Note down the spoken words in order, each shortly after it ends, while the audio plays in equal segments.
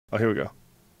Oh, here we go.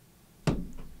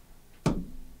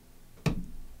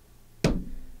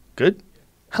 Good?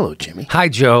 Hello, Jimmy. Hi,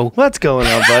 Joe. What's going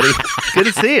on, buddy? Good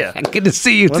to see you. Good to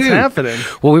see you, too. What's happening?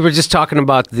 Well, we were just talking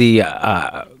about the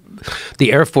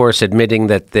Air Force admitting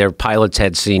that their pilots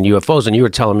had seen UFOs, and you were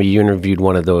telling me you interviewed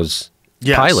one of those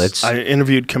pilots. I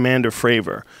interviewed Commander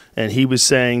Fravor, and he was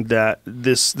saying that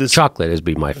this chocolate is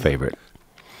my favorite.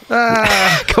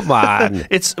 Come on.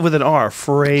 It's with an R.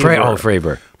 Fravor.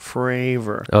 Fravor.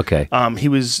 Fravor. Okay. He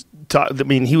was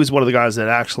he was one of the guys that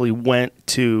actually went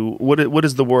to what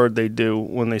is the word they do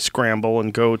when they scramble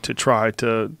and go to try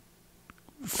to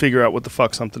figure out what the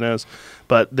fuck something is.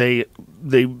 But they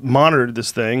monitored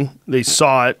this thing. They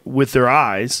saw it with their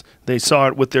eyes. They saw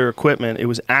it with their equipment. It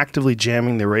was actively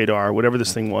jamming the radar, whatever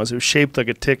this thing was. It was shaped like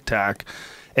a Tic Tac,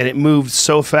 and it moved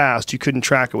so fast you couldn't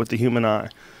track it with the human eye.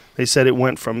 They said it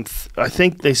went from, I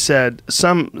think they said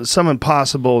some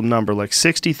impossible number, like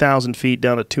 60,000 feet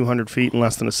down to 200 feet in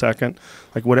less than a second.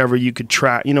 Like whatever you could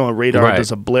track. You know, a radar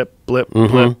does a blip, blip,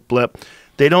 blip, blip.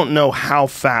 They don't know how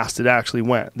fast it actually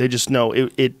went. They just know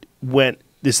it went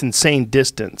this insane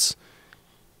distance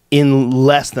in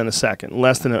less than a second,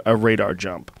 less than a radar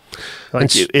jump.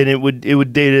 Like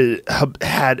they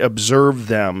had observed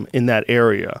them in that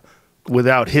area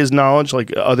without his knowledge,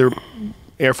 like other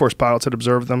Air Force pilots had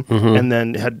observed them and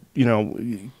then had,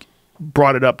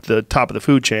 brought it up to the top of the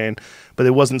food chain, but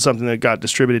it wasn't something that got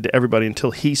distributed to everybody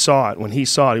until he saw it. When he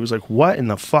saw it, he was like, what in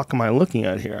the fuck am I looking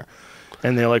at here?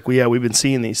 And they're like, well, yeah, we've been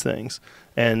seeing these things.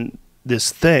 And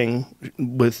this thing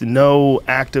with no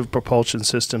active propulsion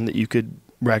system that you could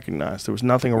recognize. There was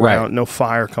nothing around, no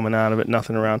fire coming out of it,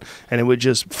 nothing around. And it would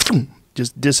just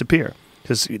disappear,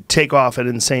 just take off at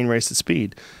an insane race of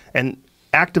speed and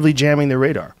actively jamming their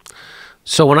radar.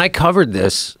 So when I covered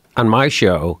this on my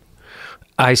show,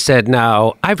 I said,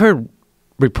 now, I've heard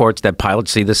reports that pilots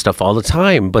see this stuff all the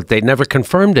time, but they never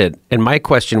confirmed it. And my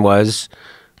question was,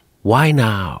 why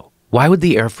now? Why would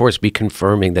the Air Force be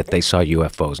confirming that they saw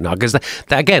UFOs now? Because,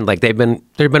 again, like there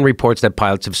have been reports that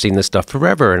pilots have seen this stuff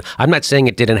forever. And I'm not saying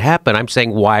it didn't happen. I'm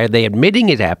saying, why are they admitting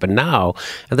it happened now?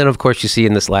 And then, of course, you see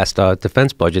in this last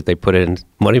defense budget, they put in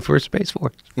money for a Space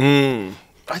Force.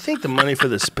 I think the money for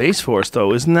the Space Force,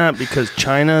 though, isn't that because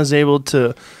China is able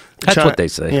to... That's what they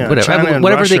say. Yeah,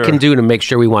 whatever they can do to make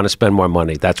sure we want to spend more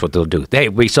money, that's what they'll do. Hey,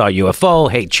 we saw a UFO.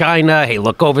 Hey, China. Hey,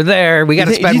 look over there. We got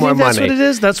to spend more money. That's what it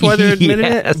is? That's why they're admitting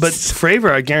it? But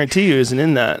Fravor, I guarantee you, isn't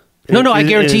in that. No, I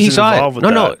guarantee he saw it.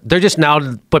 No, they're just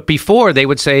now... But before, they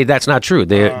would say that's not true.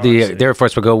 The Air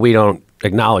Force would go, we don't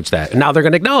acknowledge that. And now they're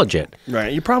going to acknowledge it.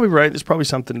 Right. You're probably right. There's probably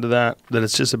something to that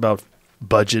it's just about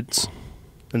budgets.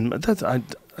 And that's... I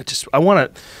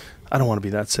don't want to be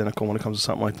that cynical when it comes to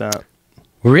something like that.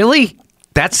 Really?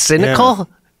 That's cynical? Yeah.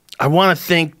 I want to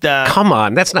think that... Come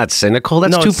on, that's not cynical.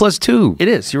 That's 2 plus 2. It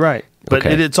is, you're right. But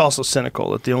okay. It's also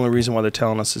cynical that the only reason why they're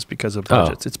telling us is because of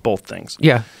budgets. It's both things.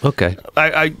 Yeah, okay.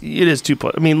 It is 2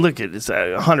 plus... I mean, look, it's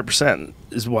 100%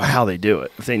 is how they do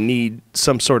it. If they need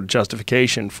some sort of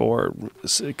justification for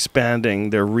expanding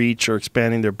their reach or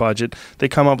expanding their budget, they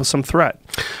come up with some threat.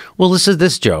 Well, this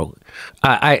is Joe.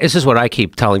 This is what I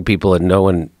keep telling people, and no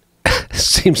one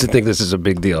seems to think this is a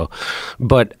big deal.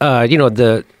 But,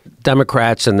 the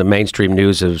Democrats and the mainstream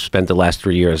news have spent the last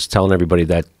 3 years telling everybody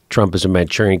that Trump is a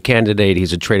Manchurian candidate,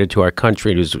 he's a traitor to our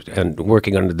country, and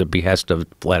working under the behest of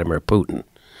Vladimir Putin.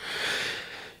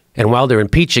 And while they're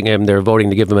impeaching him, they're voting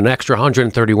to give him an extra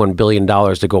 $131 billion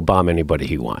to go bomb anybody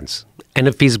he wants. And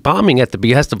if he's bombing at the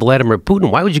behest of Vladimir Putin,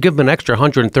 why would you give him an extra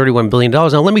 $131 billion? Now,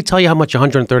 let me tell you how much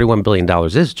 $131 billion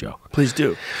is, Joe. Please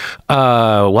do.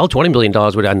 Well, $20 billion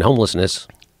would end homelessness.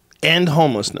 End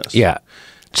homelessness. Yeah.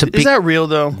 Is that real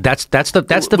though? That's the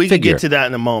figure. We can get to that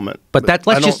in a moment. But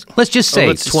let's just say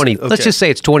it's 20. Okay. Let's just say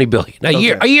it's 20 billion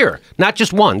a year, not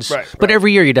just once. Right. But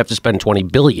every year you'd have to spend 20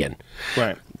 billion.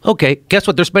 Right. Okay. Guess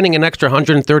what? They're spending an extra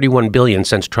 131 billion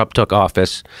since Trump took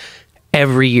office.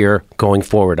 Every year going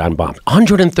forward on bombs.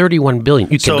 131 billion.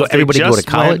 You can everybody go to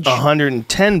college.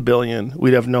 110 billion,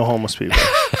 we'd have no homeless people.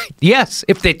 Yes,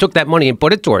 if they took that money and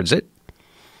put it towards it.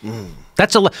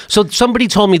 That's a lot. So somebody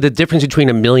told me the difference between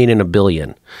 $1 million and $1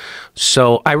 billion.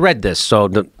 So I read this. So I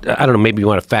don't know. Maybe you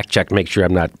want to fact check, make sure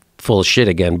I'm not full of shit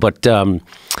again. But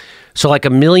so like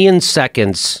 1 million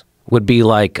seconds would be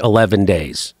like 11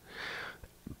 days.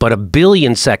 But 1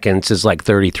 billion seconds is like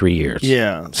 33 years.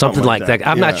 Yeah. Something like that.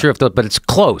 I'm not sure but it's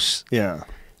close. Yeah.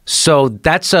 So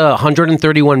that's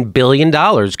 $131 billion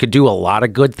could do a lot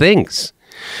of good things.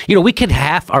 We could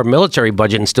half our military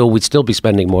budget and we'd still be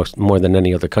spending more than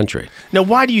any other country. Now,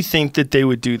 why do you think that they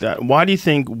would do that? Why do you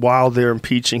think while they're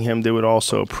impeaching him, they would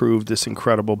also approve this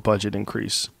incredible budget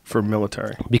increase for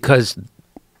military? Because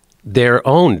they're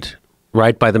owned,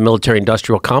 right, by the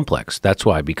military-industrial complex. That's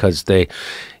why, because they,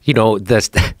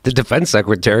 the defense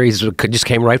secretaries just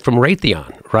came right from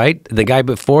Raytheon, right? The guy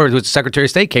before, who was Secretary of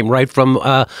State, came right from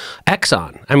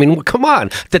Exxon. I mean, come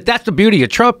on. That's the beauty of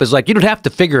Trump, is like, you don't have to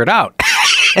figure it out.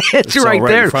 it's right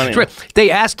there. They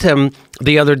asked him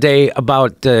the other day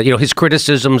about his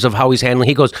criticisms of how he's handling.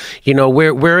 He goes,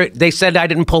 where they said I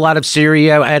didn't pull out of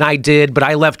Syria, and I did, but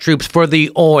I left troops for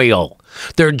the oil.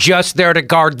 They're just there to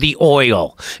guard the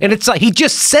oil, and it's like he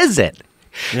just says it.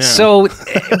 Yeah. So,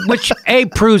 which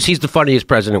proves he's the funniest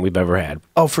president we've ever had.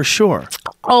 Oh, for sure.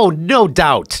 Oh, no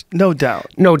doubt. No doubt.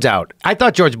 No doubt. I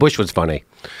thought George Bush was funny.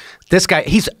 This guy,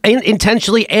 he's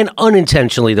intentionally and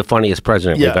unintentionally the funniest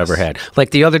president we've ever had.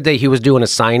 Like the other day, he was doing a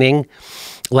signing.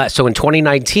 So in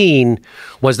 2019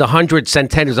 was the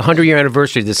 100-year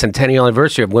anniversary, the centennial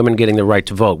anniversary of women getting the right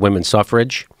to vote, women's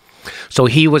suffrage. So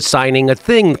he was signing a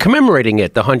thing commemorating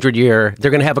it, the 100-year.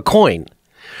 They're going to have a coin.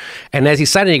 And as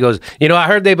he's signing, he goes, I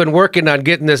heard they've been working on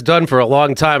getting this done for a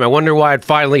long time. I wonder why it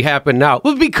finally happened now.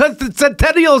 Well, because the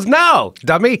centennial's now,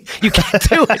 dummy. You can't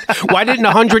do it. Why didn't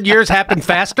 100 years happen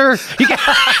faster?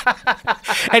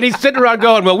 And he's sitting around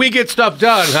going, well, we get stuff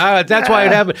done. Huh? That's why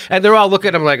it happened. And they're all looking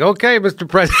at him like, okay, Mr.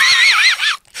 President.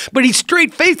 But he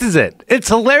straight faces it. It's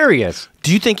hilarious.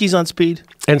 Do you think he's on speed?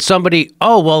 And somebody,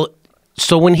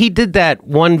 so when he did that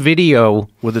one video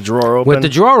with the drawer open,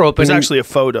 it was actually a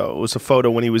photo. It was a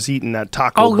photo when he was eating that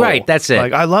taco bowl. Right, that's it.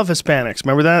 Like, I love Hispanics.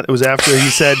 Remember that? It was after he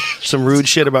said some rude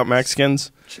shit about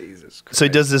Mexicans. Jesus Christ. So he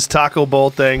does this taco bowl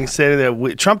thing, saying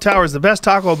that Trump Tower is the best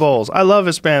taco bowls. I love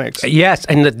Hispanics. Yes,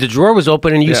 and the drawer was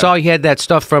open, and you saw he had that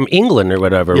stuff from England or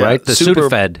whatever, right? The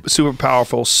Sudafed. Super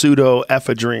powerful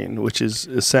pseudoephedrine, which is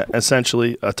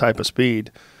essentially a type of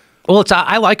speed. Well,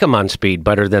 I like him on speed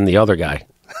better than the other guy.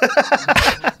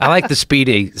 I like the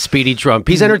speedy Trump.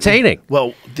 He's entertaining.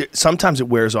 Well, sometimes it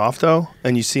wears off, though,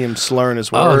 and you see him slurring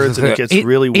his words, and it gets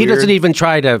really weird. He doesn't even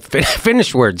try to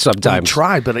finish words sometimes. He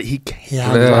tried, but he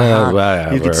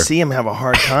can't. You can see him have a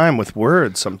hard time with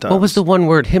words sometimes. What was the one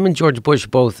word? Him and George Bush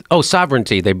both... Oh,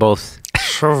 sovereignty. They both...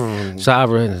 Sovereign.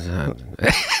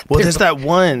 Well, there's that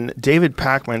one. David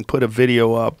Pakman put a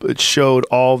video up. It showed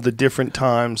all the different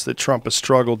times that Trump has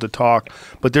struggled to talk.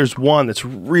 But there's one that's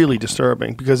really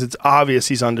disturbing because it's obvious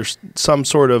he's under some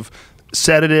sort of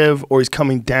sedative or he's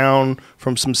coming down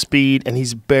from some speed and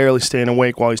he's barely staying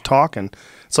awake while he's talking.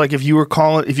 It's like if you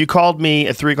called me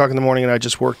at 3 o'clock in the morning and I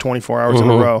just worked 24 hours in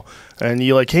a row, and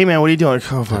you're like, "Hey man, what are you doing?"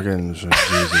 Like, oh fucking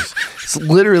Jesus! It's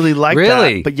literally like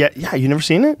that. But yeah, you never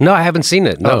seen it? No, I haven't seen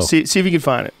it. No. See if you can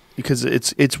find it because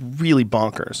it's really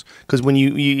bonkers. Because when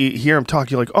you hear him talk,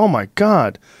 you're like, "Oh my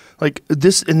god!" Like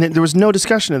this, and there was no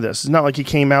discussion of this. It's not like he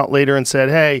came out later and said,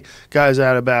 "Hey guys, I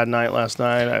had a bad night last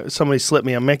night. Somebody slipped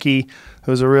me a Mickey. It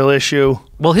was a real issue."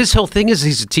 Well, his whole thing is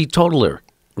he's a teetotaler,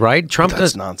 right? Trump.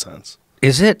 That's nonsense.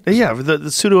 Is it? Yeah, the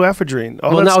pseudoephedrine.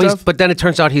 Well, now but then it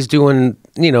turns out he's doing,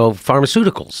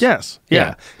 pharmaceuticals. Yes.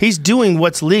 Yeah. He's doing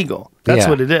what's legal. That's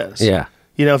what it is. Yeah.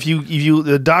 If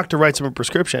the doctor writes him a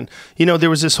prescription, there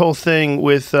was this whole thing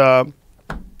with, what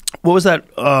was that?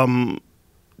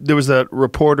 There was that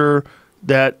reporter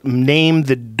that named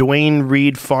the Duane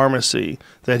Reade pharmacy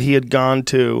that he had gone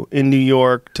to in New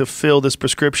York to fill this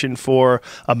prescription for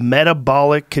a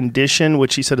metabolic condition,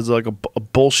 which he said is like a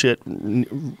bullshit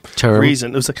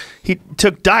reason. It was like he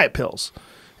took diet pills,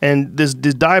 and these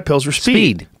diet pills were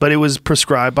speed, but it was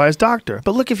prescribed by his doctor.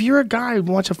 But look, if you're a guy who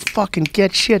wants to fucking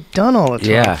get shit done all the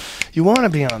time, you want to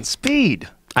be on speed.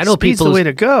 I know Speed's the way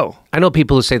to go. I know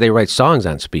people who say they write songs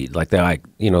on speed, like they're like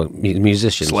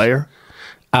musicians. Slayer.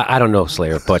 I don't know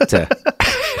Slayer, but it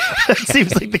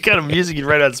seems like the kind of music you'd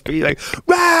write on speed, like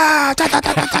rah, da, da,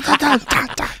 da, da, da, da, da,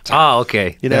 da. Oh,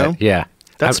 okay. Yeah.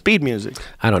 That's speed music.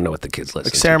 I don't know what the kids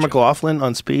listen to. Like Sarah McLachlan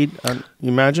on speed. You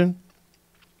imagine?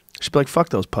 She'd be like, "Fuck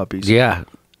those puppies." Yeah.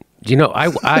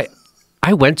 I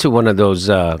went to one of those.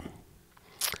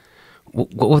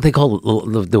 What were they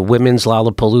called? The women's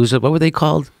Lollapalooza. What were they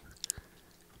called?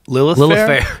 Lilith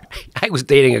Fair. I was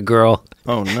dating a girl.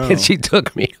 Oh no! And she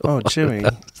took me. Oh, Jimmy.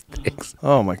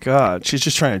 Oh my God! She's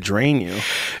just trying to drain you.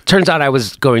 Turns out I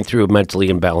was going through a mentally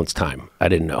imbalanced time. I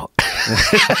didn't know.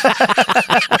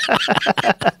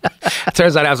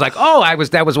 Turns out I was like,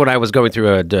 that was when I was going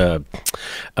through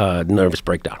a nervous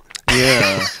breakdown.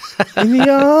 Yeah. In the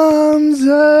arms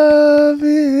of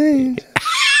it.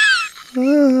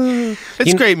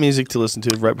 It's great music to listen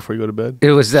to right before you go to bed.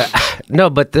 It was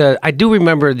I do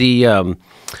remember the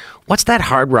what's that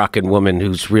hard rocking woman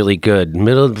who's really good?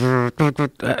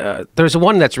 There's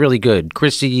one that's really good.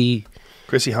 Chrissy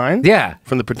Hynde? Yeah.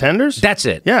 From the Pretenders? That's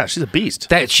it. Yeah, she's a beast.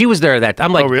 She was there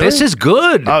I'm like, really? This is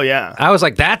good. Oh yeah. I was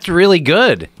like, that's really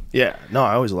good. Yeah. No,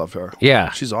 I always loved her.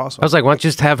 Yeah. She's awesome. I was like, why don't you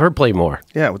just have her play more?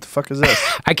 Yeah, what the fuck is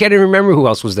this? I can't even remember who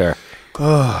else was there.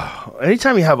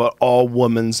 Anytime you have an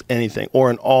all-woman's anything, or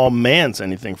an all-man's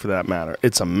anything for that matter,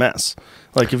 it's a mess.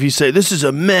 Like if you say, this is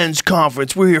a men's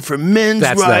conference, we're here for men's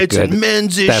rights and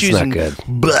men's issues. That's not good.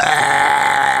 Blah.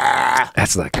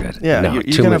 That's not good. Yeah, no,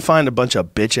 you're going to find a bunch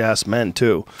of bitch-ass men,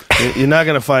 too. You're not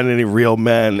going to find any real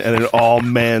men and an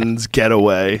all-men's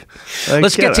getaway. Like,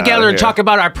 let's get together and talk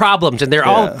about our problems, and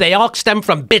they all stem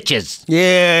from bitches.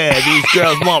 Yeah, these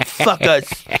girls won't fuck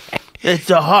us.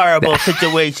 It's a horrible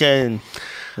situation.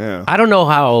 Yeah. I don't know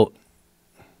how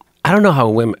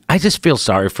women. I just feel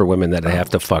sorry for women that have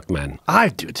to fuck men. I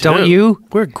do too. Don't you?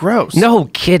 We're gross. No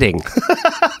kidding.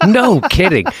 No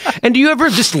kidding. And do you ever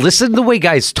just listen to the way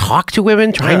guys talk to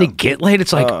women trying to get laid?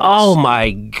 It's like, oh my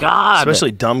God.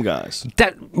 Especially dumb guys.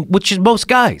 Which is most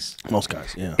guys. Most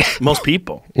guys, yeah. Most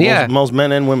people. Yeah. Most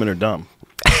men and women are dumb.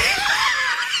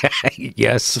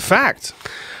 Yes. It's a fact.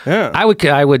 Yeah. I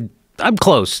would. I'm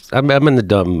close. I'm in the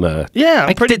dumb. Yeah,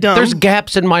 I'm pretty dumb. There's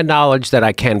gaps in my knowledge that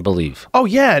I can believe. Oh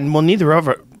yeah, and well, neither of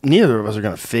us are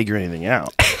going to figure anything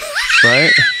out,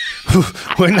 right?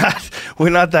 we're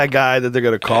not that guy that they're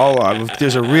going to call on. If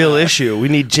there's a real issue, we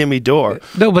need Jimmy Dore.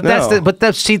 No, but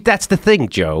that's the thing,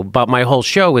 Joe. About my whole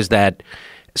show is that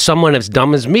someone as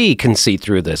dumb as me can see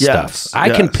through this stuff. I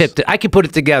can put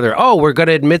it together. Oh, we're going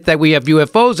to admit that we have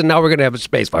UFOs, and now we're going to have a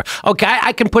space bar. Okay,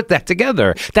 I can put that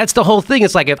together. That's the whole thing.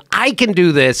 It's like, if I can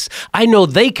do this, I know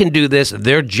they can do this.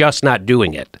 They're just not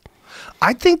doing it.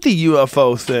 I think the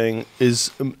UFO thing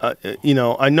is,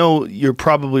 I know you're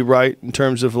probably right in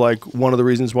terms of like one of the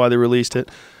reasons why they released it,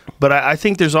 but I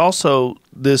think there's also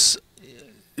this.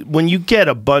 When you get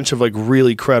a bunch of like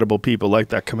really credible people like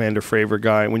that Commander Fravor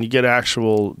guy, when you get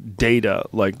actual data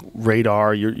like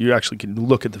radar, you actually can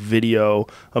look at the video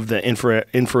of the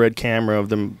infrared camera of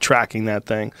them tracking that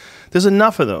thing. There's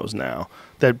enough of those now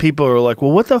that people are like,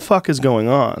 well, what the fuck is going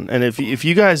on? And if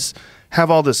you guys have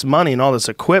all this money and all this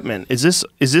equipment, is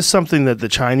this something that the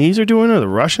Chinese are doing or the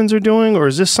Russians are doing, or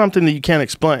is this something that you can't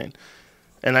explain?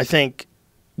 And I think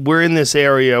we're in this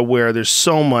area where there's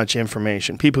so much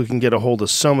information. People can get a hold of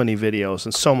so many videos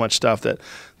and so much stuff that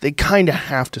they kind of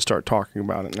have to start talking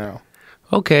about it now.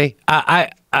 Okay. I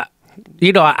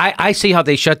see how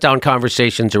they shut down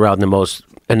conversations around the most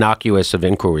innocuous of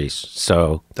inquiries.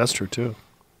 So that's true too.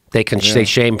 They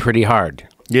shame pretty hard.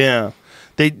 Yeah.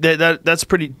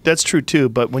 That's true too.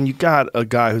 But when you got a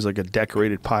guy who's like a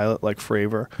decorated pilot like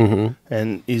Fravor,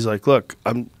 and he's like, look,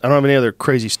 I don't have any other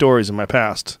crazy stories in my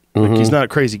past. Like, he's not a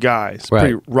crazy guy. He's a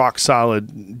pretty rock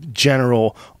solid,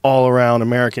 general, all around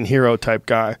American hero type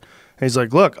guy. And he's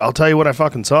like, look, I'll tell you what I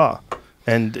fucking saw,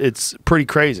 and it's pretty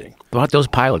crazy. About those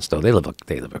pilots though, they live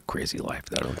a crazy life,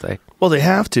 though, don't they? Well, they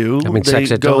have to. I mean, they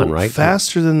Sex at Dawn, right?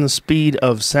 Faster than the speed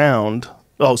of sound.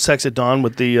 Oh, Sex at Dawn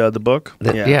with the book?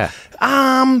 Yeah.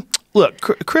 Look,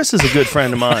 Chris is a good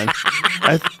friend of mine.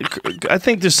 I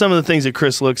think there's some of the things that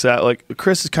Chris looks at. Like,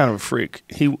 Chris is kind of a freak.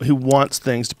 He wants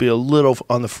things to be a little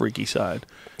on the freaky side.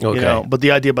 Okay. But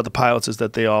the idea about the pilots is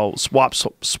that they all wife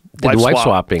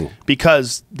swapping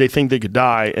because they think they could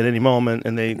die at any moment,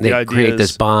 and the idea create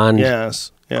this bond.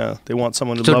 Yes. Yeah, they want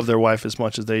someone to love their wife as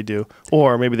much as they do.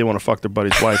 Or maybe they want to fuck their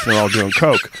buddy's wife and they're all doing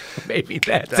coke. Maybe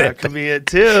that could be it,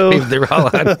 too. Maybe they're all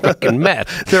on fucking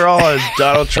meth. They're all on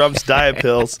Donald Trump's diet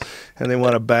pills, and they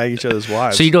want to bang each other's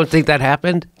wives. So you don't think that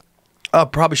happened?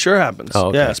 Probably sure happens. Oh,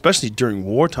 okay. Yeah, especially during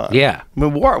wartime. Yeah. I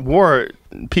mean, war,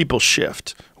 people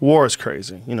shift. War is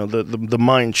crazy. The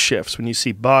mind shifts when you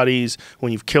see bodies,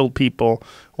 when you've killed people,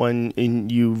 when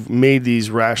you've made these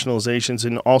rationalizations,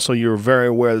 and also you're very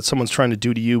aware that someone's trying to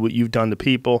do to you what you've done to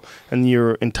people, and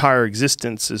your entire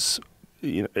existence is,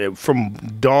 from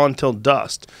dawn till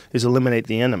dusk, is eliminate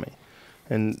the enemy.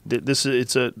 And it's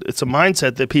a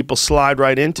mindset that people slide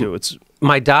right into. It's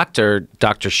my doctor,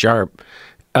 Dr. Sharp.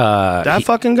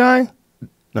 Fucking guy?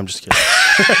 No, I'm just kidding.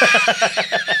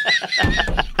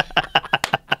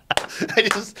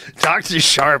 Dr.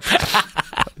 Sharp.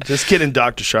 Just kidding,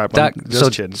 Dr. Sharp.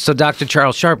 Just kidding. So Dr.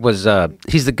 Charles Sharp was,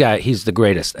 he's the guy, he's the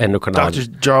greatest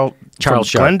endocrinologist. Dr. Charles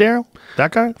Sharp. Glendale?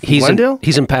 That guy? Glendale?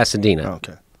 He's in Pasadena. Oh,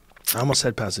 okay. I almost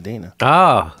said Pasadena.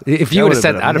 Oh, if you would have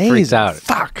said that, I'd have freaked out.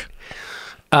 Fuck.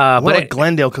 But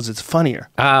Glendale because it's funnier.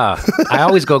 I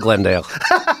always go Glendale.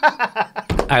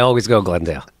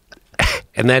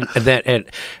 And then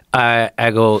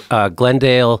I go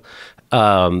Glendale,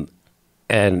 and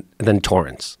then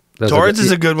Torrance. Torrance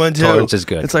is a good one too. Torrance is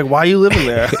good. It's like, why are you living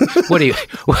there? What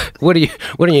are you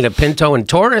in a Pinto and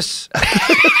Taurus?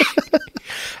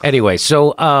 Anyway,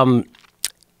 so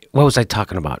what was I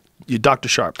talking about? You, Dr.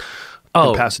 Sharp.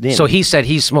 in Pasadena. So he said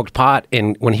he smoked pot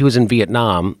when he was in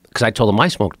Vietnam, because I told him I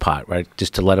smoked pot, right,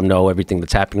 just to let him know everything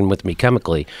that's happening with me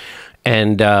chemically.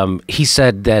 And he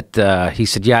said that,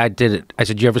 yeah, I did it. I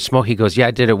said, you ever smoke? He goes, yeah,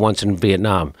 I did it once in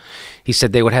Vietnam. He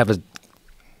said they would have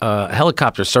a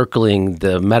helicopter circling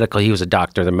the medical. He was a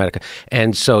doctor, the medical.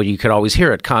 And so you could always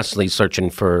hear it constantly searching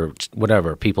for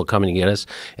whatever, people coming to get us.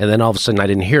 And then all of a sudden I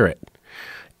didn't hear it.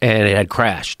 And it had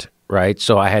crashed, right?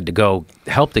 So I had to go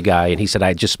help the guy. And he said,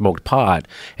 I just smoked pot.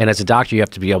 And as a doctor, you have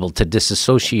to be able to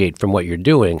disassociate from what you're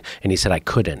doing. And he said, I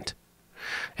couldn't.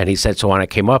 And he said, so when I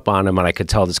came up on him and I could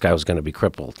tell this guy was going to be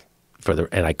crippled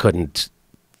and I couldn't,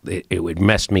 it would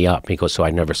mess me up. He goes, so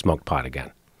I never smoked pot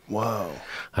again. Whoa.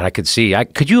 And I could see,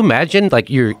 could you imagine, like,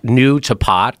 you're new to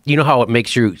pot? You know how it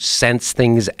makes you sense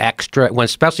things extra,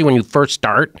 especially when you first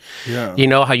start? Yeah. You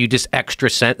know how you just extra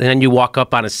sense, and then you walk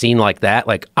up on a scene like that,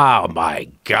 like, oh my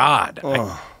God.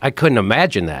 I couldn't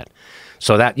imagine that.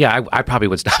 So that, yeah, I probably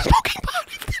would stop smoking pot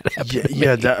if that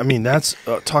happened to me. That's,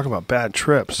 talk about bad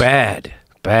trips. Bad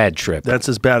trip. That's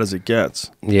as bad as it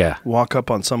gets. Yeah. Walk up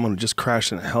on someone who just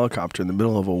crashed in a helicopter in the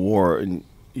middle of a war, and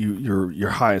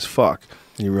you're high as fuck,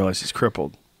 and you realize he's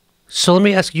crippled. So let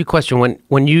me ask you a question.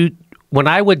 When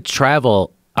I would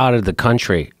travel out of the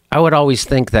country, I would always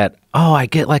think that, I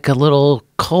get like a little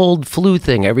cold flu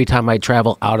thing every time I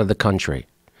travel out of the country.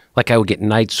 Like I would get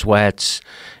night sweats,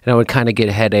 and I would kind of get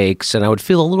headaches, and I would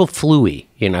feel a little flu-y,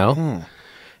 you know?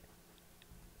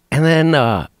 And then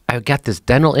I got this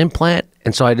dental implant,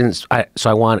 and so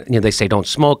I want, they say don't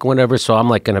smoke or whatever, so I'm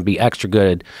like going to be extra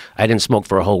good. I didn't smoke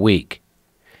for a whole week.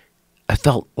 I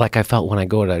felt like I felt when I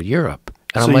go to Europe.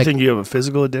 And so I'm you like, think you have a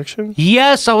physical addiction?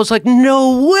 Yes. I was like,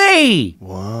 no way.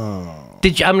 Wow.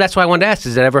 Did you, that's why I wanted to ask,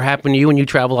 does that ever happen to you when you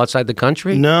travel outside the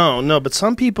country? No, but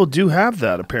some people do have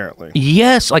that, apparently.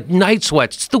 Yes, like night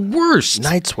sweats. It's the worst.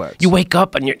 Night sweats. You wake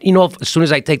up and as soon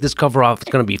as I take this cover off,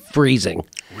 it's going to be freezing.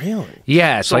 Really?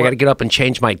 Yeah, so I got to get up and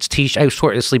change my t-shirt. I was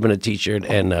sort of sleep in a t-shirt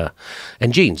and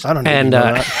jeans. I don't know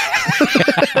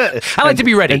that. I like to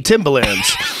be ready. And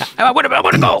Timberlands. I want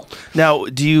to go. Now,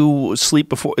 do you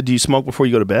smoke before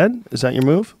you go to bed? Is that your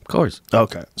move? Of course.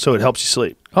 Okay, so it helps you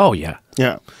sleep. Oh, yeah.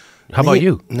 Yeah. How about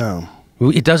you? No.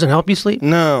 It doesn't help you sleep?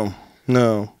 No.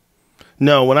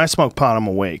 When I smoke pot, I'm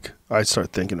awake. I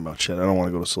start thinking about shit. I don't want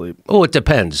to go to sleep. Oh, it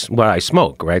depends what I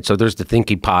smoke, right? So there's the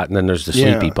thinky pot and then there's the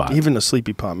sleepy pot. Even the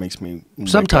sleepy pot makes me...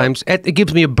 Sometimes. It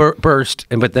gives me a burst,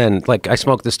 but then, like, I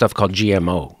smoke this stuff called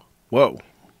GMO. Whoa.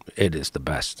 It is the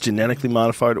best. Genetically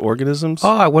modified organisms?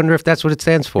 Oh, I wonder if that's what it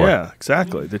stands for. Yeah,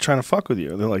 exactly. They're trying to fuck with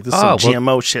you. They're like, this is some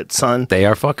GMO shit, son. They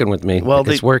are fucking with me. Well,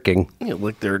 it's working.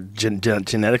 Like they're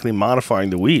genetically modifying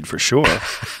the weed for sure.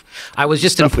 I was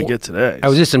just stuff we get today. I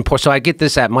was just in so I get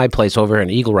this at my place over in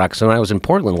Eagle Rock. So when I was in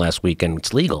Portland last weekend,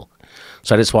 it's legal.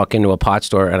 So I just walk into a pot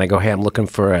store and I go, hey, I'm looking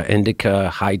for an indica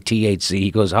high THC.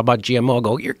 He goes, how about GMO? I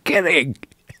go, you're kidding.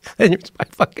 And it's my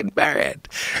fucking bad.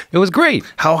 It was great.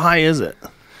 How high is it?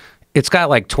 It's got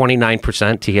like 29%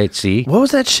 THC. What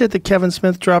was that shit that Kevin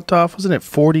Smith dropped off? Wasn't it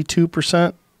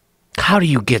 42%? How do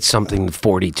you get something to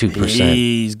 42%?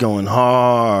 He's going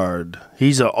hard.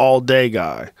 He's an all-day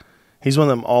guy. He's one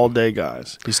of them all-day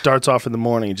guys. He starts off in the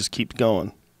morning and just keeps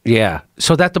going. Yeah.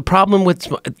 So that the problem with,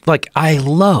 like, I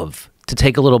love to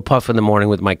take a little puff in the morning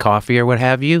with my coffee or what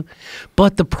have you.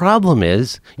 But the problem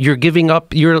is you're giving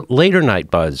up your later night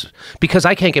buzz. Because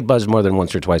I can't get buzzed more than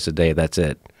once or twice a day. That's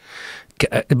it.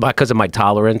 Because of my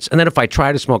tolerance. And then if I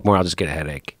try to smoke more, I'll just get a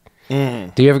headache.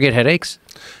 Do you ever get headaches?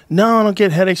 No, I don't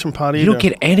get headaches from pot either. You don't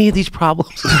get any of these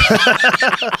problems?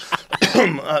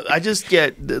 I just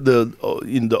get the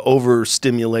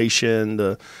overstimulation.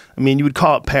 I mean, you would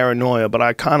call it paranoia, but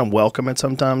I kind of welcome it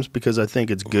sometimes because I think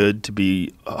it's good to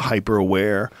be hyper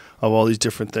aware of all these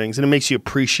different things. And it makes you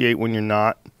appreciate when you're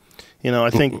not. I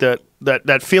think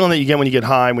that feeling that you get when you get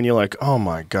high, when you're like, oh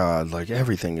my God, like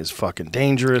everything is fucking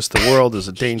dangerous. The world is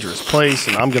a dangerous place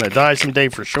and I'm going to die someday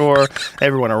for sure.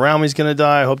 Everyone around me is going to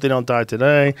die. I hope they don't die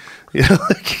today.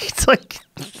 It's like...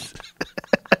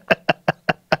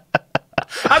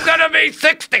 I'm going to be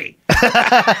 60.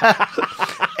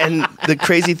 And the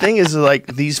crazy thing is,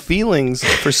 like, these feelings,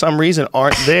 for some reason,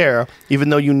 aren't there, even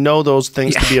though you know those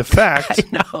things to be a fact. I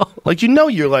know. Like,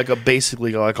 you're like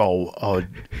basically like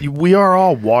we are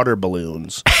all water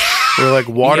balloons. We're like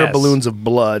water balloons of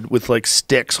blood with like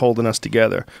sticks holding us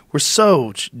together. We're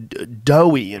so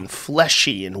doughy and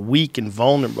fleshy and weak and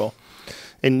vulnerable.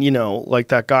 And, like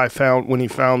that guy when he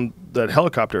found that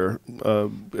helicopter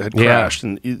had crashed.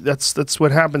 And that's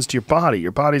what happens to your body.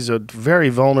 Your body's a very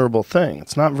vulnerable thing.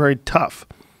 It's not very tough.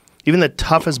 Even the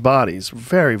toughest bodies,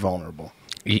 very vulnerable.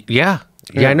 Yeah.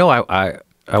 I know. I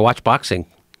watch boxing.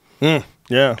 And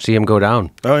Yeah. See him go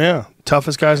down. Oh yeah,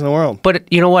 toughest guys in the world.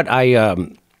 But you know what? I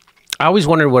always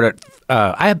wondered what it.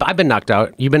 I've been knocked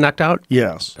out. You've been knocked out?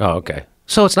 Yes. Oh, okay.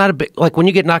 So it's not a big like when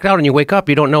you get knocked out and you wake up,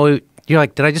 you don't know. You're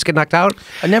like, did I just get knocked out?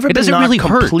 I never it been doesn't knocked really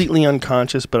hurt. completely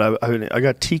unconscious, but I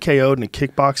got TKO'd in a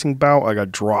kickboxing bout. I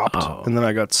got dropped, and then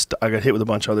I got hit with a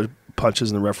bunch of other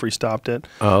punches, and the referee stopped it.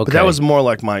 Oh, okay. But that was more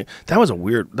like that was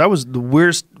the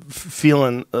weirdest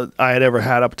feeling I had ever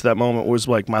had up to that moment. Was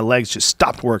like my legs just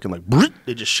stopped working, like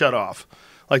they just shut off.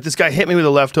 Like this guy hit me with a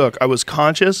left hook. I was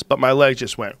conscious, but my legs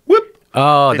just went whoop.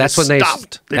 Oh, They that's just when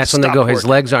stopped. that's when they go. His working.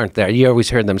 legs aren't there. You always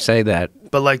heard them say that.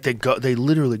 But like they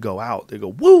literally go out. They go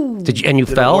woo. Did you? And you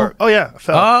Did it fell? work? Oh yeah, I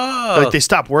fell. Oh. Like they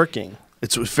stopped working.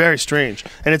 It was very strange,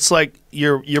 and it's like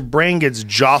your brain gets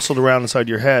jostled around inside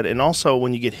your head, and also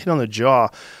when you get hit on the jaw,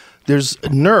 there's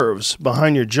nerves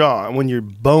behind your jaw, and when your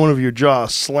bone of your jaw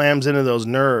slams into those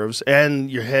nerves, and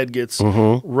your head gets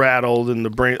rattled, and the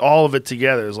brain, all of it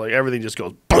together is like everything just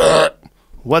goes.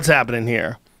 What's happening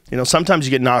here? You know, sometimes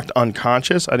you get knocked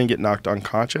unconscious. I didn't get knocked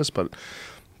unconscious, but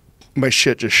my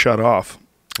shit just shut off.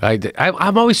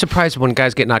 I'm always surprised when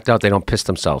guys get knocked out, they don't piss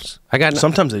themselves.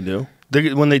 Sometimes they do.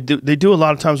 They do a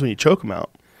lot of times when you choke them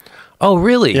out. Oh,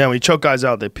 really? Yeah, when you choke guys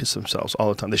out, they piss themselves all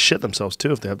the time. They shit themselves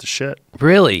too if they have to shit.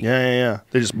 Really? Yeah.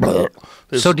 They just.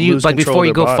 So do you like before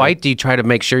you go fight? Do you try to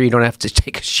make sure you don't have to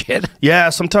take a shit? Yeah,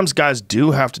 sometimes guys do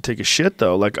have to take a shit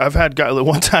though. Like I've had guys.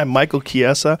 One time, Michael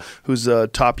Chiesa, who's a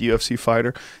top UFC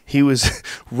fighter, he was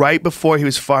right before he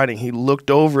was fighting. He looked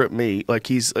over at me like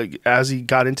he's like as he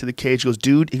got into the cage. He goes,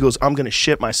 "Dude," he goes, "I'm gonna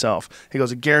shit myself." He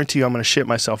goes, "I guarantee you, I'm gonna shit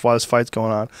myself while this fight's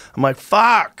going on." I'm like,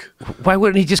 "Fuck." Why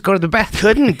wouldn't he just go to the bathroom?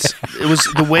 Couldn't. It was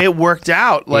the way it worked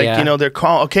out. Like Yeah. you know, they're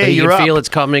calling. Okay, You you're can up. feel it's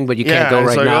coming, but you Yeah, can't go it's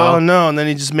right like, now. oh no, and then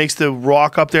he just makes the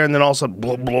rock up there, and then all of a sudden,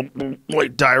 blah, blah, blah,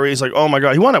 like diarrhea. He's like, oh my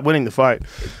god, he wound up winning the fight.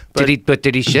 But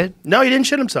Did he shit? no, he didn't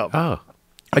shit himself. Oh,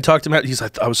 I talked him out. He's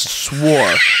like, I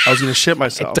swore I was gonna shit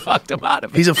myself. talked him out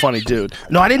of it. He's a funny dude.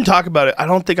 No, I didn't talk about it. I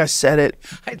don't think I said it.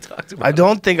 I talked about I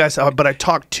don't think I said, but I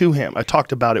talked to him. I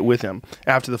talked about it with him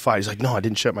after the fight. He's like, no, I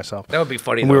didn't shit myself. That would be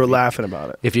funny. And we were laughing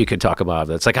about it. If you could talk about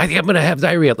it. It's like, I'm going to have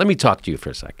diarrhea. Let me talk to you for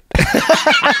a second.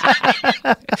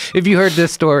 If you heard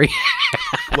this story.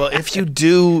 Well, if you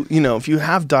do, if you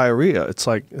have diarrhea, it's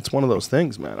like it's one of those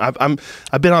things, man.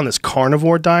 I've been on this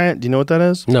carnivore diet. Do you know what that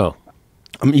is? No.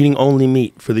 I'm eating only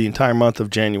meat for the entire month of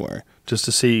January just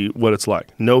to see what it's like.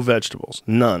 No vegetables,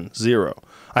 none, zero.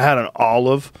 I had an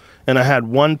olive and I had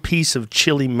one piece of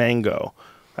chili mango.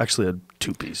 Actually, I had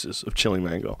 2 pieces of chili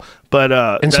mango. But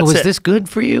And so is this good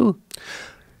for you?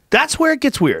 That's where it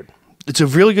gets weird. It's a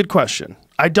really good question.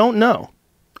 I don't know.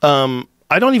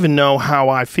 I don't even know how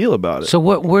I feel about it. So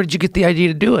where did you get the idea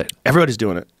to do it? Everybody's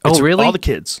doing it. Oh, really? All the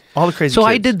kids. All the crazy So kids.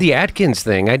 I did the Atkins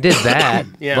thing. I did that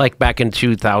Yeah. like back in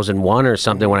 2001 or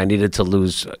something when I needed to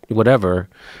lose whatever.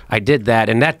 I did that,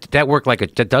 and that worked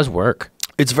that does work.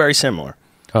 It's very similar.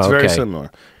 It's Oh, very okay. similar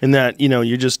in that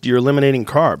you're eliminating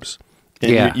carbs.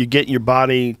 And Yeah. you get your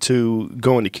body to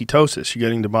go into ketosis. You're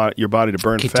getting your body to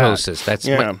burn Ketosis, fat. that's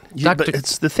yeah. what- But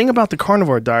it's the thing about the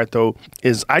carnivore diet though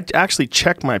is I actually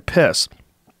checked my piss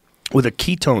with a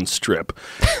ketone strip,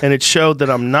 and it showed that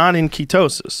I'm not in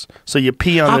ketosis. So you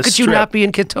pee on How this could strip. you not be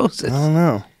in ketosis? I don't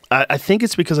know. I think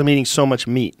it's because I'm eating so much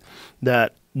meat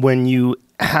that when you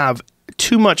have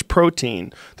too much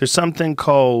protein, there's something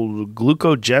called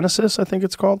glucogenesis, I think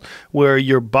it's called, where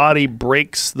your body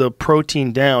breaks the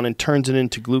protein down and turns it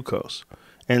into glucose.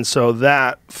 And so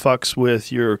that fucks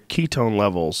with your ketone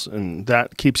levels, and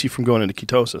that keeps you from going into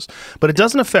ketosis. But it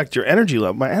doesn't affect your energy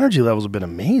level. My energy levels have been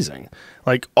amazing.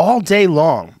 Like all day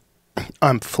long,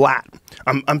 I'm flat.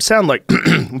 I'm sound like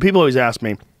when people always ask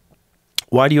me,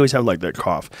 why do you always have like that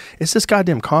cough? It's this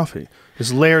goddamn coffee.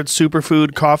 This layered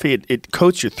superfood coffee. It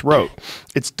coats your throat.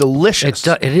 It's delicious.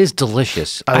 It is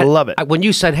delicious. I love it. When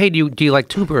you said, "Hey, do you like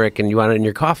turmeric and you want it in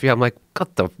your coffee?" I'm like,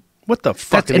 What the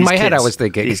fuck? That's in my head. I was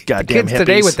thinking these the goddamn kids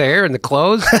today hippies. with the hair and the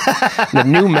clothes, the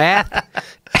new math,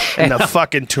 and the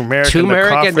fucking turmeric and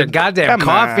the coffee. goddamn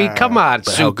coffee. Come on,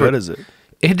 But super. how good is it?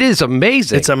 It is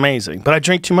amazing. It's amazing. But I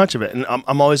drink too much of it, and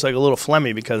I'm always like a little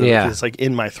phlegmy because it's like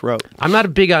in my throat. I'm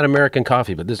not big on American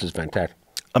coffee, but this is fantastic.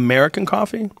 American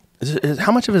coffee?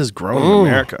 How much of it is grown in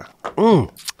America?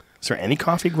 Is there any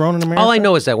coffee grown in America? All I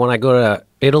know is that when I go to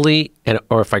Italy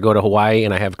or if I go to Hawaii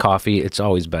and I have coffee, it's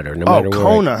always better. No matter where.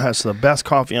 Kona has the best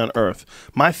coffee on earth.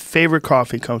 My favorite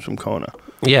coffee comes from Kona.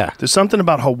 Yeah. There's something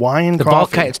about Hawaiian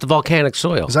coffee. It's the volcanic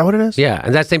soil. Is that what it is? Yeah,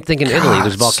 and that's the same thing in Italy.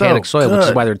 There's volcanic so soil, which is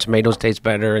good. why their tomatoes taste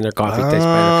better and their coffee tastes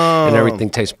better and everything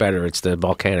tastes better. It's the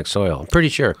volcanic soil. I'm pretty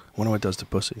sure. Wonder what it does to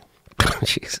pussy.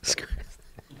 Jesus Christ.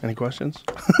 Any questions?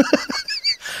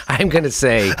 I'm going to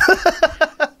say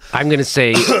I'm going to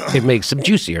say it makes them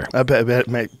juicier. I bet it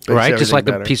makes right? Just like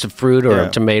better. A piece of fruit or a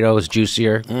tomato is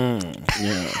juicier.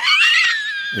 Yeah.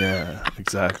 Yeah,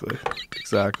 exactly.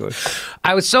 Exactly.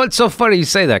 It's so funny you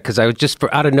say that because I was just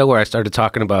out of nowhere I started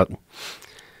talking about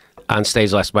on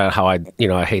stage last about how I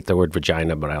hate the word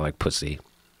vagina, but I like pussy.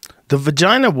 The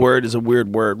vagina word is a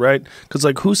weird word, right? Because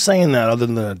like, who's saying that other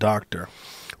than a doctor?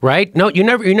 Right? No, you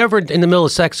never in the middle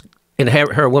of sex and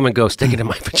her woman go stick it in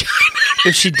my vagina.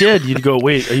 If she did, you'd go,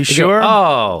 wait, are you sure?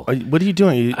 What are you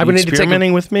doing? Are you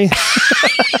experimenting with me?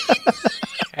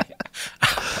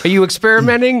 Are you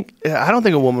experimenting? Yeah, I don't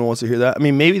think a woman wants to hear that. I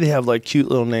mean, maybe they have like cute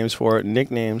little names for it,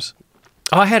 nicknames.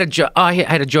 Oh, I had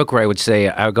a joke where I would say,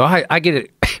 I would go, I get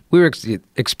it. We were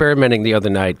experimenting the other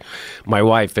night, my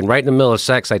wife, and right in the middle of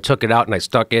sex, I took it out and I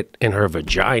stuck it in her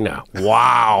vagina.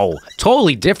 Wow.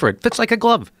 Totally different. Fits like a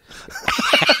glove.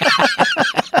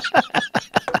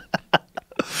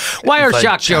 Why are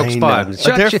shock jokes fun?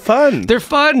 They're fun. They're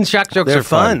fun. Shock jokes are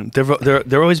fun.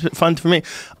 They're always been fun for me.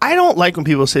 I don't like when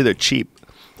people say they're cheap.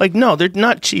 Like, no, they're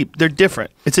not cheap. They're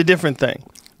different. It's a different thing.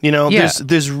 You know,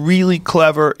 there's really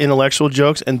clever intellectual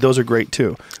jokes, and those are great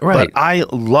too. Right. But I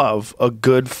love a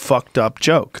good fucked up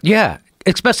joke. Yeah.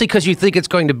 Especially because you think it's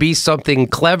going to be something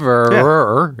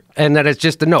cleverer, and that it's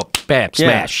just a note, bam,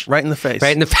 smash. Right in the face.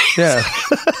 Right in the face. Yeah.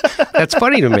 That's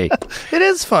funny to me. It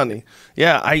is funny.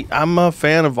 Yeah, I'm a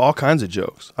fan of all kinds of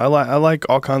jokes. I like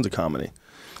all kinds of comedy.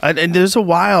 And there's a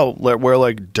while where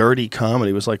like dirty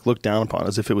comedy was like looked down upon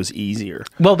as if it was easier.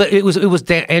 Well, it was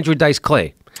Andrew Dice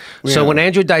Clay. So when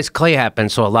Andrew Dice Clay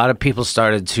happened, so a lot of people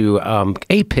started to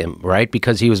ape him, right?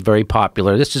 Because he was very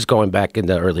popular. This is going back in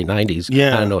the early 90s.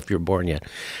 Yeah. I don't know if you were born yet.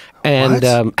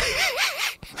 And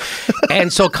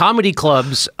and so comedy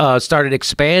clubs started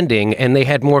expanding, and they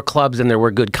had more clubs than there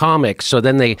were good comics. So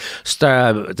then they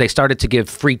started to give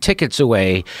free tickets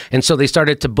away, and so they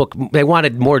started to book. They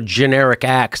wanted more generic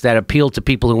acts that appealed to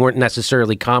people who weren't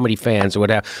necessarily comedy fans or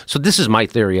whatever. So this is my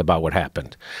theory about what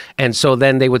happened. And so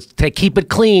then they would keep it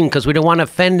clean because we don't want to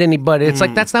offend anybody. It's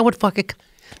like that's not what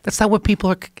That's not what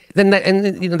people are. And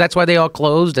that's why they all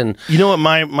closed. And you know what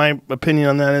my opinion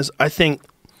on that is? I think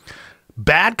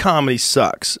bad comedy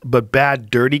sucks, but bad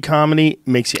dirty comedy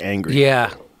makes you angry.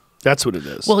 Yeah. That's what it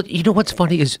is. Well, you know what's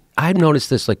funny is I've noticed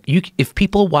this. Like, if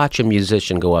people watch a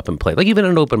musician go up and play, like even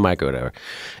an open mic or whatever,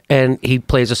 and he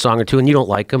plays a song or two, and you don't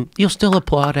like him, you'll still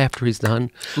applaud after he's done.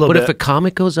 But if a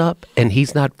comic goes up and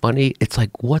he's not funny, it's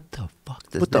like, what the fuck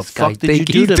does this guy think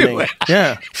he's doing?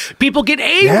 Yeah, people get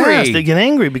angry. Yes, they get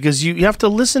angry because you have to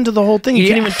listen to the whole thing. You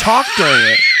can't even talk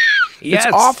during it. Yes.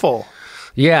 It's awful.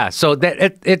 Yeah, so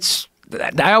it's.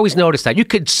 I always notice that. You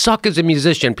could suck as a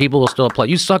musician, people will still applaud.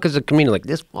 You suck as a comedian, like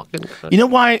this fucking... You know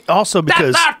why? Also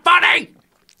because... That's not funny!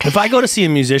 If I go to see a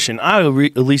musician, I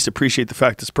at least appreciate the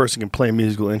fact this person can play a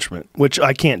musical instrument, which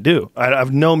I can't do. I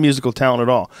have no musical talent at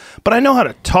all. But I know how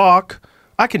to talk.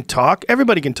 I can talk.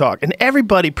 Everybody can talk. And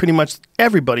pretty much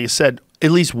everybody has said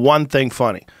at least one thing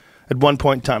funny at one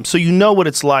point in time. So you know what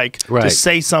it's like to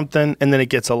say something and then it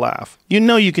gets a laugh. You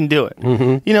know you can do it.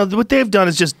 You know, what they've done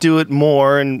is just do it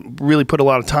more and really put a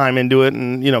lot of time into it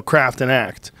and, you know, craft an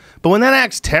act. But when that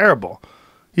act's terrible,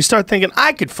 you start thinking,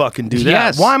 I could fucking do that.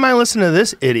 Yes. Why am I listening to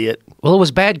this idiot? Well, it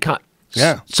was bad...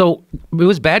 So it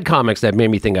was bad comics that made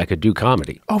me think I could do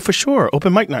comedy. Oh, for sure.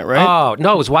 Open mic night, right? Oh,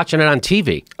 no, I was watching it on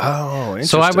TV. Oh, interesting.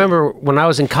 So I remember when I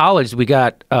was in college, we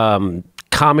got...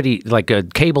 comedy, like a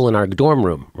cable in our dorm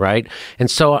room, right? And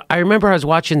so I remember I was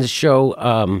watching the show,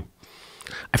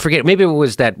 I forget, maybe it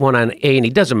was that one on A&E,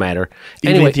 doesn't matter.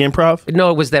 Anyway, the Improv?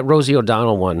 No, it was that Rosie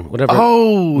O'Donnell one, whatever.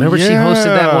 Oh, remember she hosted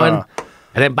that one?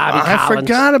 And then Bobby Collins. I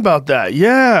forgot about that,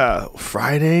 yeah.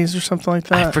 Fridays or something like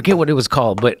that? I forget what it was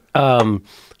called, but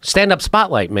Stand-Up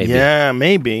Spotlight, maybe. Yeah,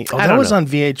 maybe. Oh, that was on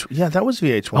VH. Yeah, that was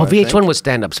VH1. Oh, VH1 was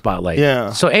Stand-Up Spotlight.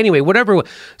 Yeah. So anyway, whatever.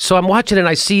 So I'm watching and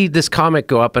I see this comic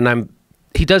go up and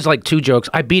he does like two jokes.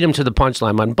 I beat him to the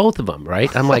punchline on both of them,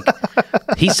 right? I'm like,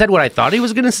 he said what I thought he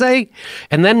was going to say.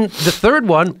 And then the third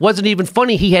one wasn't even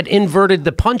funny. He had inverted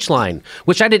the punchline,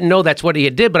 which I didn't know that's what he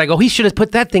had did. But I go, he should have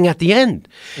put that thing at the end.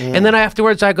 And then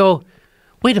afterwards I go,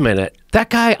 wait a minute. That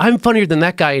guy, I'm funnier than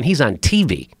that guy and he's on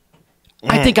TV.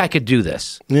 I think I could do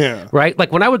this. Yeah. Right?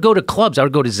 Like when I would go to clubs, I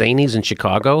would go to Zanies in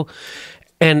Chicago.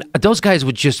 And those guys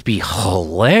would just be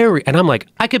hilarious. And I'm like,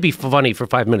 I could be funny for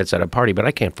 5 minutes at a party, but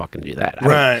I can't fucking do that.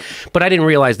 Right. But I didn't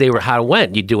realize they were how it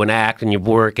went. You do an act and you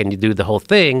work and you do the whole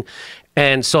thing.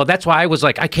 And so that's why I was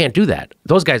like, I can't do that.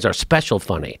 Those guys are special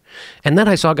funny. And then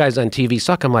I saw guys on TV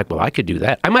suck. I'm like, well, I could do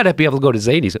that. I might not be able to go to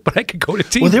Zanies, but I could go to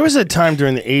TV. Well, there was a time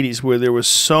during the 80s where there was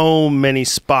so many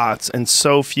spots and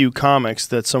so few comics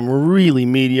that some really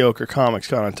mediocre comics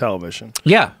got on television.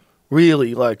 Yeah.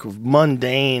 really like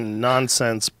mundane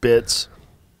nonsense bits.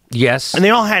 Yes. And they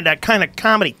all had that kind of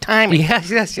comedy timing.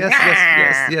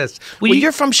 Yes. Well,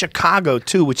 you're from Chicago,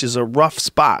 too, which is a rough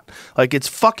spot. Like, it's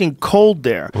fucking cold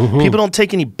there. People don't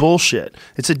take any bullshit.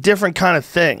 It's a different kind of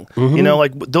thing. You know,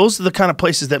 like, those are the kind of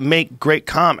places that make great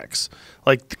comics.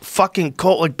 Like, fucking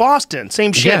cold. Like, Boston,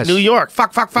 same shit. Yes. New York,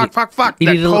 fuck. That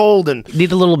cold and...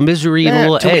 need a little misery and a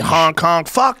little edge. Hong Kong,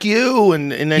 fuck you.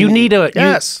 And then... You need a...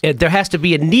 Yes. There has to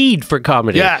be a need for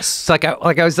comedy. Yes. It's like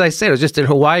I said, I was just in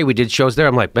Hawaii. We did shows there.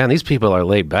 I'm like, man, these people are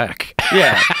laid back.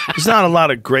 Yeah. There's not a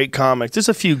lot of great comics. There's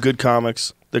a few good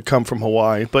comics that come from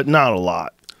Hawaii, but not a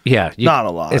lot. Yeah. Not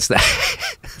a lot. It's not,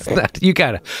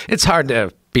 it's hard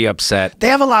to be upset. They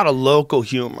have a lot of local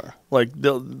humor. Like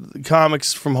the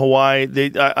comics from Hawaii,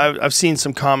 I've seen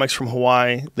some comics from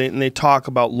Hawaii, and they talk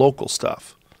about local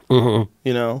stuff. You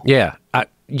know? Yeah.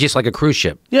 Just like a cruise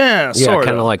ship. Yeah, sort of.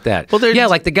 Kind of like that. Well, yeah,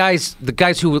 like the guys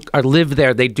who live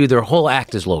there, they do their whole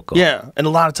act as local. Yeah, and a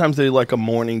lot of times they're like a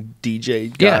morning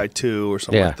DJ guy too, or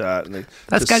something like that. And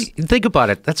think about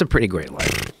it. That's a pretty great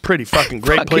life. Pretty fucking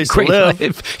great place to live.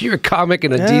 Life. You're a comic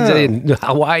and a DJ in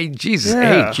Hawaii. Jesus,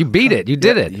 hey, you beat it. You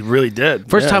did it. You really did.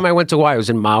 First time I went to Hawaii, I was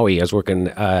in Maui. I was working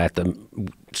at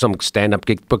some stand-up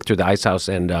gig booked through the Ice House,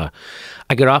 and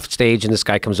I get off stage, and this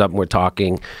guy comes up, and we're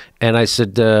talking, and I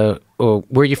said, "Oh,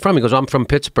 where are you from?" He goes, "I'm from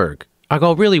Pittsburgh." I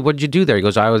go, "Really? What did you do there?" He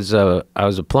goes, I was a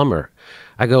plumber."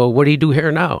 I go, "What do you do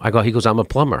here now?" He goes, "I'm a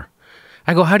plumber."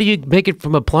 I go, "How do you make it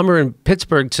from a plumber in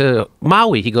Pittsburgh to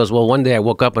Maui?" He goes, "Well, one day I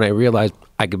woke up and I realized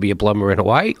I could be a plumber in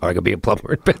Hawaii or I could be a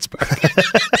plumber in Pittsburgh."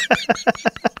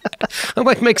 I'm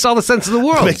like, makes all the sense in the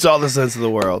world. Makes all the sense in the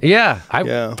world. Yeah.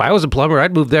 If I was a plumber,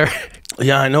 I'd move there.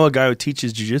 Yeah, I know a guy who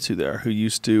teaches jiu-jitsu there who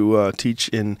used to teach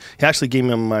he actually gave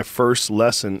me my first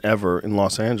lesson ever in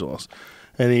Los Angeles.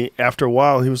 And after a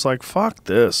while, he was like, fuck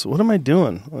this. What am I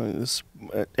doing?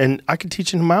 And I could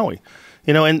teach in Maui.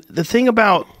 You know, and the thing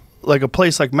about like a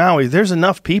place like Maui, there's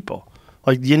enough people.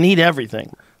 Like, you need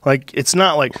everything. Like, it's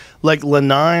not like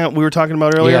Lanai we were talking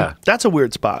about earlier. Yeah. That's a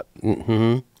weird spot.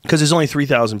 Because there's only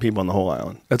 3,000 people on the whole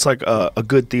island. It's like a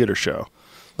good theater show.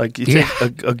 Like, you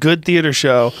take a good theater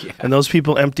show, and those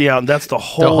people empty out, and that's the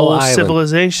whole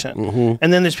civilization.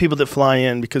 And then there's people that fly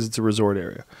in because it's a resort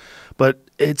area. But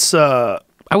it's... I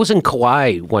was in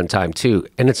Kauai one time, too,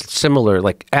 and it's similar.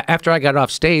 Like, after I got off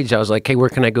stage, I was like, hey, where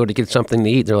can I go to get something to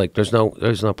eat? They're like, there's no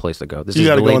place to go. You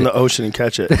got to go in the ocean and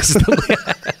catch it.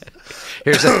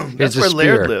 Here's that's where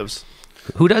Laird lives.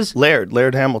 Who does?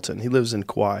 Laird Hamilton. He lives in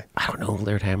Kauai. I don't know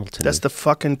Laird Hamilton. That's the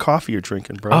fucking coffee you're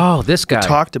drinking, bro. Oh, this guy. We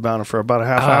talked about him for about a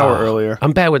half hour earlier.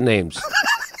 I'm bad with names.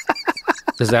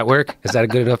 Does that work? Is that a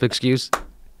good enough excuse?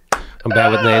 I'm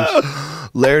bad with names.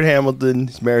 Laird Hamilton.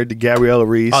 He's married to Gabriella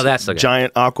Reese. Oh, that's the guy.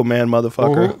 Giant Aquaman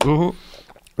motherfucker.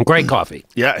 Great coffee.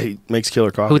 Yeah, he makes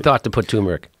killer coffee. Who thought to put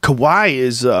turmeric? Kauai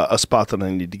is a spot that I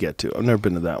need to get to. I've never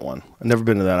been to that one. I've never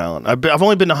been to that island. I've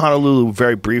only been to Honolulu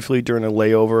very briefly during a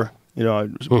layover. You know,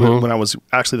 when I was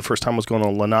actually the first time I was going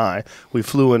on Lanai, we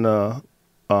flew in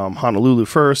Honolulu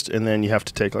first, and then you have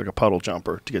to take like a puddle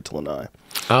jumper to get to Lanai.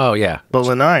 Oh yeah, but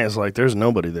Lanai is like there's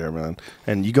nobody there, man.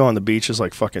 And you go on the beach, there's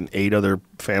like fucking 8 other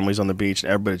families on the beach,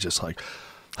 and everybody's just like,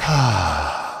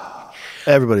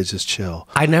 everybody's just chill.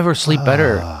 I never sleep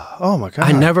better. Oh my god,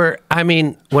 I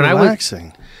mean, when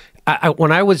relaxing.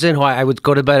 When I was in Hawaii, I would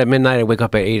go to bed at midnight and wake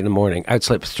up at 8 in the morning. I'd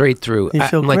sleep straight through. You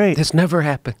feel I'm great. Like, this never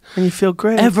happened. And you feel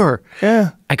great. Ever.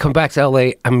 Yeah. I come back to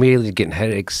LA, I'm immediately getting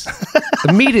headaches.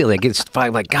 Immediately. I get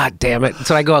fine, like, God damn it.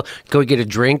 So I go get a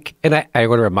drink, and I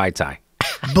order a Mai Tai.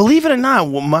 Believe it or not,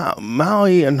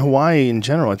 Maui and Hawaii in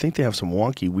general, I think they have some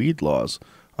wonky weed laws.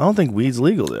 I don't think weed's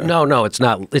legal there. No, it's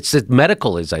not. It's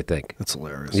medical is, I think. That's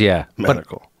hilarious. Yeah.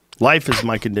 Medical. Life is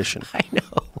my condition. I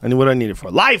know. And what I need it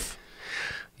for. Life!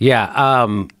 Yeah,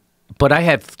 but I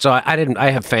have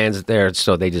fans there,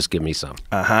 so they just give me some.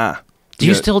 Do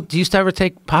you still ever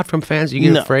take pot from fans? You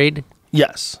get afraid?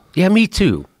 Yes. Yeah, me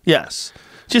too. Yes.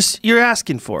 Just you're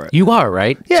asking for it. You are,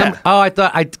 right? Yeah. I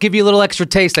thought I'd give you a little extra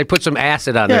taste. I put some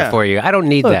acid on there for you. I don't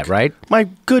need that, right? My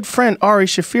good friend Ari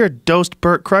Shafir dosed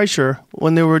Bert Kreischer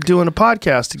when they were doing a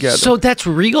podcast together. So that's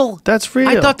real? That's real.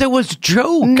 I thought that was a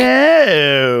joke.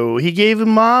 No. He gave him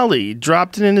Molly,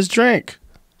 dropped it in his drink.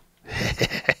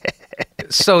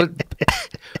 So,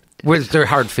 was there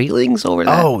hard feelings over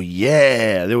that? Oh,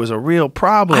 yeah. There was a real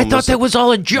problem. I thought that was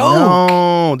all a joke.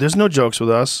 No, there's no jokes with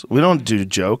us. We don't do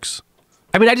jokes.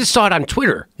 I mean, I just saw it on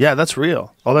Twitter. Yeah, that's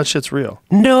real. All that shit's real.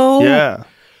 No. Yeah.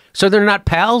 So they're not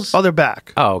pals? Oh, they're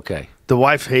back. Oh, okay. The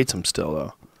wife hates him still,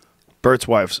 though. Bert's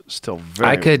wife's still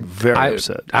very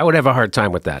upset. I would have a hard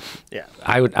time with that. Yeah.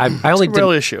 I only it's a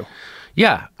real issue.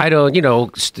 Yeah, I don't.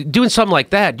 Doing something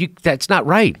like that's not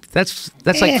right. That's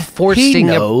like forcing. He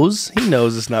knows. He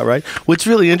knows it's not right. What's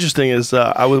really interesting is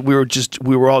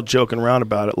we were all joking around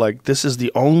about it. Like, this is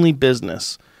the only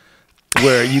business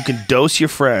where you can dose your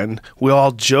friend. We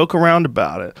all joke around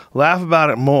about it, laugh about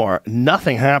it more.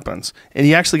 Nothing happens, and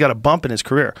he actually got a bump in his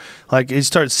career. Like, he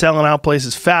started selling out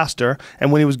places faster,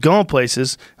 and when he was going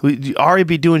places, Ari would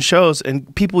be doing shows,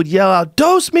 and people would yell out,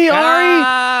 "Dose me,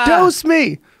 Ari! Dose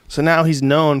me!" So now he's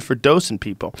known for dosing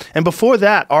people. And before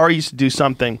that, Ari used to do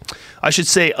something, I should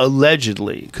say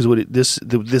allegedly, because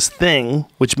this thing,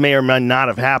 which may or may not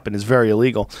have happened, is very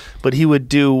illegal. But he would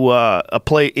do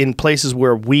in places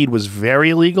where weed was very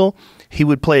illegal. He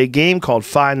would play a game called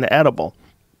Find the Edible.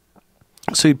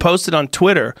 So he'd post it on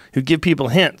Twitter. He'd give people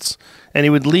hints, and he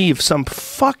would leave some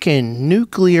fucking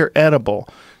nuclear edible,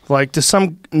 like to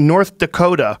some North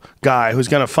Dakota guy who's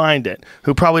going to find it,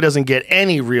 who probably doesn't get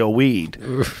any real weed.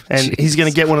 And he's going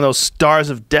to get one of those stars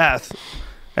of death.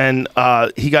 And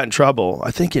he got in trouble,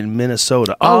 I think, in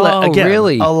Minnesota. Again,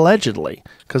 really? Allegedly.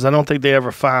 Because I don't think they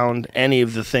ever found any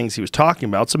of the things he was talking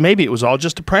about. So maybe it was all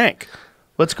just a prank.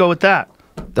 Let's go with that.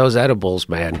 Those edibles,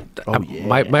 man.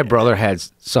 Yeah. My brother had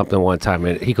something one time,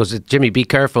 and he goes, "Jimmy, be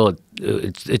careful.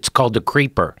 It's called the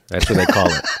creeper. That's what they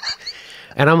call it."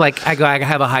 And I'm like, I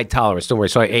have a high tolerance. Don't worry.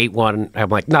 So I ate one. I'm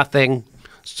like, nothing.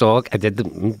 So I did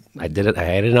it. I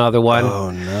had another one.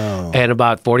 Oh, no. And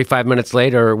about 45 minutes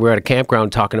later, we're at a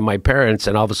campground talking to my parents,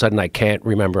 and all of a sudden I can't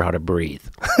remember how to breathe.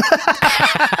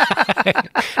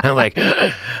 I'm like,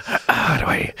 how do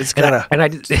I? It's gotta. And I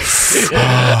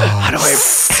how do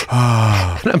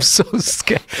I? And I'm so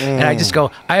scared. And I just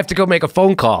go, I have to go make a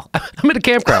phone call. I'm at a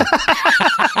campground.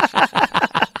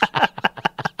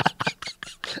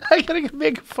 I gotta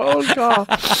make a phone call.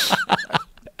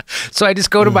 So I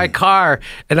just go to my car,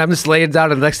 and I'm just laying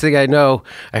down, and the next thing I know,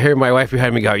 I hear my wife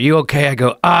behind me go, "Are you okay?" I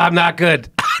go, I'm not good.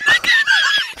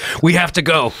 We have to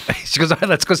go. She goes, "All right,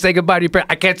 let's go say goodbye to your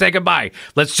parents." I can't say goodbye.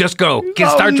 Let's just go.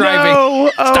 Start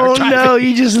driving. Start driving. No,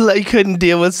 you couldn't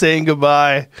deal with saying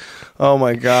goodbye. Oh,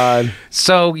 my God.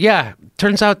 So, yeah,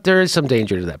 turns out there is some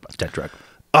danger to that drug.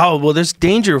 Oh, well, there's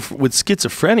danger with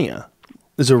schizophrenia.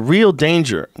 There's a real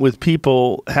danger with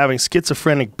people having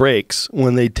schizophrenic breaks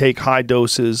when they take high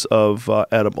doses of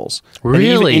edibles.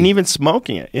 Really? And even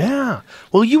smoking it. Yeah.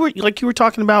 Well, you were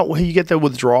talking about where you get the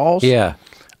withdrawals. Yeah.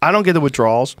 I don't get the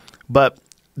withdrawals, but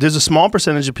there's a small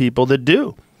percentage of people that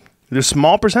do. There's a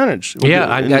small percentage.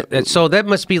 Yeah, so that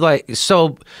must be like,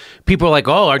 so people are like,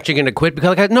 "Oh, aren't you going to quit?"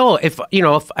 Because no, if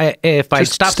I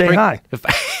stop stay high.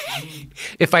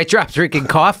 If I dropped drinking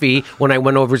coffee when I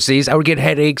went overseas, I would get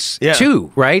headaches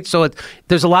too, right? So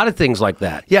there's a lot of things like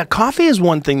that. Yeah, coffee is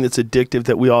one thing that's addictive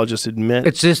that we all just admit.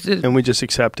 It's just and we just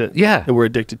accept it. Yeah, and we're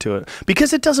addicted to it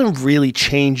because it doesn't really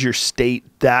change your state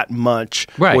that much.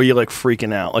 Right. Where you're like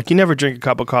freaking out. Like, you never drink a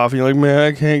cup of coffee. You're like, "Man,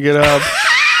 I can't get up."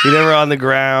 You're never on the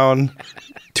ground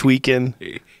tweaking.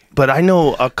 But I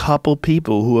know a couple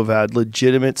people who have had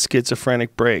legitimate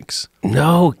schizophrenic breaks.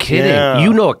 No kidding. Yeah.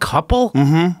 You know a couple?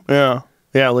 Mm-hmm. Yeah.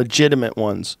 Yeah, legitimate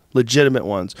ones.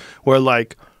 Where,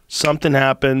 like, something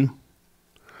happened,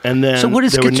 and then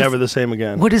they were never the same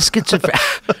again. What is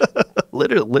schizophrenia?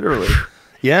 Literally.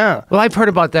 Yeah. Well, I've heard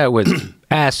about that with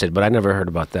acid, but I never heard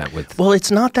about that with... Well,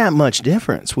 it's not that much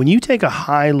difference. When you take a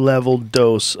high-level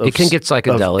dose of... It can get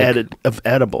psychedelic. Of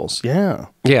edibles, yeah.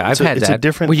 Yeah, I've had that. It's a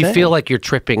different thing. Where you feel like you're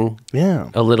tripping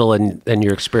a little and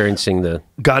you're experiencing the...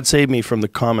 God save me from the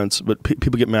comments, but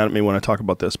people get mad at me when I talk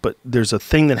about this, but there's a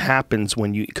thing that happens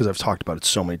when you... Because I've talked about it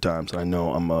so many times, and I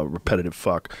know I'm a repetitive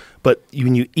fuck, but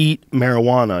when you eat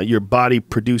marijuana, your body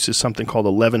produces something called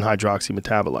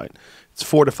 11-hydroxymetabolite. It's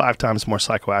 4 to 5 times more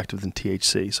psychoactive than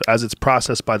THC. So as it's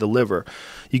processed by the liver,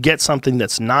 you get something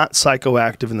that's not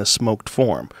psychoactive in the smoked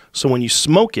form. So when you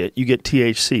smoke it, you get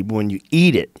THC. But when you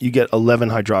eat it, you get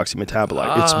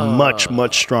 11-hydroxymetabolite. It's much,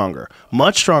 much stronger.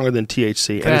 Much stronger than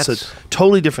THC. And it's a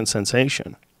totally different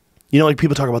sensation. You know, like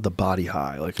people talk about the body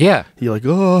high. Like, you're like,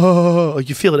 oh, like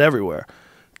you feel it everywhere.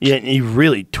 Yeah, and you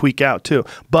really tweak out too.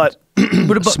 But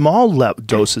small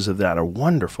doses of that are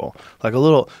wonderful. Like a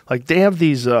little, like they have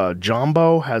these,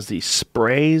 Jumbo has these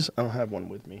sprays. I don't have one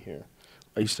with me here.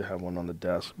 I used to have one on the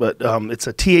desk. But it's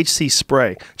a THC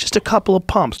spray. Just a couple of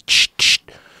pumps.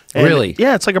 And really?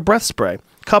 Yeah, it's like a breath spray.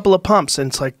 Couple of pumps,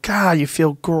 and it's like, God, you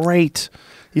feel great.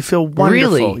 You feel wonderful.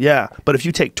 Really? Yeah. But if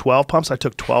you take 12 pumps, I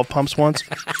took 12 pumps once.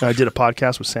 And I did a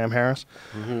podcast with Sam Harris.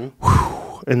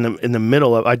 In the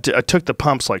middle of, I took the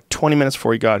pumps like 20 minutes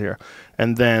before he got here.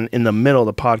 And then in the middle of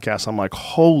the podcast, I'm like,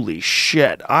 holy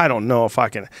shit, I don't know if I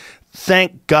can.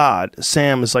 thank God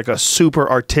Sam is like a super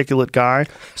articulate guy,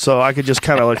 so I could just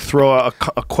kind of like throw a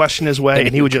question his way,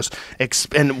 and he would just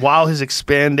and while he's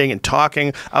expanding and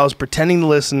talking, I was pretending to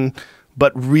listen,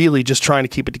 but really just trying to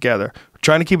keep it together.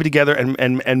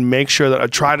 And make sure that I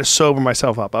try to sober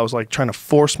myself up. I was like trying to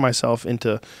force myself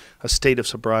into a state of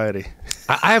sobriety.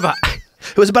 I have a.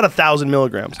 It was about 1,000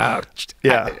 milligrams.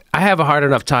 Yeah, I have a hard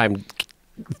enough time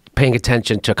paying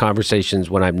attention to conversations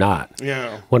when I'm not.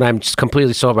 Yeah. When I'm just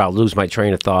completely sober, I'll lose my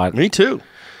train of thought. Me too.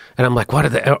 And I'm like, what are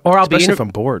they? Or I'll Especially if I'm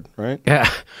bored, right? Yeah.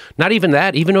 Not even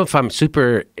that. Even if I'm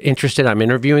super interested, I'm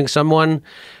interviewing someone,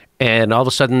 and all of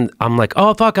a sudden I'm like,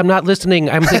 oh, fuck, I'm not listening.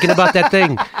 I'm thinking about that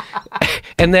thing.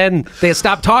 And then they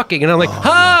stop talking, and I'm like,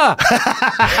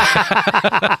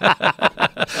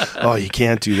 Oh, you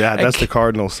can't do that. That's the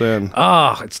cardinal sin.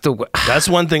 Oh, it's the. That's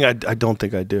one thing I don't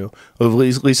think I do. Or at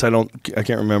least I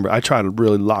can't remember. I try to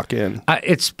really lock in.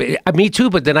 It's me too,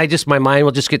 but then my mind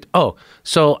will just get. Oh,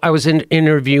 so I was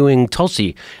interviewing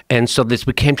Tulsi, and so this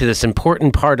became to this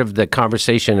important part of the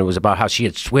conversation. It was about how she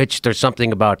had switched or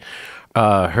something about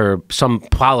some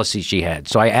policy she had.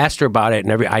 So I asked her about it,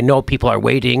 and I know people are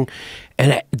waiting,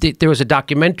 and there was a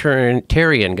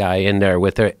documentarian guy in there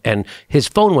with her, and his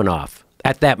phone went off.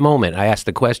 At that moment, I asked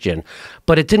the question,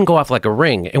 but it didn't go off like a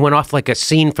ring. It went off like a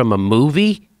scene from a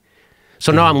movie.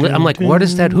 So now I'm like, what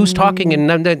is that? Who's talking?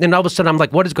 And then all of a sudden I'm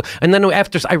like, what is going? And then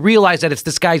after I realize that it's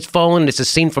this guy's phone. It's a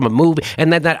scene from a movie.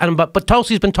 And then but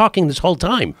Tulsi's been talking this whole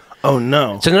time. Oh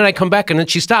no! So then I come back and then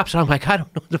she stops and I'm like, I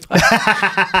don't know what the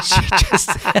fuck she just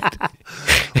said.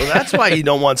 Well, that's why you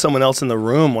don't want someone else in the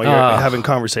room while you're having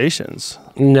conversations.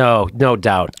 No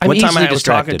doubt. One time I was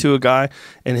talking to a guy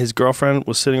and his girlfriend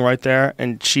was sitting right there,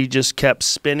 and she just kept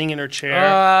spinning in her chair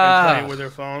and playing with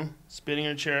her phone. Spinning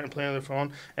in a chair and playing on their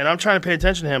phone, and I'm trying to pay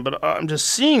attention to him, but I'm just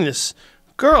seeing this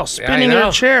girl spinning in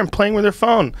her chair and playing with her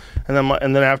phone, and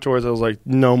then afterwards I was like,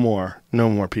 no more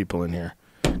people in here,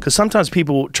 because sometimes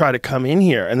people try to come in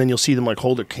here, and then you'll see them like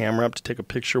hold their camera up to take a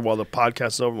picture while the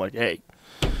podcast is over. I'm like, hey,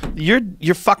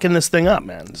 you're fucking this thing up,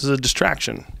 man. This is a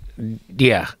distraction.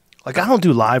 Yeah. Like, I don't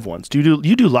do live ones. You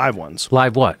do live ones?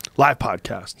 Live what? Live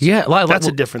podcasts. Yeah, live. That's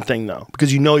a different thing though,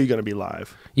 because you know you're going to be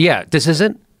live. Yeah, this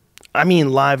isn't. I mean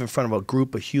live in front of a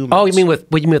group of humans. Oh, you mean with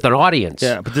an audience?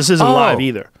 Yeah, but this isn't live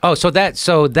either. Oh, so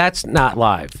that's not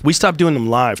live. We stopped doing them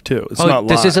live too. It's not live.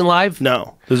 This isn't live?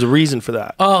 No, there's a reason for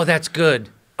that. Oh, that's good.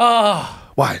 Oh.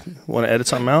 Why? Want to edit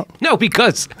something out? No,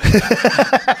 because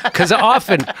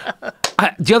often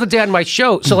the other day on my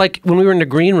show, so like when we were in the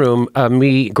green room,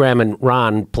 me, Graham, and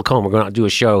Ron Placome were going to do a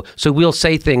show. So we'll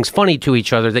say things funny to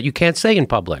each other that you can't say in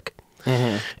public.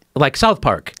 Mm-hmm. Like South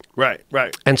Park. Right.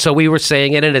 And so we were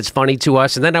saying it, and it's funny to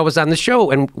us. And then I was on the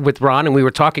show and with Ron, and we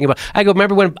were talking about. I go,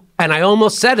 remember when? And I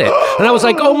almost said it, and I was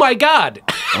like, oh my god.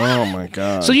 Oh my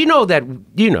god. So you know that.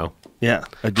 Yeah,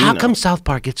 I do. How come South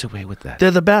Park gets away with that?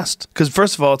 They're the best because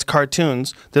first of all, it's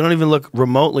cartoons. They don't even look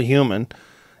remotely human,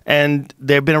 and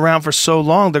they've been around for so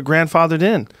long. They're grandfathered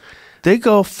in. They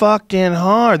go fucking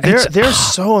hard. They're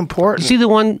so important. You see the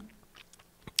one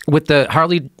with the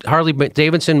Harley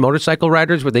Davidson motorcycle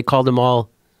riders where they called them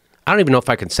all. I don't even know if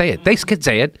I can say it. They could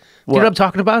say it. Do you know what I'm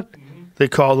talking about? They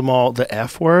call them all the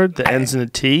F word that ends in a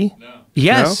T? No.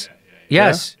 Yes. No?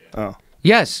 Yes. Yeah? Oh.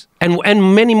 Yes.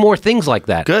 And many more things like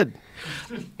that. Good.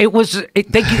 It was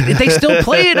they still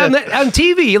play it on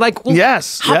TV. Like, well,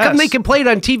 how come they can play it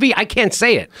on TV? I can't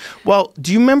say it. Well,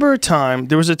 do you remember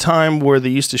there was a time where they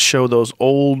used to show those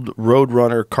old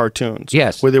Roadrunner cartoons?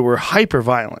 Yes. Where they were hyper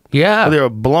violent. Yeah. Where they were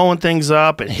blowing things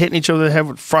up and hitting each other in the head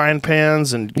with frying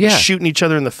pans and shooting each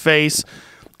other in the face.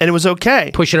 And it was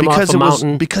okay. Pushing them off a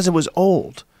mountain. Because it was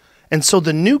old. And so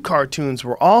the new cartoons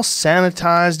were all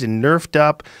sanitized and nerfed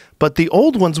up, but the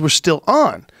old ones were still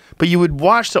on. But you would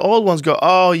watch the old ones go,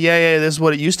 oh, yeah, this is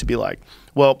what it used to be like.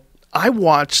 Well, I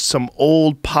watched some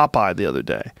old Popeye the other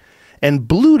day, and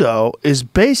Bluto is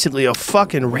basically a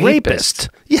fucking rapist.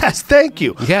 Yes, thank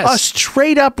you. Yes. A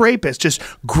straight up rapist, just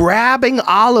grabbing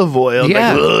olive oil,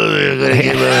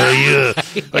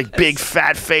 like big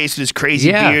fat face with his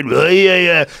crazy beard.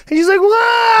 And he's like,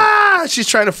 wah! She's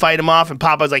trying to fight him off, and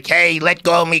Popeye's like, hey, let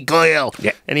go of me, girl.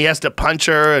 Yeah. And he has to punch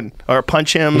her or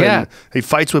punch him. Yeah. And he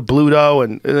fights with Bluto,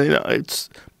 and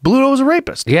Bluto was a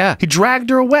rapist. Yeah. He dragged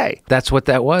her away. That's what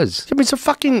that was. I mean,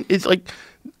 it's like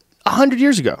 100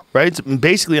 years ago, right? It's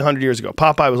basically 100 years ago.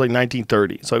 Popeye was like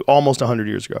 1930. It's like almost 100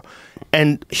 years ago.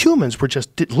 And humans were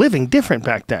just living different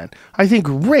back then. I think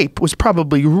rape was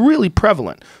probably really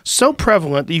prevalent. So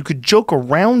prevalent that you could joke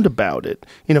around about it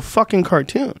in a fucking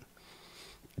cartoon.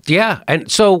 Yeah.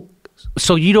 And so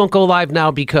you don't go live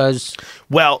now because...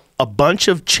 Well, a bunch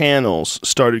of channels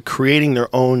started creating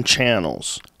their own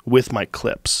channels with my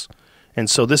clips. And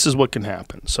so this is what can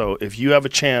happen. So if you have a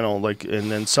channel, like,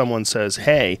 and then someone says,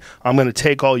 hey, I'm going to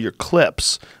take all your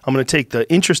clips. I'm going to take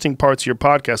the interesting parts of your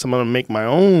podcast. I'm going to make my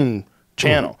own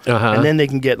channel. And then they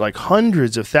can get like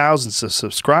hundreds of thousands of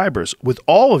subscribers with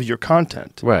all of your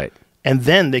content. Right. And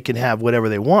then they can have whatever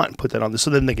they want, put that on this.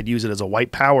 So then they could use it as a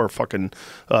white power fucking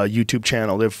YouTube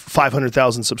channel. They have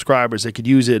 500,000 subscribers. They could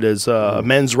use it as a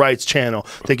men's rights channel.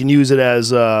 They can use it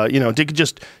as, you know, they could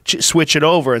just switch it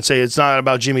over and say it's not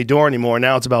about Jimmy Dore anymore.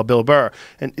 Now it's about Bill Burr.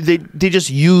 And they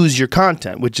just use your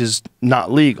content, which is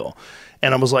not legal.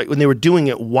 And I was like, when they were doing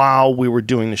it while we were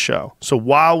doing the show. So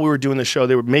while we were doing the show,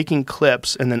 they were making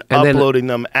clips and then uploading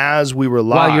them as we were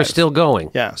live. While you're still going.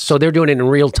 Yes. So they're doing it in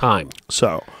real time.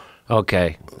 So.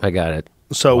 Okay, I got it.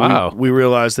 So we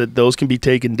realized that those can be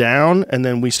taken down, and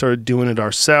then we started doing it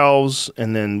ourselves,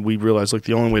 and then we realized like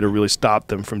the only way to really stop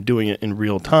them from doing it in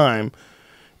real time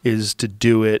is to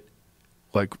do it,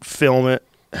 like film it,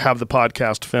 have the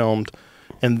podcast filmed,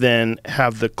 and then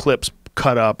have the clips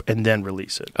cut up and then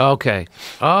release it. Okay.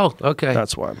 Oh, okay.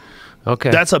 That's why.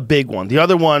 Okay. That's a big one. The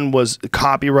other one was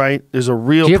copyright. There's a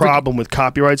real problem with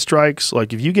copyright strikes.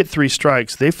 Like if you get 3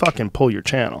 strikes, they fucking pull your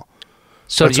channel.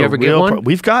 So did you ever get one?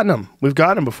 We've gotten them. We've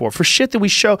gotten them before for shit that we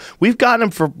show. We've gotten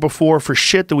them before for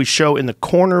shit that we show in the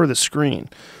corner of the screen,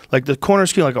 like the corner of the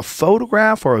screen, like a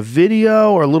photograph or a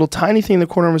video or a little tiny thing in the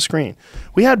corner of a screen.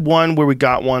 We had one where we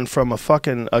got one from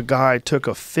a guy took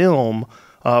a film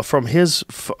from his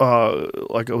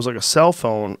like it was like a cell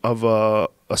phone of a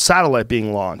satellite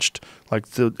being launched,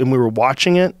 and we were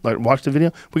watching it, like watched the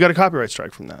video. We got a copyright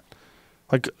strike from that.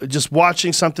 Like just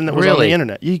watching something that was on the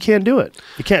internet. You can't do it.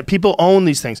 You can't. People own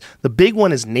these things. The big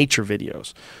one is nature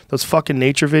videos. Those fucking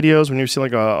nature videos when you see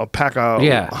like a pack of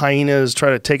hyenas try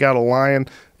to take out a lion.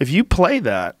 If you play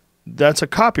that, that's a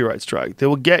copyright strike. They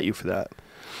will get you for that.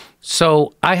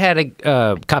 So I had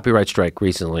a copyright strike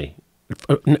recently.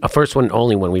 A first one,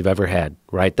 only one we've ever had,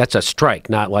 right? That's a strike,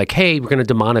 not like, hey, we're going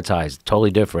to demonetize.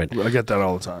 Totally different. I get that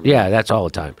all the time. Yeah, that's all the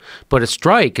time. But a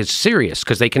strike is serious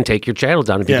because they can take your channel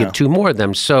down if you get 2 more of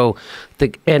them. So,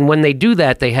 and when they do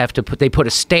that, they have to put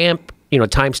a stamp, you know,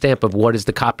 timestamp of what is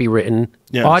the copywritten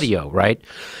audio, right?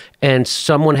 And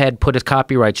someone had put a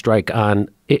copyright strike on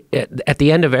it, at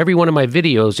the end of every one of my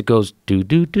videos. It goes do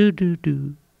do do do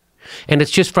do. And it's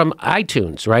just from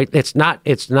iTunes, right? It's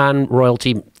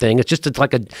non-royalty thing. It's just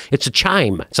it's a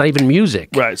chime. It's not even music.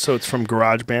 Right. So it's from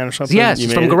GarageBand or something? Yes,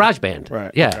 it's from GarageBand.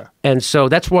 Right. Yeah. Okay. And so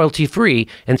that's royalty free.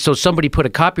 And so somebody put a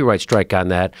copyright strike on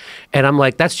that. And I'm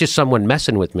like, that's just someone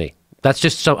messing with me. That's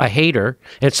just a hater.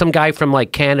 And it's some guy from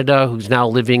like Canada who's now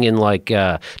living in like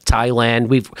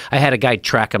Thailand. I had a guy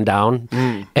track him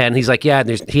down. And he's like, yeah,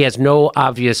 he has no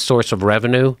obvious source of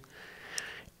revenue.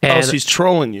 And so he's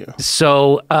trolling you.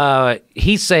 So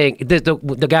he's saying,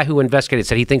 the guy who investigated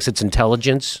said he thinks it's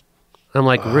intelligence. I'm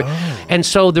like, and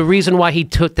so the reason why he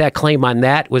took that claim on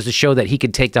that was to show that he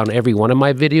could take down every one of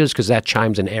my videos because that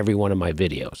chimes in every one of my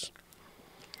videos.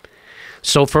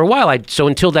 So for a while,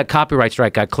 until that copyright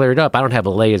strike got cleared up, I don't have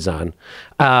a liaison.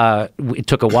 It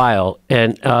took a while,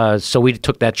 and so we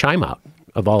took that chime out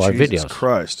of all our videos. Jesus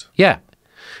Christ. Yeah.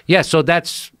 Yeah, so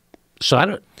I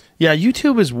don't... Yeah,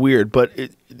 YouTube is weird, but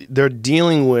they're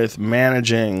dealing with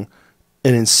managing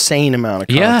an insane amount of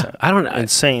content. Yeah, I don't know.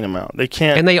 Insane amount. They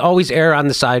can't... And they always err on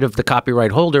the side of the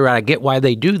copyright holder, and I get why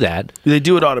they do that. They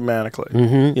do it automatically.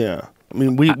 Yeah. I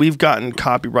mean, we've gotten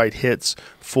copyright hits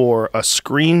for a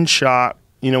screenshot.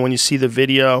 You know, when you see the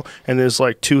video, and there's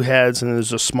like 2 heads, and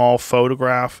there's a small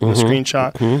photograph in the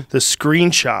screenshot. The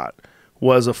screenshot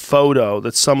was a photo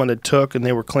that someone had took, and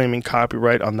they were claiming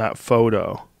copyright on that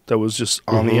photo. That was just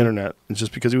on the internet. It's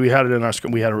just because we had it in our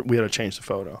screen, we had to change the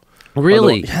photo.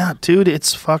 Really? Yeah, dude,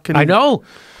 it's fucking... I know.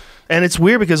 And it's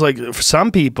weird because, like, for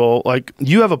some people, like,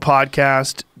 you have a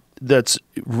podcast that's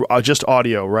just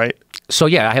audio, right? So,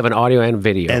 yeah, I have an audio and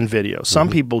video. And video. Some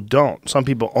people don't. Some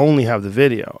people only have the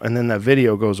video, and then that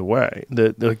video goes away.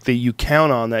 You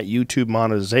count on that YouTube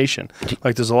monetization.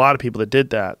 Like, there's a lot of people that did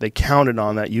that. They counted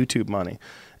on that YouTube money.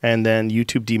 And then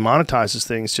YouTube demonetizes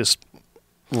things just...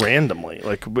 randomly.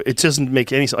 Like, it doesn't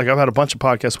make any sense. Like, I've had a bunch of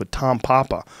podcasts with Tom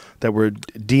Papa that were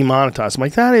demonetized. I'm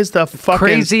like, that is the fucking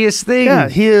craziest thing. Yeah,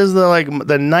 he is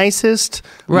the nicest,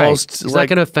 most... He's not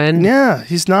going to offend. Yeah,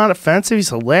 he's not offensive. He's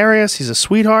hilarious. He's a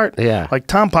sweetheart. Yeah. Like,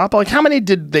 Tom Papa. Like, how many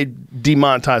did they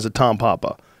demonetize at Tom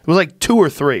Papa? It was like 2 or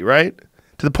 3, right?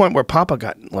 To the point where Papa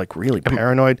got, like, really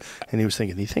paranoid, and he was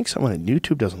thinking, do you think someone at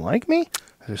YouTube doesn't like me?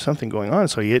 There's something going on.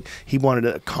 So he wanted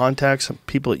to contact some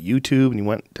people at YouTube, and he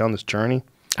went down this journey.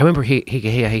 I remember he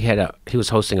was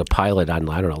hosting a pilot on,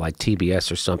 I don't know, like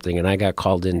TBS or something, and I got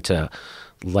called in to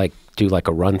like do like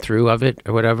a run through of it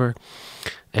or whatever.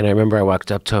 And I remember I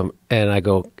walked up to him and I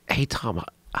go, "Hey, Tom,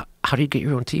 how do you get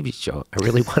your own TV show? I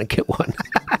really want to get one."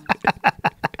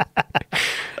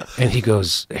 And he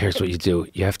goes, "Here's what you do.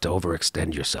 You have to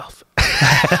overextend yourself.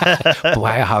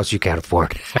 Buy a house you can't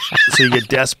afford." So you get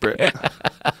desperate.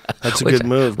 That's a good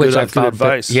move. Which I good found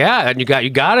advice. Yeah, and you got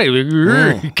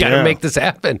to make this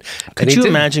happen. Could you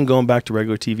imagine going back to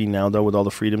regular TV now, though, with all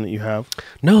the freedom that you have?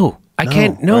 No, I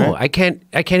can't. No, right?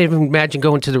 I can't even imagine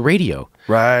going to the radio.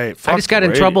 Right. I just got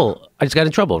in trouble.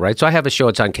 Right? So I have a show.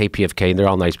 It's on KPFK, and they're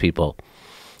all nice people.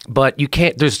 But you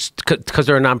can't. Because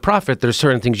they're a nonprofit. There's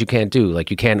certain things you can't do. Like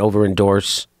you can't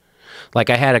over-endorse. Like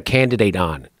I had a candidate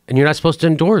on, and you're not supposed to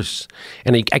endorse.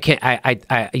 And I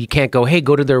can't. You can't go. Hey,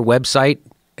 go to their website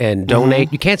and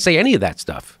donate. You can't say any of that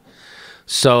stuff.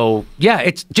 So yeah,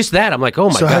 it's just that. I'm like, oh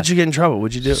my god. So how'd you get in trouble?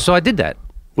 What'd you do? So I did that.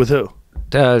 With who?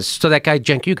 So that guy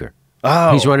Cenk Uygur.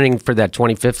 Oh, he's running for that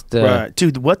 25th. Right,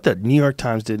 dude. What the New York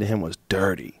Times did to him was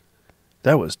dirty.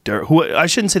 That was dirt. I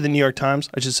shouldn't say the New York Times.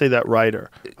 I should say that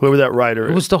writer. Whoever that writer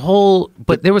is. It was the whole.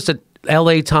 But there was a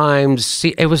L.A. Times.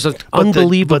 It was an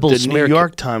unbelievable. But the New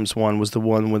York Times one was the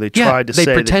one where they tried to say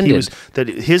that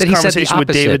his conversation with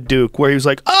David Duke, where he was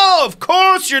like, "Oh, of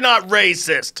course you're not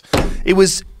racist." It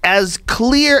was as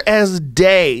clear as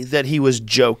day that he was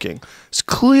joking. It's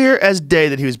clear as day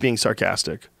that he was being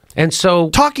sarcastic. And so,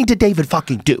 talking to David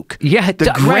fucking Duke,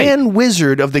 the grand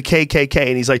wizard of the KKK,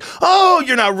 and he's like, "Oh,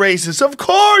 you're not racist. Of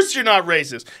course you're not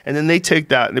racist." And then they take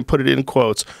that and they put it in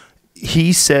quotes.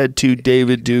 He said to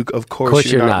David Duke, "Of course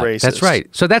you're not racist." That's right.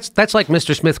 So that's like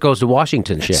Mr. Smith Goes to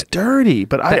Washington shit. It's dirty,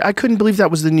 but I couldn't believe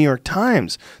that was the New York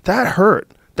Times. That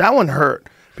hurt. That one hurt.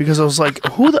 Because I was like,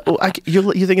 "Who the?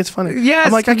 You think it's funny?" Yes,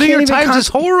 I'm like, the New York Times is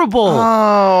horrible.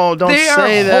 Oh, don't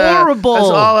say that. They are horrible. That's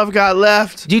all I've got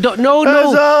left. You don't. No. That's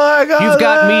all I got. You've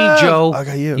got me, Joe. I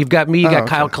got you. You've got me. You got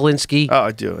Kyle Kalinske. Oh,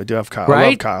 I do. I do have Kyle. Right? I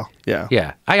love Kyle. Yeah.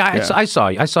 Yeah. I saw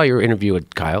you. I saw your interview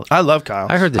with Kyle. I love Kyle.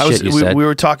 I heard the shit you said. We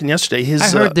were talking yesterday. I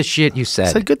heard the shit you said.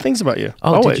 Said good things about you.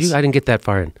 Oh, always. did you? I didn't get that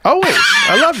far in. Always.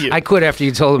 I love you. I quit after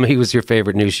you told him he was your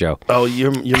favorite news show. Oh,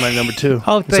 you're my number 2.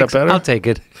 Oh, thanks. Is that better? I'll take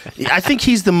it. I think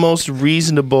he's the most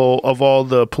reasonable of all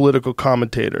the political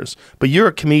commentators. But you're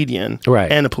a comedian,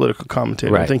 right, and a political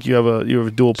commentator. Right. I think you have a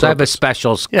dual purpose. So I have a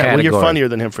special category. Well, you're funnier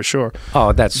than him for sure.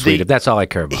 Oh, that's sweet. That's all I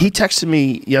care about. He texted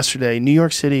me yesterday. New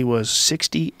York City was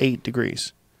 68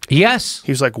 degrees. Yes.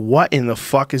 He was like, "What in the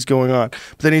fuck is going on?"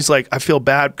 But then he's like, "I feel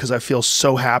bad because I feel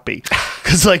so happy."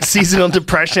 Because like seasonal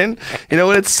depression, you know,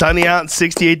 when it's sunny out and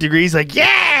 68 degrees, like,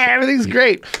 yeah, everything's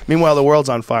great. Meanwhile, the world's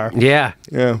on fire. Yeah.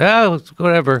 Yeah. Oh,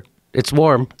 whatever. It's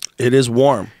warm. It is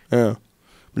warm. Yeah.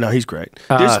 No, he's great.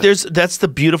 That's the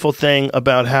beautiful thing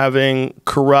about having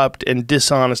corrupt and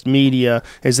dishonest media,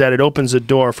 is that it opens a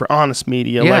door for honest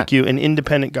media like you and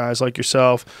independent guys like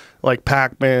yourself, like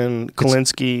Pacman,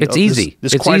 Kalinske. It's easy.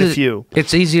 There's quite a few.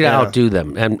 It's easy to outdo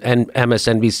them, and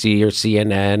MSNBC or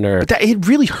CNN or. But it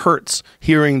really hurts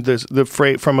hearing the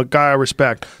phrase from a guy I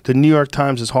respect. The New York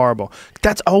Times is horrible.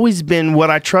 That's always been what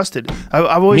I trusted.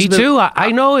 I've always Me too.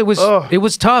 I know it was. It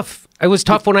was tough. It was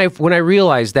tough when I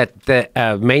realized that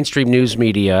the mainstream news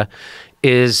media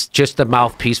is just the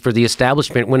mouthpiece for the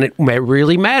establishment when it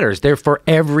really matters. They're for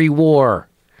every war.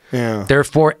 Yeah. They're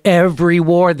for every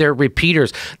war. They're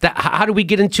repeaters. How do we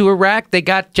get into Iraq? They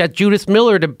got Judith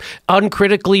Miller to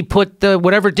uncritically put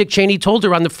whatever Dick Cheney told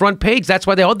her on the front page. That's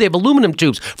why they have aluminum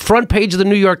tubes. Front page of the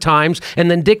New York Times. And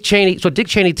then Dick Cheney. So Dick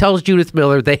Cheney tells Judith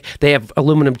Miller they have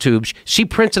aluminum tubes. She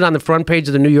prints it on the front page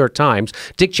of the New York Times.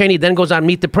 Dick Cheney then goes on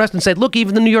Meet the Press and said, "Look,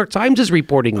 even the New York Times is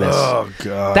reporting this." Oh,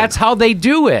 God. That's how they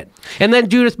do it. And then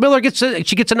Judith Miller gets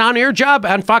an on-air job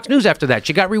on Fox News after that.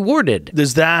 She got rewarded.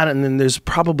 There's that, and then there's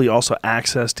probably also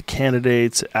access to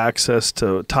candidates, access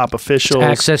to top officials,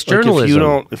 access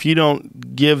journalism. If you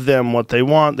don't give them what they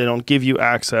want, they don't give you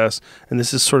access, and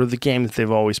this is sort of the game that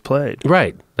they've always played.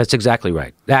 Right. That's exactly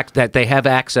right. That they have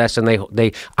access, and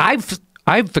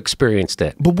I've experienced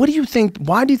it. But what do you think?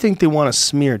 Why do you think they want to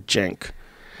smear Cenk?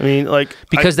 I mean, like,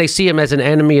 because they see him as an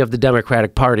enemy of the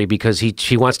Democratic Party because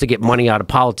he wants to get money out of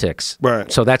politics.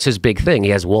 Right. So that's his big thing.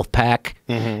 He has Wolfpack,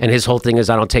 and his whole thing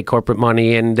is I don't take corporate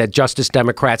money, and that Justice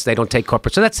Democrats, they don't take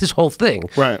corporate. So that's his whole thing.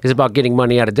 Right. It's about getting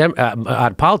money out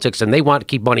of politics, and they want to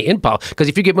keep money in politics because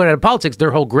if you get money out of politics, their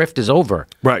whole grift is over.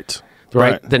 Right.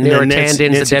 Right. The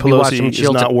Narrowtandons, the Debbie Wasserman Pelosi is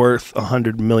not worth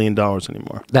 $100 million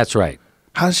anymore. That's right.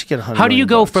 How does she get $100 How do you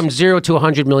go million? from $0 to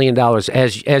 $100 million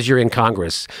as you're in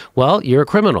Congress? Well, you're a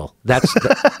criminal. That's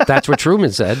what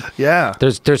Truman said. Yeah.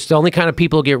 There's the only kind of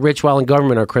people who get rich while in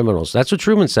government are criminals. That's what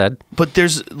Truman said. But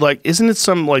there's isn't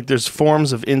it there's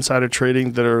forms of insider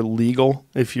trading that are legal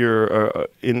if you're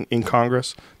in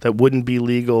Congress that wouldn't be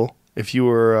legal if you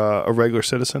were a regular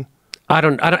citizen?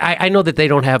 I know that they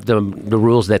don't have the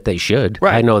rules that they should.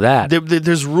 Right. I know that.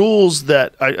 There's rules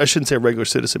that I shouldn't say a regular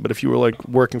citizen, but if you were like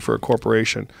working for a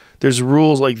corporation, there's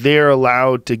rules like they're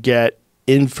allowed to get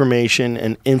information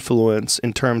and influence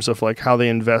in terms of like how they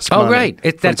invest money. Oh,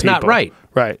 right. That's not right.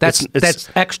 Right. That's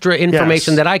extra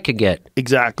information that I could get.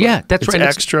 Exactly. Yeah, that's right.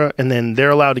 It's extra, and then they're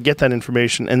allowed to get that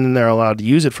information, and then they're allowed to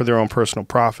use it for their own personal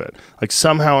profit. Like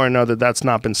somehow or another, that's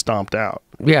not been stomped out.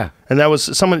 Yeah. And that was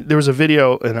there was a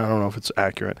video, and I don't know if it's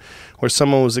accurate, where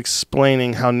someone was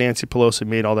explaining how Nancy Pelosi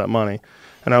made all that money.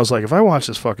 And I was like, if I watch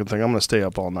this fucking thing, I'm going to stay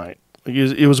up all night.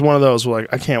 It was one of those where,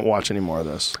 like, I can't watch any more of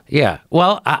this. Yeah.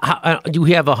 Well, you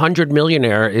have 100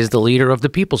 millionaire is the leader of the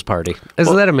People's Party.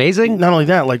 Isn't that amazing? Not only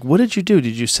that, like, what did you do?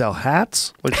 Did you sell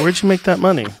hats? Like, where'd you make that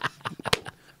money?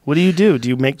 What do you do? Do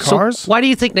you make cars? So why do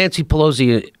you think Nancy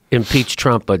Pelosi impeached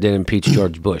Trump but didn't impeach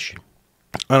George Bush?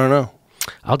 I don't know.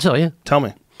 I'll tell you. Tell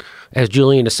me. As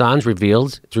Julian Assange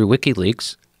revealed through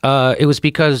WikiLeaks, it was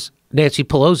because Nancy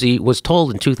Pelosi was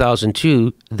told in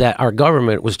 2002 that our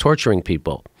government was torturing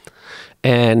people.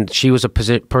 And she was a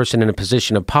person in a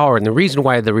position of power. And the reason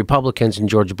why the Republicans and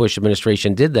George Bush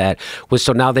administration did that was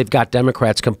so now they've got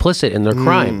Democrats complicit in their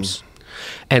crimes.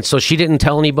 And so she didn't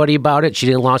tell anybody about it. She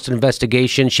didn't launch an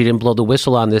investigation. She didn't blow the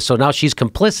whistle on this. So now she's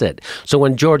complicit. So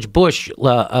when George Bush,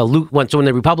 when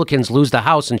the Republicans lose the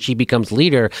House and she becomes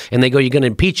leader and they go, you're going to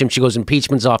impeach him, she goes,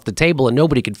 impeachment's off the table, and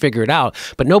nobody could figure it out.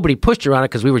 But nobody pushed her on it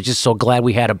because we were just so glad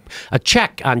we had a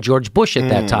check on George Bush at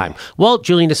that time. Well,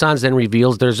 Julian Assange then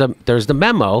reveals there's the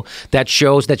memo that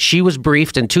shows that she was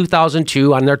briefed in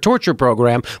 2002 on their torture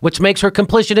program, which makes her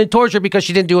complicit in torture because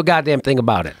she didn't do a goddamn thing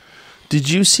about it. Did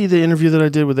you see the interview that I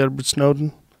did with Edward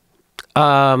Snowden?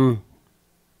 Oh,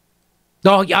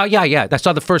 yeah. I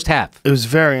saw the first half. It was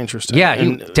very interesting. Yeah,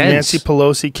 Nancy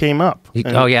Pelosi came up.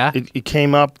 Oh, yeah? It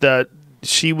came up that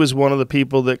she was one of the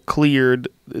people that cleared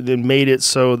and made it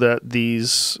so that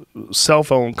these cell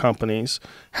phone companies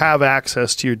have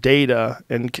access to your data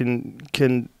and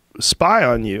can spy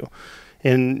on you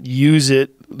and use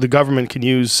it. The government can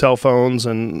use cell phones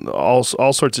and all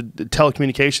sorts of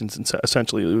telecommunications,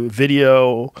 essentially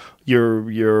video, your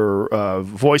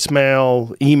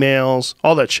voicemail, emails,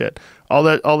 all that shit. All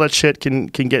that shit can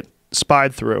get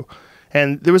spied through,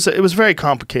 and it was very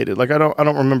complicated. Like I don't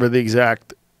remember the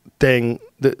exact thing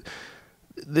I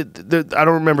don't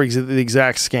remember the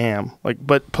exact scam. Like,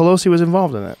 but Pelosi was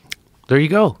involved in it. There you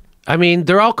go. I mean,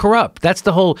 they're all corrupt. That's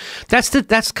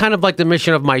kind of like the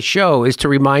mission of my show, is to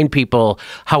remind people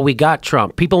how we got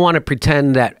Trump. People want to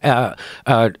pretend that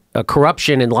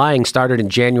corruption and lying started in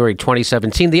January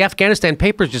 2017. The Afghanistan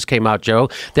papers just came out, Joe,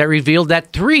 that revealed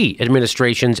that 3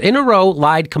 administrations in a row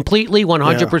lied completely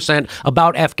 100%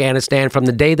 about Afghanistan from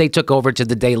the day they took over to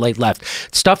the day they left.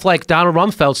 Stuff like Donald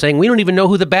Rumsfeld saying, we don't even know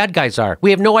who the bad guys are. We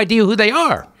have no idea who they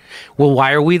are. Well,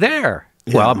 why are we there?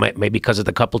 Yeah. Well, maybe because of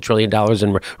the couple $1 trillion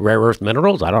in rare earth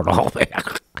minerals. I don't know.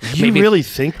 You really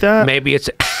think that? Maybe it's...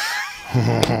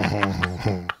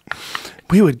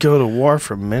 We would go to war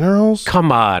for minerals?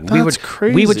 Come on. That's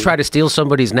crazy. We would try to steal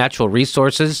somebody's natural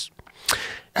resources.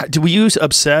 Were you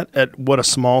upset at what a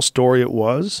small story it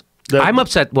was? I'm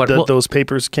upset that those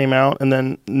papers came out and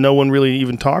then no one really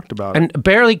even talked about it. And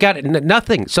barely got it.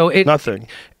 Nothing. So nothing.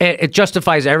 It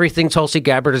justifies everything Tulsi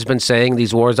Gabbard has been saying.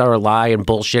 These wars are a lie and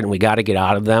bullshit, and we got to get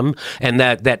out of them. And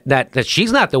that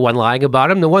she's not the one lying about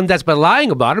them. The one that's been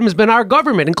lying about them has been our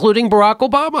government, including Barack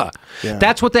Obama. Yeah.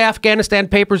 That's what the Afghanistan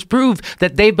papers prove,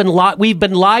 that we've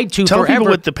been lied to forever. Tell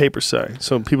people what the papers say,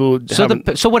 so people would.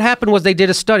 So what happened was they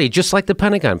did a study, just like the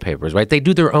Pentagon papers, right? They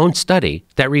do their own study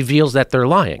that reveals that they're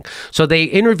lying. So they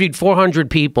interviewed 400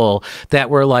 people that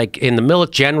were like in the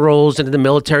generals and in the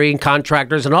military and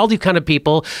contractors and all these kind of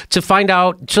people to find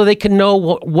out, so they can know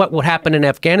what would happen in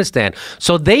Afghanistan.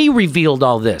 So they revealed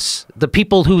all this. The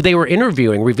people who they were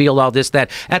interviewing revealed all this, that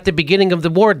at the beginning of the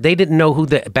war, they didn't know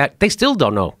they still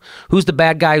don't know who's the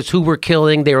bad guys, who were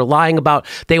killing. They were lying about,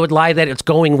 they would lie that it's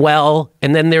going well.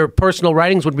 And then their personal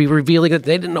writings would be revealing that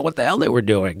they didn't know what the hell they were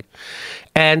doing.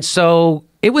 And so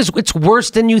it's worse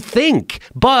than you think,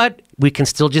 but we can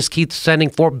still just keep sending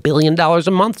 $4 billion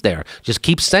a month there. Just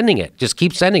keep sending it. Just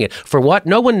keep sending it. For what?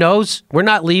 No one knows. We're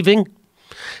not leaving.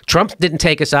 Trump didn't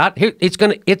take us out.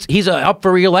 He's up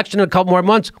for re-election in a couple more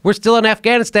months. We're still in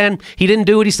Afghanistan. He didn't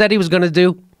do what he said he was going to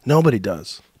do. Nobody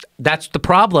does. That's the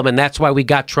problem, and that's why we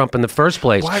got Trump in the first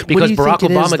place. Because Barack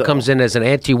Obama comes in as an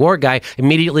anti-war guy,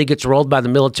 immediately gets rolled by the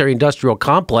military-industrial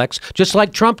complex, just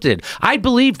like Trump did. I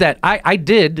believe that. I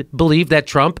did believe that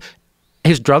Trump,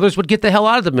 his druthers would get the hell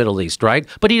out of the Middle East, right?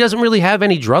 But he doesn't really have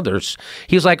any druthers.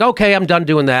 He's like, okay, I'm done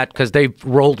doing that because they've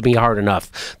rolled me hard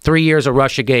enough. 3 years of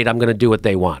Russiagate, I'm going to do what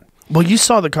they want. Well, you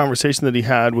saw the conversation that he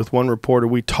had with one reporter.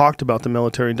 We talked about the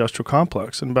military-industrial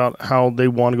complex and about how they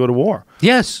want to go to war.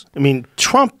 Yes. I mean,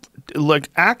 Trump, like,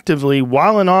 actively,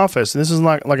 while in office, and this is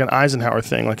like an Eisenhower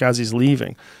thing, like as he's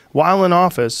leaving, while in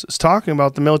office, is talking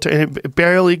about the military, and it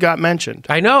barely got mentioned.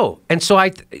 I know. And so I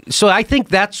think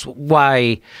that's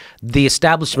why the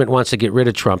establishment wants to get rid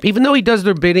of Trump. Even though he does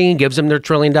their bidding, gives them their $1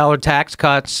 trillion tax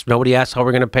cuts, nobody asks how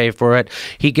we're going to pay for it.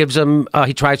 He gives them,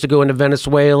 he tries to go into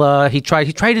Venezuela. He tried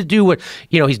to do what,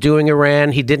 he's doing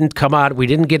Iran. He didn't come out. We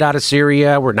didn't get out of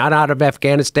Syria. We're not out of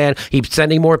Afghanistan. He's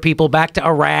sending more people back to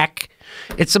Iraq.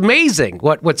 It's amazing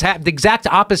what's happened. The exact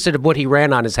opposite of what he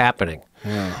ran on is happening.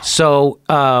 Yeah. So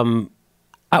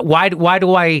why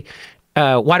do I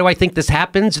think this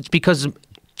happens? It's because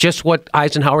just what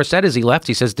Eisenhower said as he left.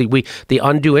 He says the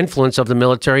undue influence of the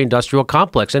military-industrial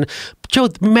complex. And Joe,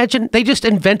 imagine they just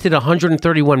invented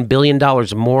 $131 billion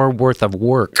more worth of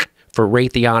work for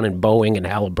Raytheon and Boeing and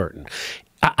Halliburton.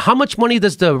 How much money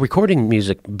does the recording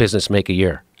music business make a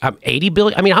year? 80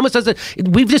 billion. I mean, how much does it?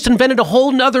 We've just invented a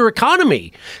whole nother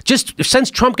economy just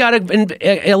since Trump got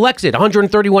elected.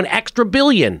 131 extra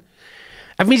billion.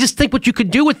 I mean, just think what you could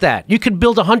do with that. You could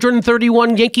build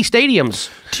 131 Yankee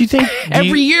stadiums. Do you think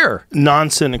every year?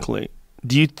 Non-cynically,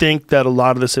 do you think that a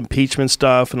lot of this impeachment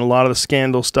stuff and a lot of the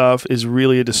scandal stuff is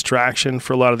really a distraction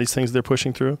for a lot of these things they're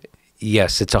pushing through?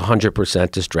 Yes, it's 100%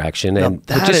 distraction. And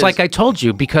just like I told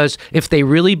you, because if they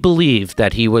really believed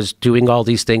that he was doing all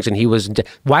these things and he was,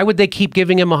 why would they keep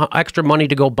giving him extra money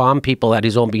to go bomb people at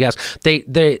his own behest? They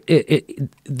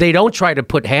don't try to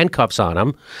put handcuffs on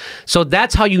him. So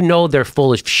that's how you know they're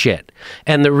full of shit.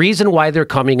 And the reason why they're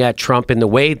coming at Trump in the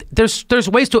way, there's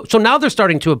ways to, so now they're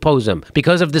starting to oppose him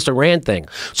because of this Iran thing.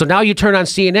 So now you turn on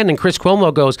CNN and Chris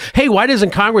Cuomo goes, hey, why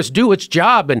doesn't Congress do its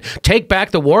job and take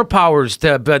back the war powers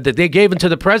that they gave into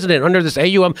the president under this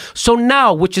AUM? So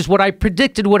now, which is what I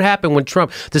predicted would happen when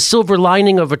Trump, the silver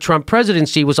lining of a Trump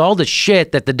presidency was all the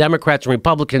shit that the Democrats and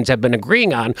Republicans have been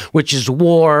agreeing on, which is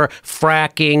war,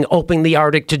 fracking, opening the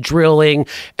Arctic to drilling,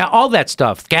 all that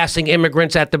stuff, gassing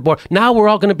immigrants at the border. Now we're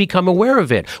all going to become aware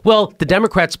of it. Well, the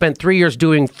Democrats spent 3 years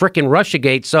doing frickin'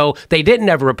 Russiagate, so they didn't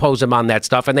ever oppose him on that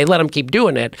stuff, and they let him keep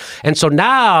doing it. And so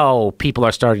now people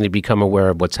are starting to become aware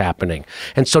of what's happening.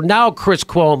 And so now Chris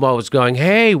Cuomo is going,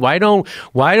 hey, why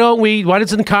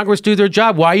doesn't Congress do their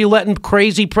job? Why are you letting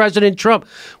crazy President Trump?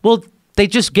 Well, they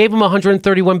just gave him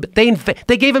 131.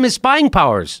 They gave him his spying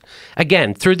powers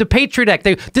again through the Patriot Act.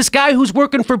 This guy who's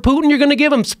working for Putin, you're going to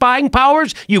give him spying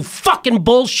powers? You fucking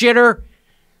bullshitter!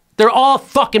 They're all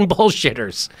fucking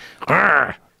bullshitters.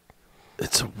 Arrgh.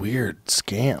 It's a weird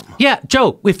scam. Yeah,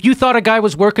 Joe, if you thought a guy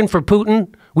was working for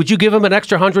Putin, would you give him an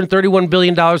extra $131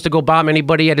 billion to go bomb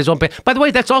anybody at his own pay? By the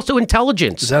way, that's also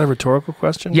intelligence. Is that a rhetorical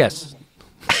question? Yes.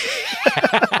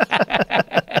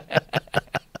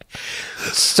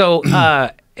 So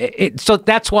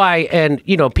that's why, and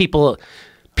people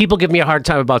give me a hard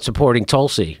time about supporting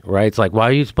Tulsi, right? It's like, why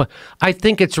are you? I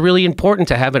think it's really important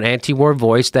to have an anti-war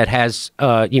voice that has,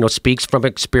 speaks from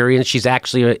experience. She's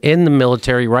actually in the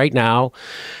military right now.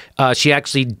 She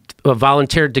actually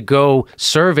volunteered to go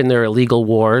serve in their illegal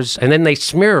wars, and then they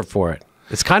smear her for it.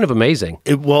 It's kind of amazing.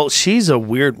 Well, she's a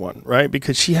weird one, right?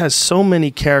 Because she has so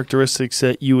many characteristics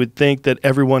that you would think that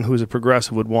everyone who's a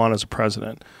progressive would want as a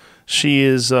president. She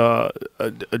is a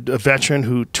veteran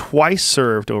who twice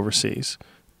served overseas.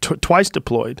 Twice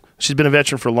deployed. She's been a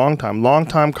veteran for a long time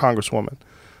congresswoman.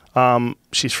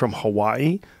 She's from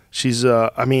Hawaii. She's,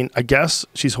 I guess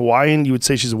she's Hawaiian. You would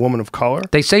say she's a woman of color.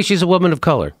 They say she's a woman of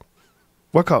color.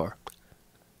 What color?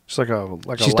 She's like a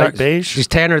light beige. She's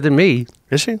tanner than me.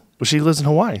 Is she? Well, she lives in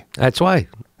Hawaii. That's why.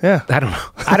 Yeah. I don't know.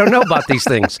 I don't know about these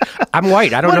things. I'm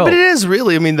white. I don't know. But it is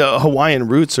really. I mean, the Hawaiian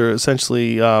roots are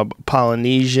essentially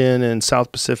Polynesian and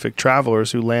South Pacific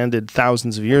travelers who landed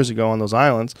thousands of years ago on those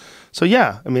islands. So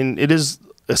yeah, I mean, it is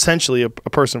essentially a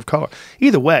person of color.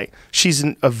 Either way, she's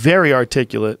a very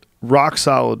articulate, rock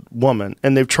solid woman,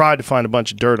 and they've tried to find a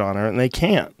bunch of dirt on her, and they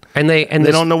can't. And they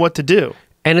don't know what to do.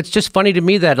 And it's just funny to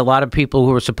me that a lot of people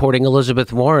who are supporting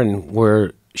Elizabeth Warren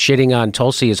were shitting on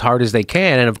Tulsi as hard as they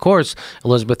can. And of course,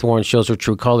 Elizabeth Warren shows her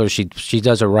true colors. She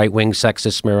does a right-wing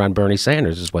sexist smear on Bernie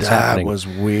Sanders is what's happening. That was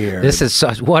weird. This is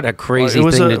what a crazy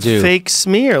thing to do. It was a fake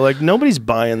smear. Like, nobody's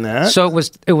buying that. So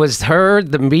it was her,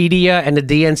 the media, and the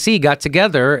DNC got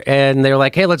together, and they're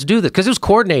like, hey, let's do this. Because it was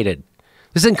coordinated.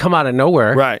 This didn't come out of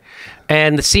nowhere. Right.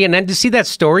 And the CNN, did you see that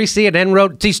story? CNN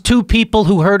wrote these two people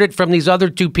who heard it from these other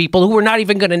two people who we're not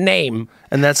even going to name.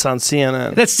 And that's on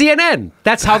CNN. That's CNN.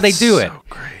 That's how they do it. So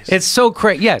crazy. It's so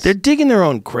crazy. Yes. They're digging their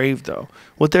own grave, though.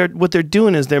 What they're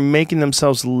doing is they're making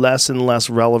themselves less and less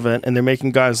relevant, and they're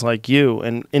making guys like you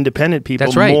and independent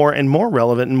people more and more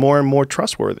relevant and more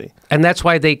trustworthy. And that's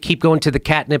why they keep going to the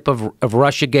catnip of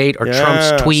Russiagate or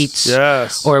Trump's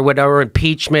tweets or whatever,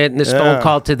 impeachment and this phone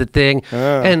call to the thing.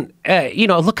 And you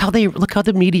know, look how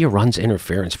the media runs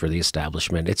interference for the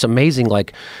establishment. It's amazing.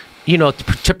 Like, you know,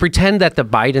 to pretend that the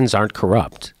Bidens aren't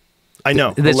corrupt. I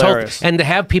know. Hilarious. And to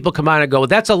have people come on and go,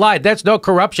 that's a lie. That's no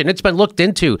corruption. It's been looked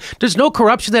into. There's no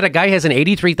corruption that a guy has an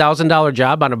 $83,000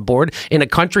 job on a board in a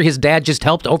country his dad just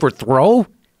helped overthrow.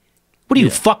 What are you,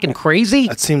 fucking crazy?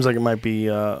 That seems like it might be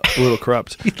a little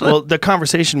corrupt. Well, the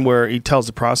conversation where he tells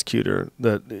the prosecutor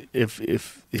that if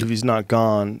he's not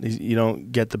gone, you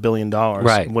don't get the $1 billion.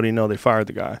 Right. What do you know? They fired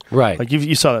the guy. Right. Like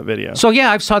you saw that video. So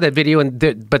yeah, I saw that video,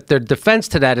 but their defense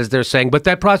to that is they're saying, but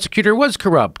that prosecutor was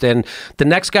corrupt, and the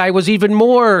next guy was even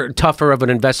more tougher of an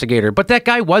investigator. But that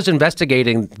guy was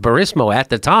investigating Burisma at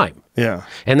the time. Yeah.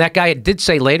 And that guy did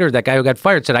say later, that guy who got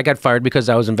fired said, I got fired because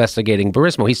I was investigating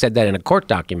Burisma. He said that in a court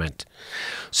document.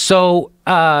 So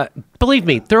believe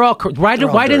me, they're all why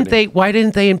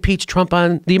didn't they impeach Trump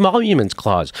on the emoluments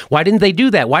clause? Why didn't they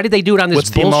do that? Why did they do it on this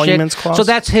bullshit? What's the emoluments clause? So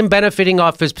that's him benefiting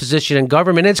off his position in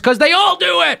government. It's because they all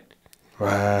do it.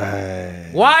 Right.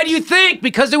 Why do you think?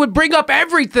 Because it would bring up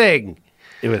everything.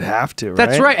 It would have to, right?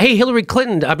 That's right. Hey, Hillary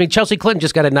Clinton, Chelsea Clinton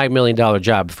just got a $9 million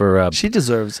job for... she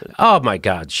deserves it. Oh, my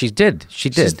God. She did.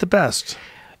 She's the best.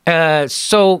 And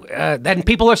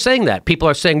people are saying that. People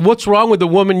are saying, what's wrong with a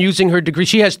woman using her degree?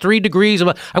 She has 3 degrees.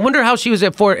 I wonder how she was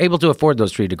able to afford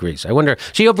those 3 degrees. I wonder,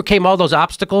 she overcame all those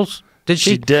obstacles? Did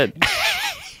she? She did.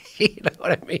 You know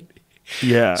what I mean?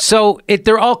 Yeah. So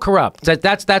they're all corrupt.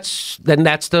 That's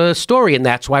the story, and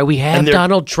that's why we have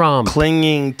Donald Trump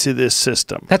clinging to this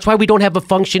system. That's why we don't have a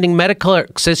functioning medical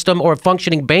system or a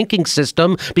functioning banking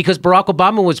system, because Barack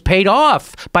Obama was paid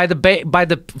off by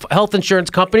the health insurance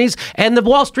companies and the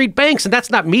Wall Street banks, and that's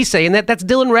not me saying that. That's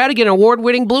Dylan Ratigan,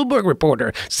 award-winning Bloomberg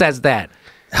reporter, says that.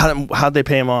 How'd they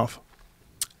pay him off?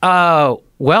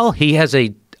 Well, he has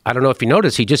I don't know if you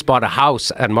noticed, he just bought a house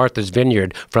on Martha's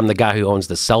Vineyard from the guy who owns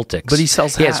the Celtics. But he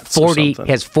sells hats. He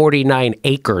has 49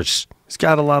 acres. He's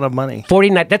got a lot of money.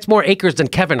 49. That's more acres than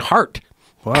Kevin Hart.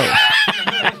 Wow.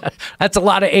 That's a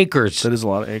lot of acres. That is a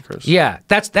lot of acres. Yeah,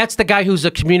 that's the guy who's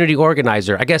a community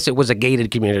organizer. I guess it was a gated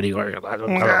community organizer.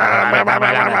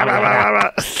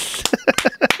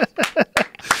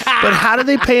 But how do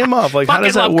they pay him off? Like, how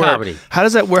does that work? Comedy. How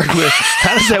does that work?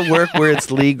 How does that work where it's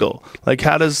legal? Like,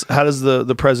 how does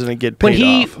the president get paid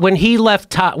off? When he left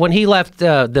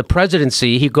the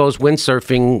presidency, he goes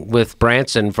windsurfing with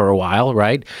Branson for a while,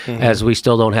 right? Mm-hmm. As we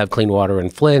still don't have clean water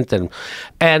in Flint, and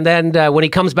then when he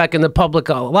comes back in the public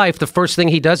life, the first thing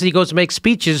he does is he goes to make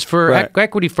speeches for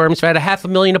equity firms for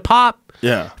 $500,000 a pop.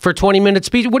 Yeah. For 20-minute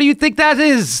speech. What do you think that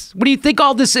is? What do you think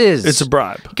all this is? It's a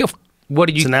bribe.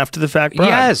 It's an after-the-fact bribe.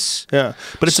 Yes. Yeah.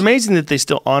 But it's amazing that they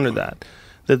still honor that.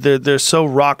 That they're so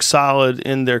rock solid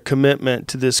in their commitment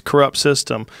to this corrupt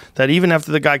system that even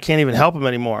after the guy can't even help him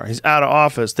anymore, he's out of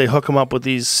office, they hook him up with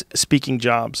these speaking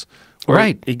jobs.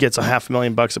 Right. He gets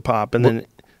 $500,000 a pop, and then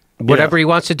whatever he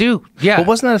wants to do. Yeah. But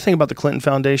wasn't that a thing about the Clinton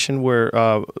Foundation where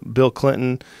Bill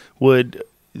Clinton would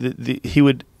he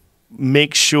would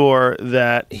make sure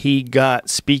that he got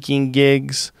speaking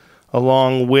gigs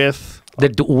along with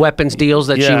the weapons deals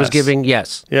that she was giving?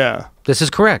 Yes. Yeah. This is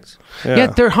correct.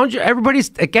 Yeah,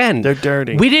 everybody's, again, they're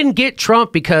dirty. We didn't get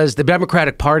Trump because the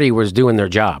Democratic Party was doing their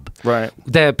job. Right.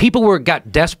 The people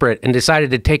got desperate and decided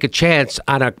to take a chance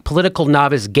on a political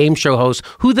novice game show host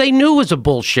who they knew was a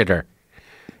bullshitter.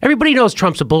 Everybody knows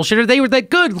Trump's a bullshitter. They were like,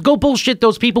 good, go bullshit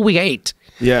those people we hate.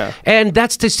 Yeah. And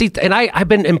that's to see, and I've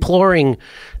been imploring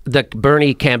the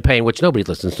Bernie campaign, which nobody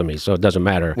listens to me, so it doesn't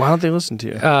matter. Why don't they listen to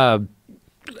you?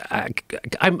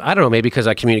 I don't know, maybe because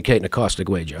I communicate in a caustic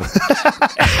way, Joe.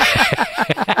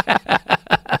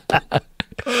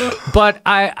 But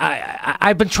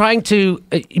I've been trying to.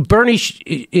 Bernie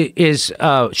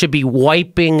should be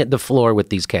wiping the floor with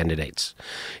these candidates.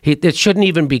 It shouldn't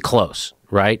even be close,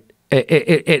 right?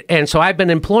 And so I've been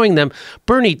imploring them,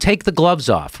 Bernie, take the gloves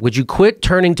off. Would you quit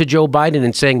turning to Joe Biden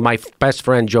and saying, my best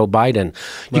friend, Joe Biden?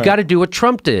 You got to do what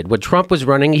Trump did. When Trump was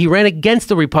running, he ran against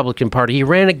the Republican Party. He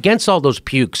ran against all those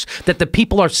pukes that the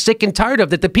people are sick and tired of,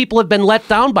 that the people have been let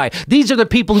down by. These are the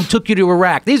people who took you to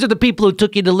Iraq. These are the people who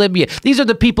took you to Libya. These are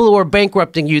the people who are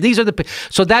bankrupting you.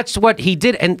 So that's what he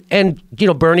did. And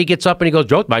Bernie gets up and he goes,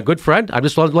 Joe, my good friend, I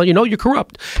just want to let you know you're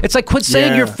corrupt. It's like, quit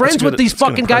saying you're friends with these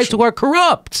fucking guys who are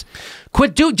corrupt.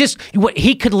 Quit, dude.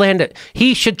 He could land it.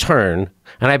 He should turn.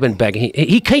 And I've been begging.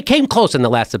 He came close in the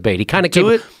last debate. He kind of do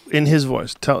it in his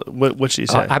voice. Tell what she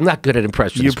said. I'm not good at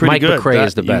impressions. You're pretty Mike good. McRae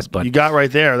is the best. But you got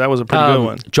right there. That was a pretty good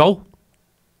one. Joe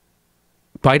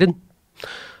Biden.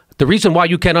 The reason why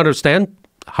you can't understand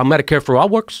how Medicare for All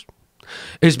works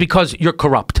is because you're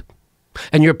corrupt.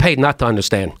 And you're paid not to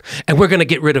understand. And we're going to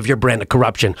get rid of your brand of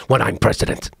corruption when I'm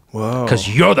president. Whoa.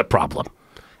 Because you're the problem.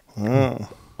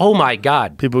 Oh, my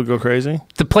God. People would go crazy?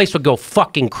 The place would go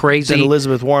fucking crazy. Then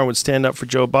Elizabeth Warren would stand up for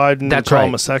Joe Biden. That's call right.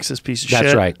 him a sexist piece of shit.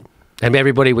 That's right. And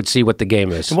everybody would see what the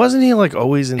game is. And wasn't he like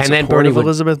always in support of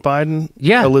Elizabeth Bidden?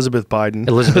 Yeah. Elizabeth Biden.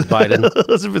 Elizabeth Biden.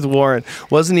 Elizabeth Warren.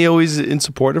 Wasn't he always in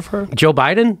support of her? Joe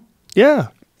Biden? Yeah.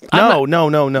 No.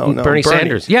 Bernie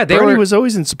Sanders. Yeah, Bernie was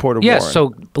always in support of Warren. Yes,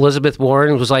 so Elizabeth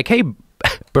Warren was like, hey,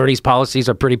 Bernie's policies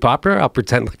are pretty popular. I'll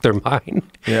pretend like they're mine.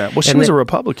 Yeah, well, she was a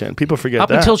Republican. People forget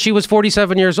that. Up until she was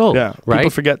 47 years old. Yeah, right?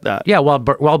 people forget that. Yeah, while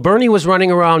Bernie was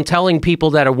running around telling people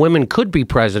that a woman could be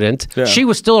president, she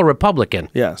was still a Republican.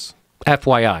 Yes.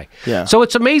 FYI. Yeah. So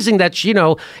it's amazing that,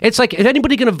 it's like, if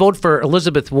anybody going to vote for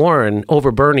Elizabeth Warren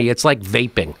over Bernie, it's like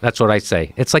vaping. That's what I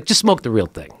say. It's like, just smoke the real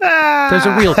thing. There's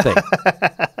a real thing.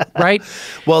 Right?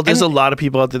 Well, there's a lot of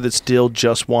people out there that still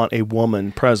just want a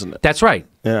woman president. That's right.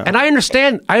 Yeah. And I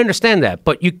understand that,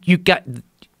 but you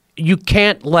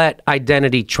can't let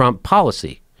identity trump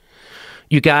policy.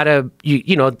 You gotta,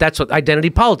 that's what identity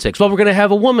politics. Well, we're gonna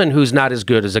have a woman who's not as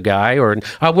good as a guy, or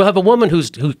we'll have a woman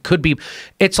who could be.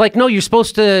 It's like, no, you're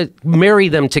supposed to marry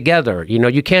them together.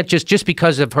 You can't just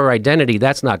because of her identity.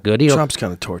 That's not good. Trump's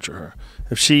gonna torture her.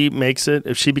 If she makes it,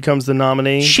 if she becomes the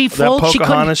nominee, that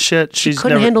Pocahontas shit, she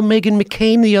couldn't handle Meghan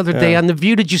McCain the other day on The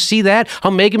View. Did you see that? How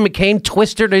Meghan McCain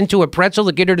twisted her into a pretzel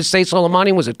to get her to say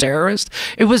Soleimani was a terrorist?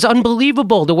 It was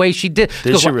unbelievable the way she did.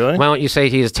 Did she really? Why don't you say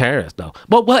he's a terrorist, though?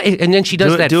 Well, and then she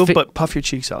does that. Do it, but puff your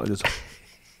cheeks out.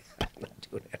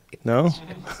 No?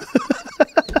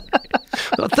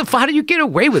 How do you get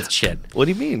away with shit? What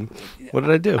do you mean? What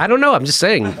did I do? I don't know. I'm just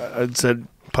saying. I said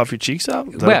puff your cheeks out?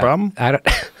 Is that a problem? I don't...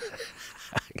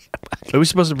 Are we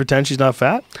supposed to pretend she's not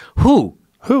fat? Who?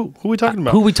 Who are we talking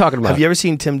about? Who are we talking about? Have you ever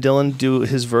seen Tim Dillon do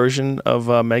his version of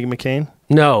Meghan McCain?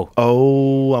 No.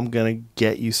 Oh, I'm going to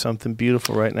get you something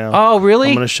beautiful right now. Oh, really?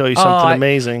 I'm going to show you something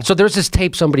amazing. So there's this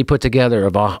tape somebody put together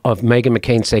of Meghan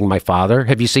McCain saying "my father."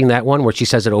 Have you seen that one where she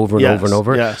says it over and over and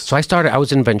over? Yes. So I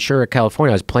was in Ventura,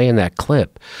 California. I was playing that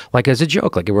clip like as a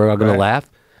joke, like we were all going to laugh.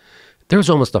 There was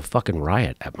almost a fucking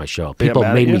riot at my show. People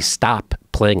made me stop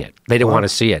playing it. They didn't want to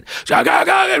see it. So,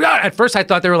 at first, I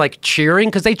thought they were like cheering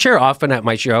because they cheer often at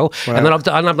my show. Right. And then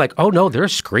I'm like, oh no, they're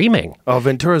screaming. Oh,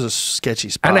 Ventura's a sketchy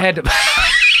spot. And I had to.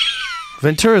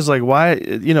 Ventura's like, why?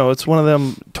 It's one of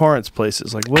them Torrance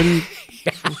places. Like, what are you?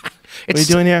 What are you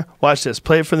doing here? Watch this.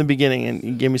 Play it from the beginning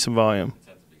and give me some volume.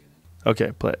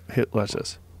 Okay, play it. Watch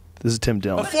this. This is Tim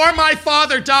Dillon. Before my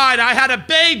father died, I had a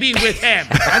baby with him,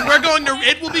 and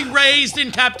it will be raised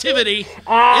in captivity.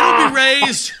 It'll be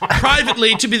raised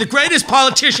privately to be the greatest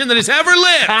politician that has ever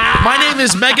lived. My name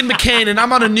is Meghan McCain, and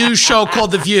I'm on a news show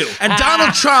called The View. And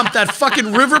Donald Trump, that fucking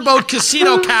riverboat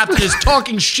casino captain, is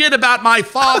talking shit about my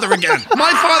father again.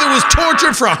 My father was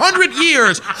tortured for 100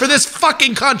 years for this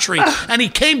fucking country, and he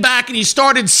came back and he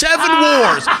started 7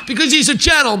 wars because he's a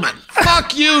gentleman.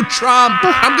 Fuck you, Trump.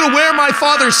 I'm gonna wear my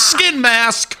father's skin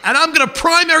mask, and I'm gonna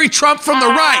primary Trump from the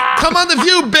right. Come on The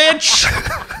View, bitch.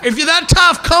 If you're that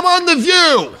tough, come on The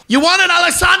View. You want it,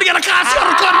 Alexandria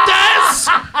Ocasio-Cortez?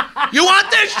 You want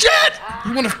this shit?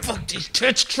 You wanna fuck these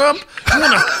tits, Trump? You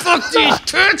wanna fuck these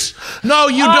tits? No,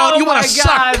 you don't. You wanna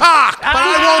suck cock, but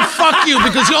I won't fuck you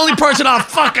because the only person I'll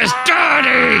fuck is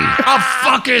Daddy. I'll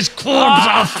fuck his corpse.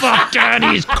 I'll fuck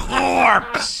Daddy's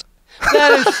corpse.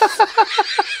 That is.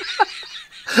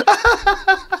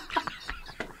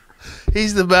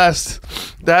 He's the best.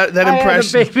 That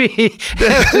impression. I had a baby.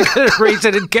 Raise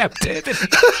it in captivity.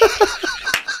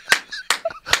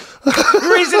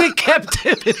 Raise it in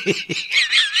captivity.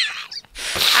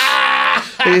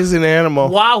 He's an animal.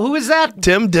 Wow, who is that?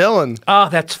 Tim Dillon. Oh,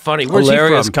 that's funny. Where's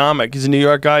hilarious he from? Comic. He's a New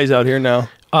York guy. He's out here now.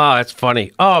 Oh, that's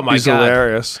funny. Oh my God. He's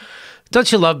hilarious.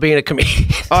 Don't you love being a comedian?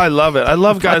 Oh, I love it. I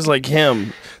love guys like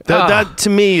him. That to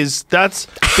me there's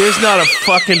not a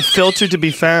fucking filter to be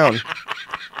found.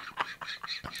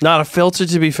 Not a filter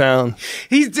to be found.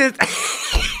 He's just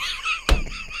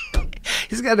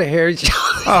he's got a hair.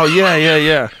 Oh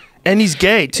yeah. And he's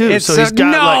gay too. So he's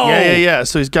got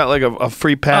So he's got like a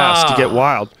free pass to get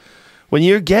wild. When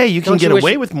you're gay, you can get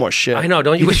away with more shit. I know,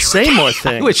 don't you? You can say more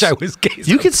things. I wish I was gay.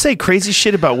 You can say crazy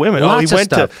shit about women. Lots of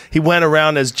stuff. He went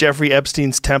around as Jeffrey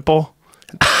Epstein's temple.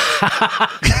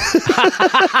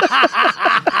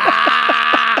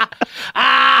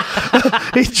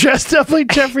 He dressed up like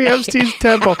Jeffrey Epstein's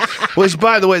temple. Which,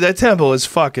 by the way, that temple is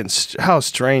fucking. How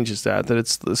strange is that? That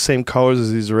it's the same colors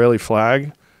as the Israeli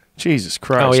flag. Jesus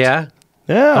Christ. Oh yeah.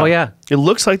 Yeah. Oh yeah. It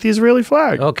looks like the Israeli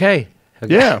flag. Okay.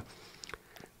 Yeah.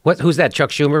 What? Who's that?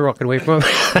 Chuck Schumer walking away from him?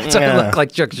 That doesn't look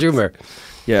like Chuck Schumer.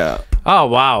 Yeah. Oh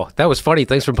wow, that was funny.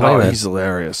 Thanks for playing that. He's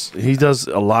hilarious. He does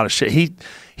a lot of shit.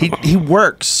 He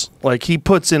works. Like, he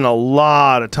puts in a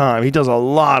lot of time. He does a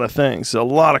lot of things. A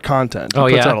lot of content. He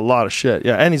puts out a lot of shit.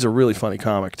 Yeah, and he's a really funny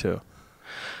comic too.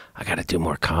 I got to do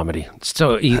more comedy.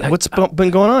 So what's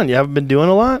been going on? You haven't been doing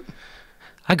a lot?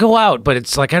 I go out, but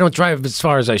it's like I don't drive as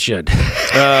far as I should.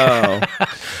 Oh.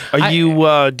 Do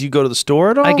you go to the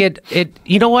store at all? I get it.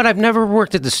 You know what? I've never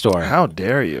worked at the store. How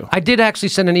dare you? I did actually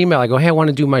send an email. I go, hey, I want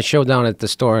to do my show down at the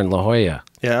store in La Jolla.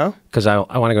 Yeah? Because I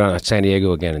want to go down to San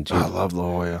Diego again and do. I love La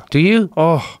Jolla. Do you?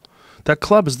 Oh, that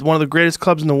club is one of the greatest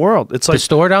clubs in the world. It's like the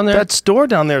store down there? That store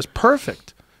down there is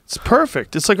perfect. It's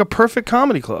perfect. It's like a perfect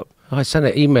comedy club. Oh, I sent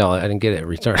an email. I didn't get it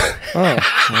returned.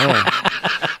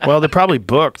 Well, they're probably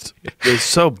booked. They're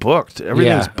so booked.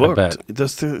 Everything's booked. I bet.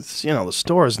 The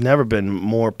store has never been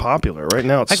more popular. Right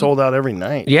now, it's sold out every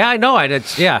night. Yeah, I know.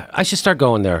 I should start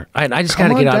going there. I just got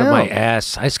to get out of my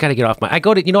ass. I just got to get off my. I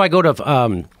go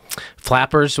to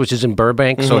Flappers, which is in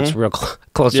Burbank, so it's real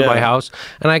close to my house.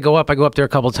 And I go up there a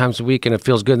couple of times a week, and it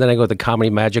feels good. And then I go to the Comedy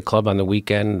Magic Club on the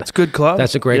weekend. It's a good club.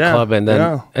 That's a great club. And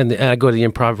then and I go to the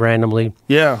Improv randomly.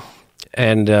 Yeah.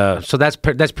 And so that's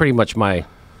pretty much my.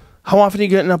 How often are you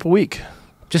getting up a week?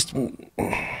 Just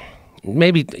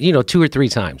maybe 2 or 3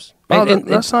 times. Oh,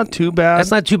 that's not too bad. That's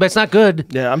not too bad. It's not good.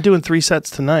 Yeah, I'm doing 3 sets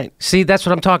tonight. See, that's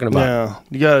what I'm talking about. Yeah,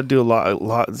 you got to do a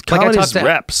lot. Comedy is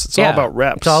reps. It's all about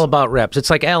reps. It's all about reps. It's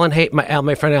like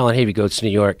my friend Alan Havey goes to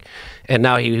New York, and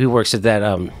now he works at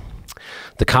that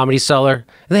the Comedy Cellar. And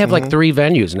they have like 3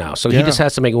 venues now, so he just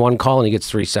has to make one call and he gets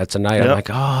 3 sets a night. I'm like,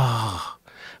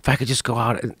 if I could just go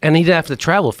out, and he didn't have to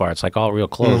travel far. It's like all real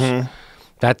close.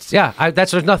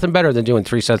 There's nothing better than doing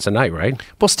 3 sets a night, right?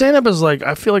 Well, stand-up is like,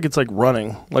 I feel like it's like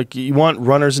running. Like, you want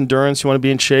runner's endurance, you want to be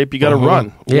in shape, you got to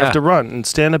run. You have to run. And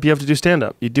stand-up, you have to do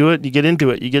stand-up. You do it, you get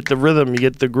into it, you get the rhythm, you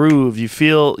get the groove, you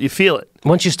feel it.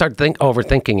 Once you start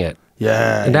overthinking it,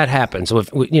 and that happens. So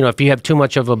if you have too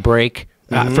much of a break,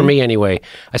 for me anyway,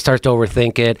 I start to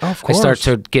overthink it. Oh, of course. I start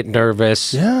to get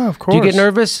nervous. Yeah, of course. Do you get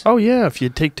nervous? Oh yeah, if you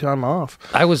take time off.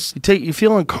 You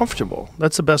feel uncomfortable.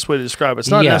 That's the best way to describe it. It's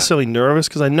not necessarily nervous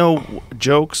because I know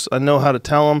jokes, I know how to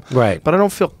tell them, right? But I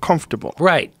don't feel comfortable.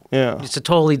 Right. Yeah. It's a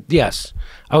totally yes.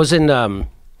 I was in so I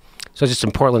was just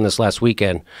in Portland this last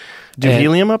weekend. Do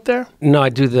Helium up there? No, I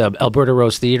do the Alberta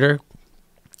Rose Theater,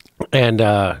 and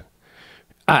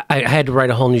I had to write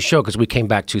a whole new show because we came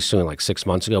back too soon, like 6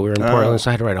 months ago. We were in Portland, so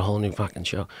I had to write a whole new fucking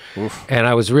show. Oof. And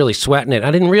I was really sweating it.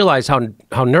 I didn't realize how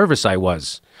nervous I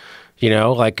was,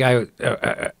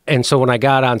 and so when I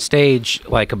got on stage,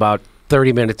 like about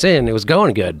 30 minutes in, it was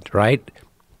going good, right?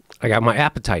 I got my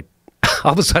appetite.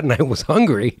 All of a sudden, I was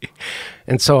hungry,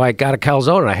 and so I got a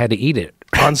calzone and I had to eat it.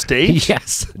 On stage?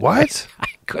 Yes. What? I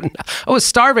couldn't. I was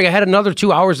starving. I had another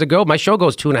 2 hours to go. My show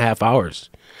goes 2.5 hours.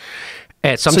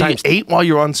 And sometimes so you ate while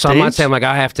you were on stage? So I'm not saying like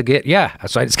I have to get,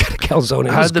 so I just got a calzone.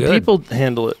 How did the people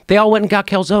handle it? They all went and got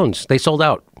calzones. They sold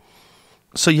out.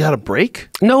 So you had a break?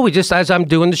 No, as I'm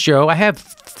doing the show, I had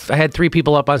 3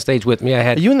 people up on stage with me.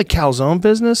 Are you in the calzone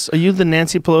business? Are you the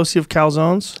Nancy Pelosi of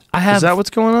calzones? Is that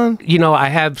what's going on? I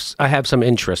have some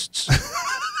interests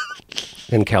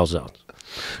in calzones.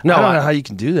 No, I don't know how you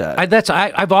can do that.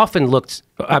 I've often looked.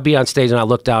 I'd be on stage and I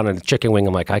look down at a chicken wing.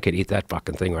 I'm like, I could eat that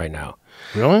fucking thing right now.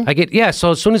 Really?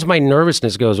 So as soon as my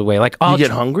nervousness goes away, like you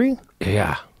get hungry?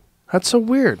 Yeah. That's so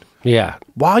weird. Yeah.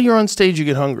 While you're on stage, you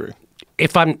get hungry.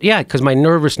 Because my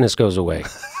nervousness goes away.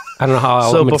 I don't know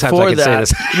how many times I can say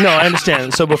this. No, I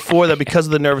understand. So before that, because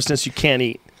of the nervousness, you can't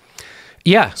eat.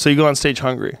 Yeah. So you go on stage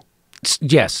hungry.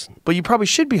 Yes. But you probably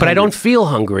should be hungry. But I don't feel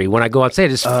hungry when I go on stage.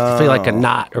 I just feel like a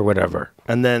knot or whatever.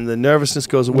 And then the nervousness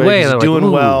goes away. You're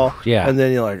doing well. Yeah. And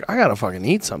then you're like, I got to fucking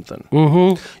eat something.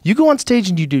 Mm-hmm. You go on stage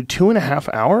and you do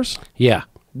 2.5 hours? Yeah.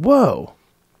 Whoa.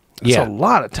 That's a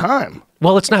lot of time.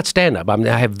 Well, it's not stand-up.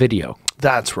 I have video.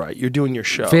 That's right. You're doing your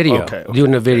show. Video. Okay.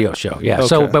 Doing a video show. Yeah. Okay.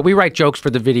 So, but we write jokes for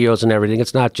the videos and everything.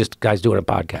 It's not just guys doing a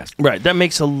podcast. Right. That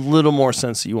makes a little more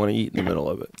sense that you want to eat in the middle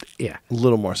of it. Yeah. A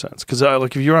little more sense. Because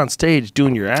like if you're on stage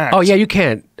doing your act. Oh, yeah, you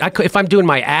can't. If I'm doing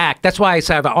my act, that's why I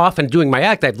say often doing my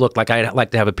act, I've looked like I'd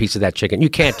like to have a piece of that chicken. You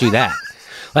can't do that.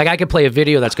 Like I could play a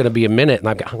video that's going to be a minute and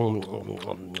I've got.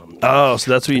 Oh,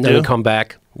 so that's what you do? Then you come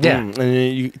back. Yeah. And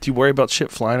do you worry about shit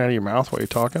flying out of your mouth while you're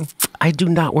talking? I do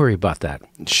not worry about that.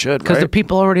 You should, Because right? the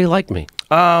people already like me.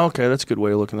 Oh, okay. That's a good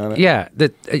way of looking at it. Yeah,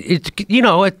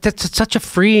 it's such a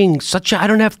freeing, I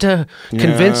don't have to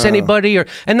convince anybody,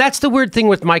 and that's the weird thing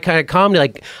with my kind of comedy.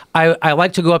 Like, I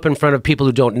like to go up in front of people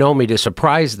who don't know me to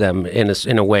surprise them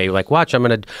in a way. Like, watch,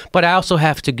 but I also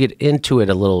have to get into it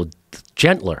a little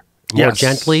gentler. More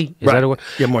gently? Is that a word?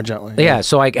 Yeah, more gently. Yeah,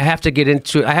 so I have to get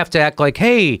into. I have to act like,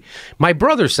 hey, my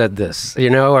brother said this,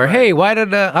 or hey, why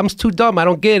did I'm too dumb? I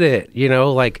don't get it,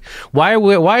 Like,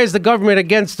 why is the government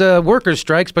against workers'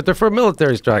 strikes, but they're for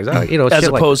military strikes? As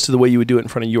opposed to the way you would do it in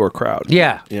front of your crowd.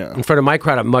 Yeah, yeah. In front of my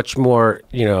crowd, I'm much more,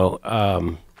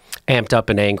 amped up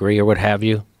and angry or what have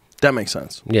you. That makes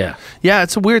sense. Yeah. Yeah,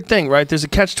 it's a weird thing, right? There's a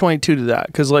catch-22 to that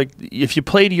because, like, if you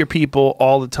play to your people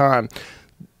all the time,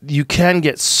 you can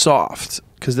get soft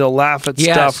because they'll laugh at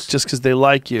stuff just because they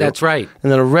like you. That's right.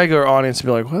 And then a regular audience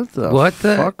will be like, what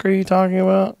the fuck are you talking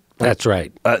about? That's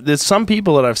right. There's some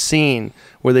people that I've seen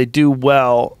where they do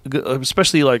well,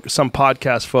 especially like some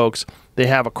podcast folks, they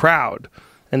have a crowd.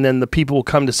 And then the people will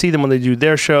come to see them when they do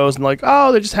their shows and like,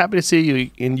 oh, they're just happy to see you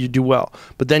and you do well.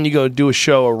 But then you go do a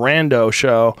show, a rando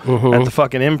show at the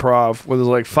fucking Improv where there's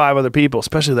like 5 other people,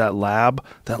 especially that lab.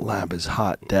 That lab is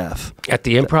hot death. At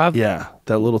the Improv? Yeah.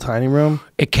 That little tiny room.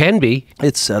 It can be.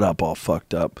 It's set up all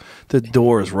fucked up. The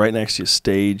door is right next to your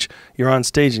stage. You're on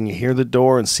stage and you hear the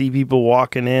door and see people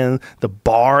walking in. The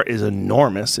bar is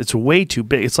enormous. It's way too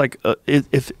big. It's like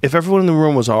if everyone in the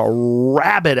room was a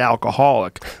rabid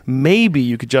alcoholic, maybe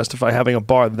you could justify having a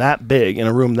bar that big in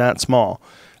a room that small.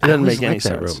 It doesn't make any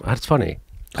sense. Room. That's funny.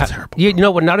 That's terrible. You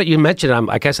know what? Now that you mention it,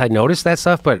 I guess I noticed that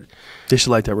stuff, but they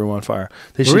should light that room on fire.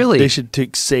 They should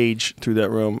take sage through that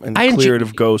room and clear it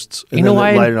of ghosts and then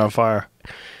light it on fire.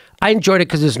 I enjoyed it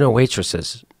because there's no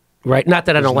waitresses, right? Not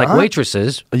that I don't like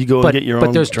waitresses. You go and get your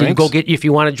own drinks? You go get, if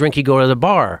you want a drink, you go to the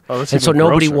bar. Oh, that's and so even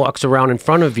nobody grosser. walks around in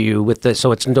front of you with the,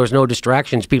 so there's no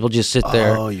distractions. People just sit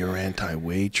there. Oh, you're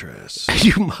anti-waitress.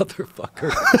 You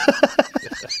motherfucker.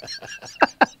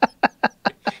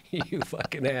 You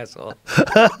fucking asshole.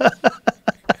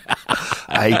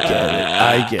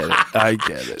 I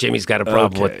get it. Jimmy's got a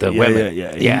problem with the women.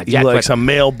 Yeah. He likes a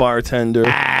male bartender,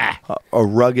 a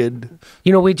rugged.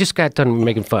 We just got done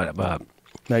making fun of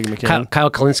Megan McCain. Kyle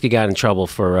Kalinske got in trouble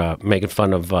for making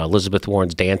fun of Elizabeth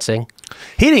Warren's dancing.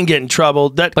 He didn't get in trouble.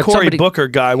 That Cory Booker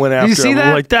guy went after him. See that?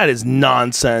 I'm like, that is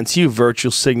nonsense. You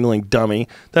virtual signaling dummy.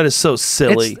 That is so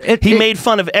silly. He made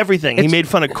fun of everything. He made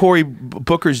fun of Cory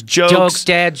Booker's jokes.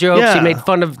 Dad jokes. Yeah. He made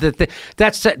fun of the thing.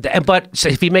 But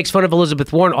if he makes fun of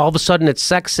Elizabeth Warren, all of a sudden it's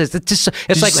sexist.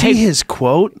 It's like, see his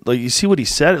quote? Like, you see what he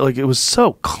said? Like, it was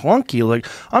so clunky. Like,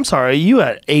 I'm sorry, you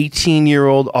an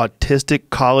 18-year-old autistic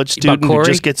college student who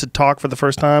just gets to talk for the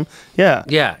first time? Yeah.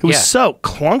 Yeah. It was so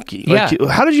clunky. Like,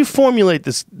 how did you formulate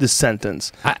this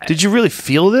sentence? Did you really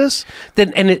feel this?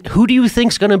 Who do you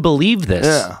think's going to believe this?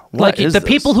 Yeah. Like the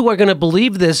people who are going to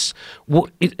believe this,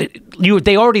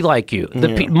 they already like you.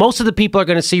 Most of the people are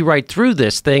going to see right through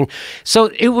this thing. So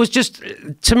it was just,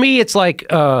 to me, it's like,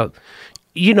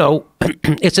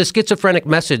 it's a schizophrenic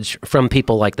message from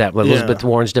people like that. Elizabeth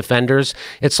Warren's defenders.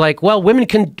 It's like, well, women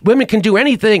can do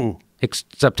anything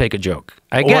except take a joke.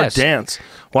 I guess. Or dance.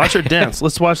 Watch her dance.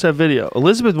 Let's watch that video.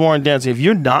 Elizabeth Warren dancing. If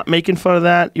you're not making fun of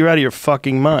that, you're out of your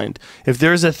fucking mind. If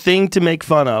there's a thing to make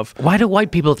fun of. Why do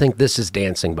white people think this is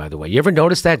dancing, by the way? You ever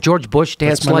notice that? George Bush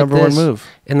danced like this. That's my number one move.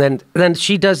 And then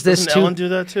she does this Doesn't too. Ellen do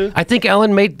that too? I think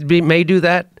Ellen may do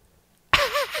that.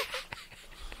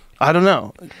 I don't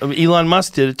know. Elon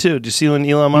Musk did it too. Did you see when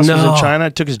Elon Musk was in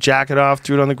China? Took his jacket off,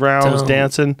 threw it on the ground, was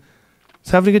dancing.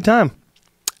 He's having a good time.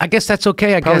 I guess that's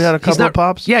okay. I Probably guess had a couple of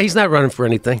pops. Yeah, he's not running for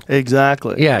anything.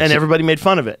 Exactly. Yeah, and everybody made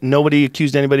fun of it. Nobody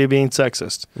accused anybody of being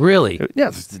sexist. Really? Yeah,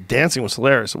 the dancing was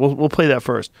hilarious. We'll play that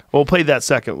first. We'll play that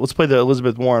second. Let's play the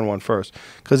Elizabeth Warren one first,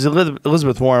 because the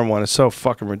Elizabeth Warren one is so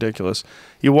fucking ridiculous.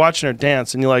 You're watching her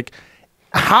dance, and you're like,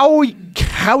 how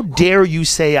dare you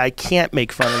say I can't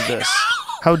make fun of this?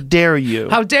 How dare you?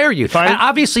 How dare you?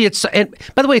 Obviously, it's. And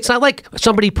by the way, it's not like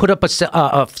somebody put up a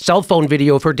cell phone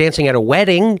video of her dancing at a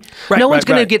wedding. Right, no one's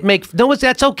going to No one's.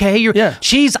 That's okay.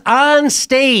 She's on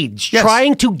stage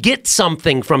trying to get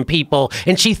something from people,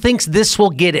 and she thinks this will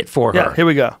get it for her. Yeah. Here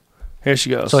we go. Here she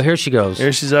goes. So here she goes.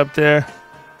 Here she's up there.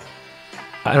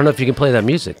 I don't know if you can play that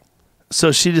music.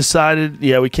 So she decided,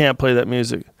 we can't play that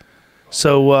music.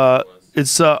 So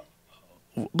it's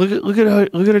Look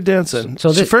at her dancing.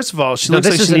 So first of all, she looks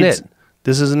like she needs.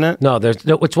 This isn't it? No,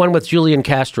 it's one with Julian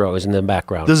Castro is in the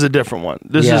background. This is a different one.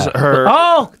 This is her.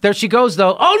 Oh, there she goes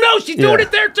though. Oh no, she's doing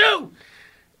it there too.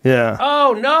 Yeah.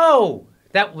 Oh no,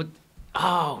 that would.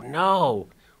 Oh no,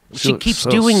 she keeps so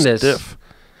doing this. Stiff.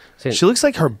 She looks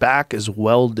like her back is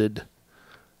welded.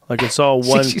 Like it's all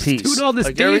one She's piece. doing all this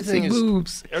like dancing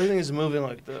moves. Everything is moving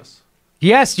like this.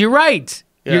 Yes, you're right.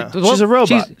 Yeah. She's a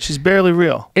robot. She's barely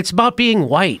real. It's about being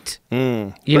white.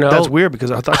 You know? That's weird because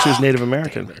I thought she was Native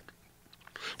American.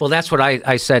 Well, that's what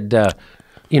I said.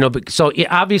 You know, so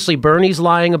obviously Bernie's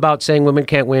lying about saying women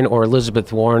can't win, or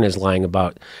Elizabeth Warren is lying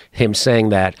about him saying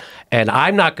that. And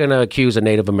I'm not going to accuse a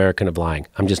Native American of lying.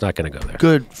 I'm just not going to go there.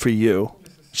 Good for you.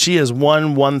 She is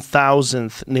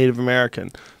 1/1000th Native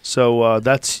American. So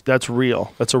that's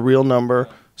real. That's a real number.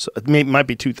 So it might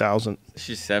be 2,000.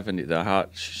 She's 70 though.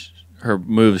 Her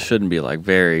moves shouldn't be like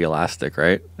very elastic,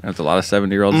 right? There's a lot of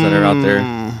 70-year-olds that are out there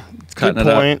cutting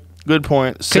Good point. Good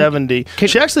point. 70.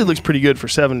 She actually looks pretty good for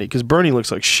 70 because Bernie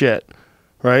looks like shit,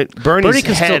 right? Bernie's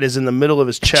head is in the middle of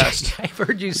his chest. I've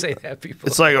heard you say that before.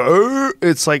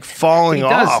 It's like falling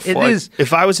off. It is.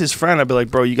 If I was his friend, I'd be like,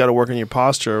 bro, you got to work on your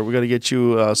posture. We got to get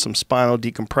you some spinal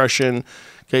decompression.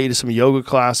 Get you to some yoga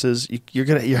classes. Your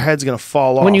head's gonna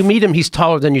fall off. When you meet him, he's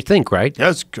taller than you think, right?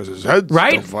 Yes, because his head's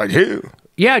stuff like here.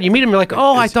 Yeah, you meet him, you're like,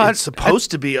 oh, I thought it's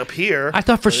supposed to be up here. I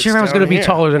thought for sure I was going to be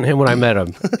taller than him when I met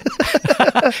him.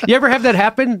 You ever have that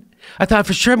happen? I thought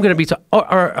for sure I'm going to be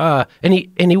tall, and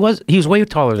he was way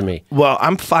taller than me. Well,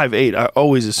 I'm 5'8". I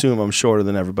always assume I'm shorter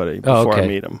than everybody before I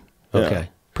meet him. Yeah, okay,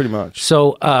 pretty much.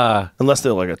 So unless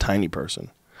they're like a tiny person.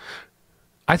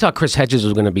 I thought Chris Hedges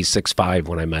was going to be 6'5"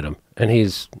 when I met him, and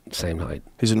he's same height.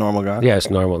 He's a normal guy? Yeah, it's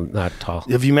normal, not tall.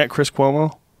 Have you met Chris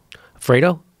Cuomo?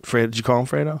 Fredo? Did you call him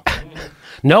Fredo?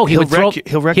 No, he'll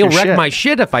wreck my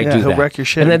shit if I do that. He'll wreck your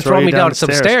shit and then throw me down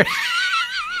some stairs.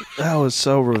 That was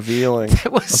so revealing.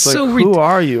 That was so like, who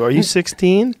are you? Are you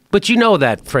 16? But you know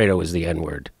that Fredo is the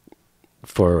N-word.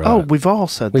 We've all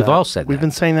said that. We've all said that. We've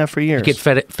been saying that for years. You get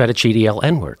fettuccine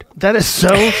N-word. That is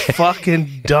so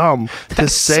fucking dumb to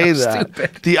say so that.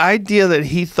 Stupid. The idea that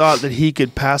he thought that he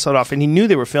could pass it off, and he knew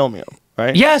they were filming him,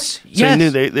 right? Yes, so yes. He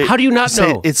knew they How do you not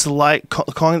know? It's like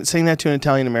saying that to an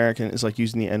Italian American is like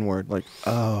using the N-word. Like,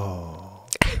 oh.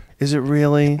 Is it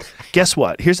really? Guess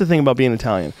what? Here's the thing about being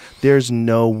Italian. There's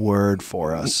no word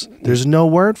for us. There's no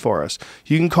word for us.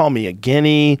 You can call me a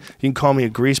guinea. You can call me a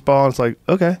greaseball. It's like,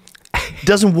 okay. It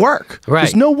doesn't work. Right.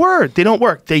 There's no word. They don't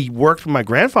work. They worked from my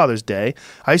grandfather's day.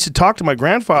 I used to talk to my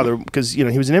grandfather because, he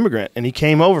was an immigrant, and he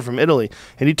came over from Italy,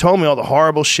 and he told me all the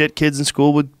horrible shit kids in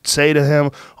school would say to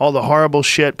him, all the horrible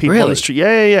shit people on the street.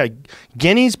 Yeah.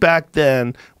 Guineas back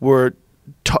then were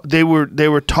they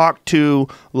were talked to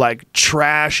like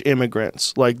trash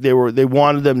immigrants. Like they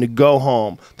wanted them to go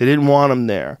home. They didn't want them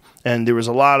there. And there was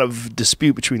a lot of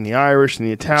dispute between the Irish and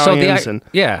the Italians.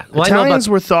 Italians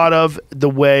were thought of the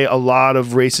way a lot of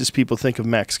racist people think of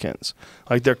Mexicans.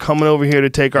 Like they're coming over here to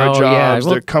take our jobs.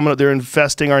 Yeah. They're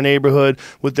infesting our neighborhood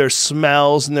with their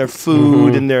smells and their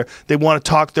food, and they want to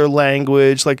talk their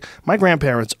language. Like my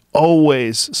grandparents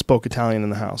always spoke Italian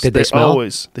in the house. Did they smell?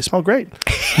 They smell great.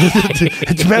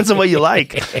 It depends on what you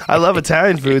like. I love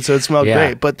Italian food, so it smelled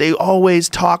great. But they always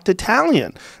talked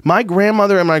Italian. My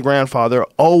grandmother and my grandfather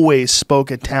always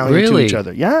spoke Italian to each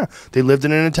other. Yeah. They lived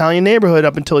in an Italian neighborhood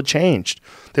up until it changed.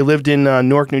 They lived in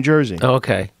Newark, New Jersey. Oh,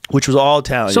 okay. Which was all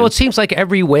Italian. So it seems like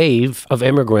every wave of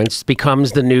immigrants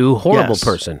becomes the new horrible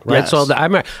person, right? Yes. So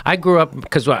I grew up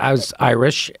because I was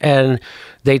Irish, and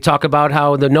they talk about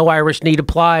how the no Irish need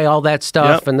apply, all that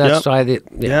stuff, and that's why they...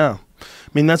 Yeah.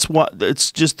 I mean, that's what it's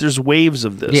just. There's waves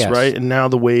of this, right? And now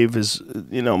the wave is,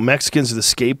 Mexicans are the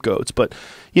scapegoats. But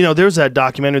there's that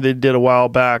documentary they did a while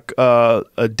back,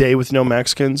 A Day with No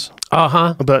Mexicans.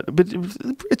 But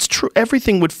it's true.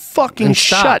 Everything would fucking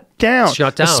shut down,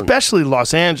 especially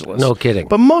Los Angeles. No kidding.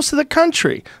 But most of the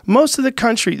country. I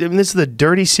mean, this is the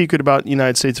dirty secret about the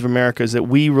United States of America is that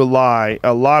we rely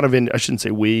a lot of I shouldn't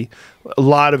say we. A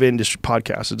lot of industry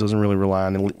podcasts, it doesn't really rely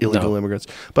on illegal immigrants,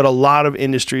 but a lot of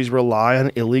industries rely on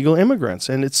illegal immigrants,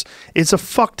 and it's a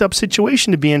fucked up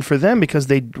situation to be in for them because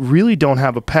they really don't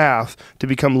have a path to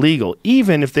become legal,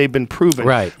 even if they've been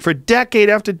proven for decade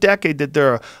after decade that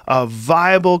they're a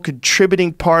viable,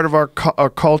 contributing part of our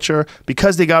culture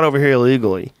because they got over here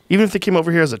illegally. Even if they came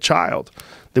over here as a child,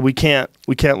 that we can't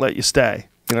let you stay.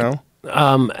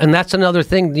 And that's another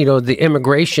thing, the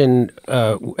immigration,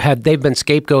 they've been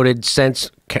scapegoated since,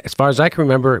 as far as I can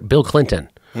remember, Bill Clinton.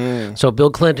 So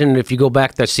Bill Clinton, if you go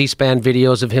back to C-SPAN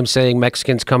videos of him saying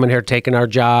Mexicans coming here taking our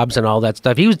jobs and all that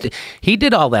stuff, he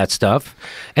did all that stuff.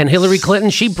 And Hillary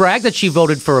Clinton, she bragged that she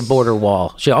voted for a border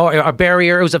wall, a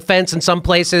barrier. It was a fence in some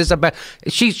places.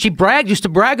 She used to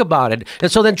brag about it.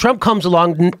 And so then Trump comes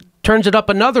along turns it up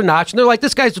another notch, and they're like,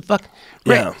 "This guy's a fuck."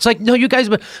 Yeah. It's like, no, you guys.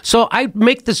 So I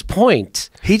make this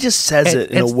point. He just says it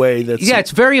in a way that's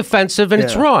it's very offensive and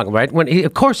it's Yeah. wrong, right?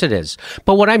 Of course it is.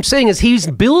 But what I'm saying is he's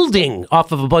building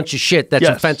off of a bunch of shit that's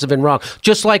Yes. offensive and wrong.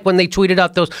 Just like when they tweeted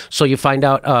out those. So you find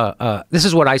out. This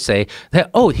is what I say. That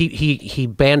he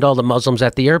banned all the Muslims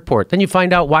at the airport. Then you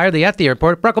find out why are they at the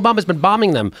airport? Barack Obama's been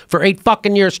bombing them for 8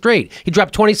 fucking years straight. He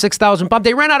dropped 26,000 bombs.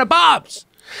 They ran out of bombs.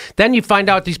 Then you find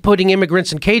out he's putting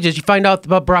immigrants in cages. You find out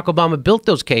about Barack Obama built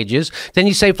those cages. Then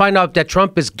you find out that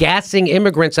Trump is gassing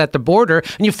immigrants at the border.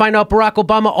 And you find out Barack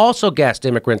Obama also gassed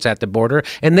immigrants at the border.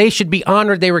 And they should be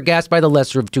honored they were gassed by the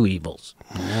lesser of two evils.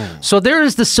 So there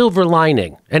is the silver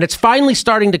lining. And it's finally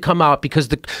starting to come out because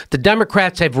the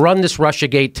Democrats have run this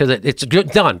Russiagate it's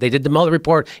done. They did the Mueller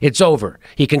report. It's over.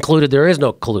 He concluded there is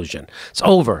no collusion. It's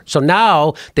over. So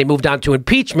now they moved on to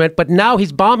impeachment, but now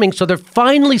he's bombing. So they're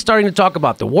finally starting to talk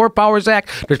about the War Powers Act.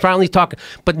 They're finally talking,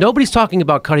 but nobody's talking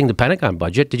about cutting the Pentagon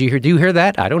budget. Do you hear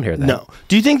that? I don't hear that. No.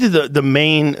 Do you think that the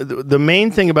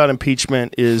main thing about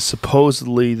impeachment is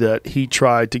supposedly that he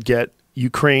tried to get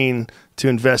Ukraine to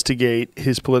investigate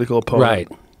his political opponent,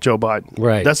 Right. Joe Biden?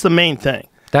 Right. That's the main thing.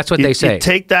 That's what they say. You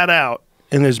take that out,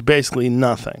 and there's basically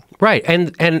nothing. Right.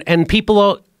 And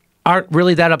people aren't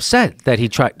really that upset that he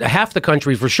tried. Half the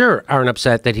country for sure aren't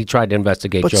upset that he tried to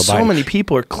investigate But Joe so Biden. many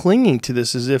people are clinging to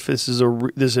this as if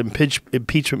this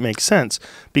impeachment makes sense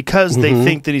because they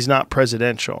think that he's not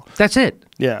presidential. That's it.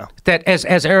 Yeah. That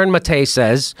as Aaron Matei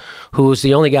says, who's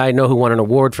the only guy I know who won an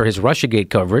award for his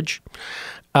Russiagate coverage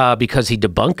because he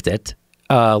debunked it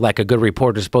like a good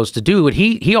reporter is supposed to do. And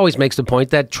he always makes the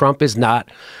point that Trump is not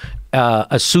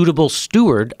a suitable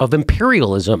steward of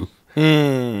imperialism.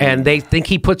 And they think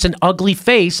he puts an ugly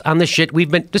face on the shit we've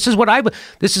been.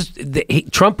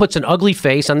 Trump puts an ugly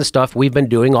face on the stuff we've been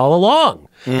doing all along.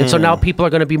 And so now people are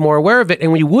going to be more aware of it.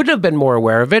 And we would have been more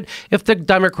aware of it if the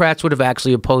Democrats would have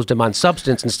actually opposed him on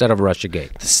substance instead of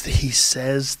Russiagate. He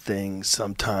says things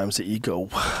sometimes that you go,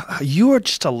 you are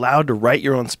just allowed to write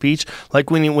your own speech. Like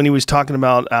when he was talking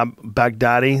about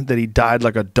Baghdadi, that he died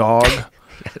like a dog.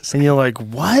 Yes. And you're like,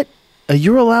 what?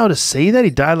 You're allowed to say that he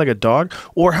died like a dog?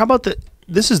 Or how about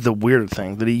this is the weird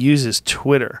thing, that he uses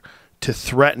Twitter to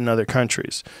threaten other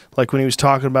countries. Like when he was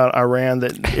talking about Iran,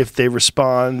 that if they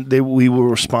respond, we will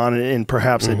respond in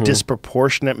perhaps a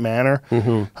disproportionate manner.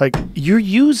 Like, you're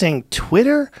using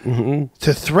Twitter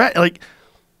to threaten. Like,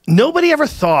 nobody ever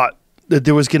thought that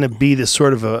there was going to be this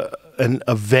sort of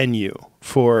a venue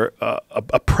for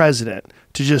a president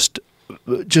to just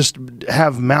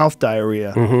have mouth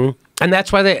diarrhea. And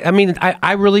that's why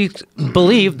I really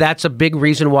believe that's a big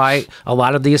reason why a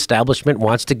lot of the establishment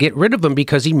wants to get rid of him,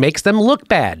 because he makes them look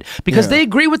bad. Because they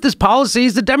agree with his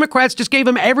policies. The Democrats just gave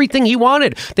him everything he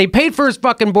wanted. They paid for his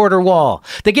fucking border wall.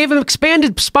 They gave him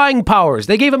expanded spying powers.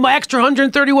 They gave him an extra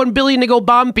 $131 billion to go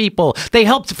bomb people. They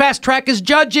helped fast track his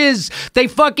judges. They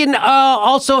fucking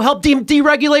also helped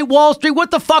deregulate Wall Street. What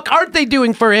the fuck aren't they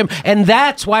doing for him? And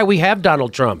that's why we have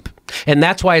Donald Trump. And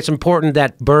that's why it's important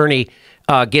that Bernie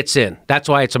gets in. That's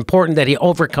why it's important that he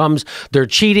overcomes their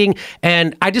cheating.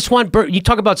 And I just want you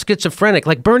talk about schizophrenic.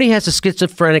 Like, Bernie has a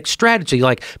schizophrenic strategy.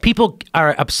 Like, people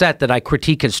are upset that I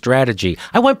critique his strategy.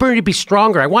 I want Bernie to be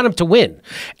stronger. I want him to win.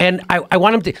 And I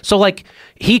want him to. So, like,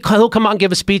 he'll come out and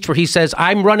give a speech where he says,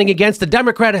 I'm running against the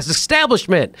Democrat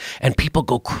establishment. And people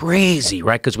go crazy,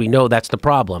 right? Because we know that's the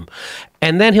problem.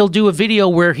 And then he'll do a video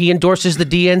where he endorses the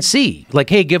DNC. Like,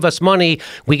 hey, give us money.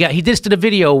 He just did a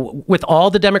video with all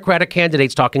the Democratic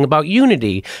candidates talking about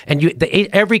unity. And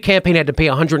every campaign had to pay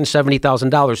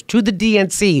 $170,000 to the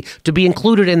DNC to be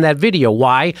included in that video.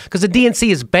 Why? Because the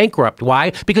DNC is bankrupt.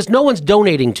 Why? Because no one's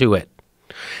donating to it.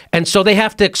 And so they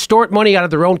have to extort money out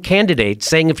of their own candidates,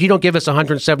 saying, if you don't give us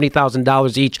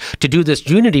 $170,000 each to do this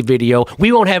unity video,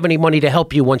 we won't have any money to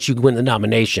help you once you win the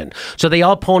nomination. So they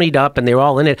all ponied up and they're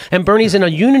all in it. And Bernie's in a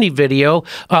unity video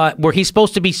where he's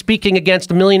supposed to be speaking against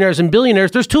the millionaires and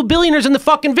billionaires. There's 2 billionaires in the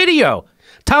fucking video.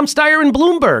 Tom Steyer and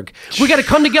Bloomberg. We got to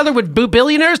come together with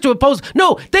billionaires to oppose.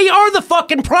 No, they are the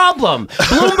fucking problem.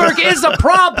 Bloomberg is a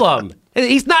problem.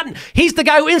 He's the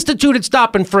guy who instituted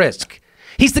stop and frisk.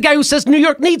 He's the guy who says New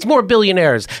York needs more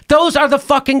billionaires. Those are the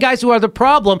fucking guys who are the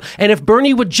problem. And if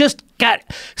Bernie would just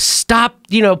stop,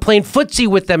 playing footsie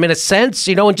with them in a sense,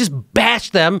 and just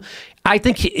bash them, I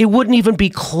think it wouldn't even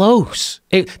be close.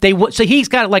 So he's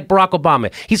got, like Barack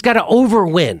Obama, he's got to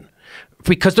overwin.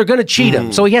 because they're going to cheat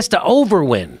him. So he has to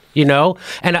overwin, you know?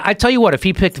 And I tell you what, if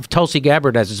he picked Tulsi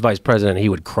Gabbard as his vice president, he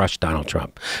would crush Donald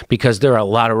Trump, because there are a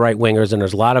lot of right-wingers and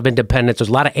there's a lot of independents. There's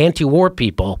a lot of anti-war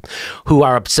people who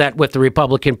are upset with the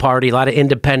Republican Party, a lot of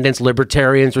independents,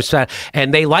 libertarians,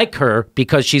 and they like her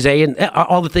because she's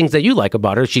all the things that you like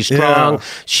about her. She's strong.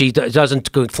 She doesn't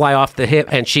fly off the hip,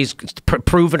 and she's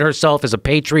proven herself as a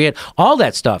patriot, all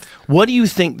that stuff. What do you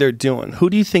think they're doing? Who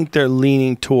do you think they're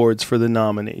leaning towards for the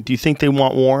nominee? Do you think they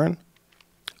want Warren?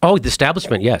 Oh, the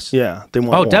establishment, yes. Yeah, they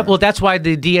want Warren. Well, that's why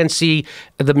the DNC,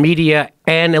 the media,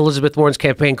 and Elizabeth Warren's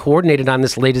campaign coordinated on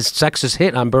this latest sexist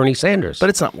hit on Bernie Sanders. But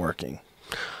it's not working.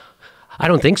 I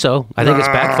don't think so. I think it's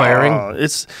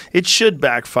backfiring. It should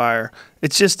backfire.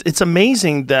 It's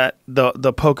amazing that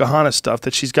the Pocahontas stuff,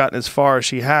 that she's gotten as far as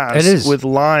she has with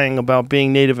lying about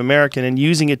being Native American and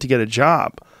using it to get a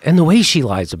job. And the way she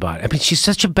lies about it. I mean, she's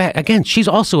such a bad, again, she's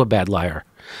also a bad liar.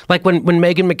 Like when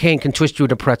Meghan McCain can twist you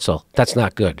in a pretzel, that's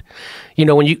not good. You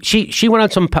know, when she went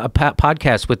on some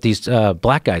podcast with these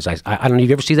black guys. I don't know,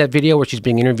 you ever see that video where she's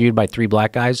being interviewed by 3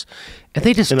 black guys? And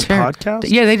they just in a podcast?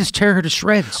 Yeah, they just tear her to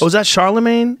shreds. Oh, is that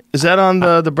Charlemagne? Is that on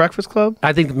the Breakfast Club?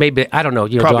 I think maybe, I don't know.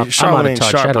 You know, Probably I'm out of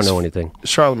touch. I don't know anything.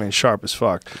 Charlemagne sharp as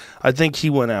fuck. I think he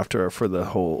went after her for the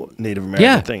whole Native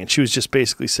American thing, and she was just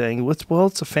basically saying, "Well,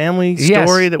 it's a family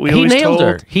story that we always told."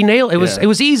 Her. He nailed it. It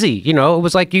was easy. You know, it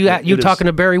was like you talking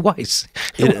to Barry Weiss.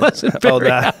 It wasn't very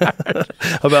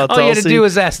about all Tulsi. you had to do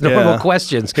was ask normal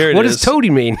questions. What does Toady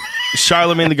mean?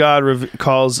 Charlemagne the God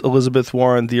calls Elizabeth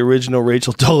Warren the original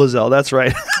Rachel Dolezal. That's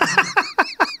right.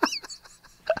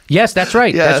 Yes, that's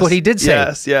right. Yes, that's what he did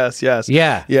say. Yes.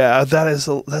 Yeah.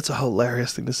 That's a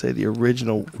hilarious thing to say. The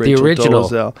original Rachel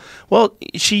Dolezal. Well,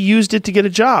 she used it to get a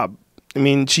job. I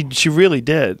mean, she really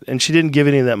did, and she didn't give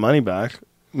any of that money back.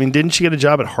 I mean, didn't she get a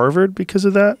job at Harvard because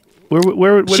of that?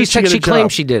 Where did she get a job? She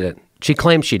claimed she didn't. She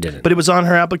claimed she didn't. But it was on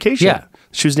her application. Yeah.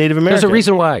 She was Native American. There's a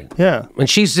reason why. Yeah. And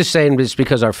she's just saying it's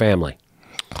because our family.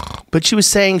 But she was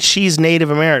saying she's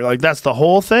Native American. Like, that's the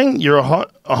whole thing? You're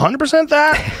 100%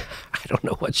 that? I don't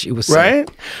know what she was saying. Right?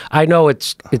 I know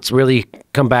it's really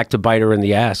come back to bite her in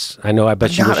the ass. I know. I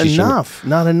bet she not enough.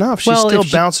 Not enough. She's still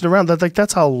bouncing around.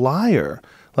 That's a liar.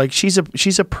 Like, she's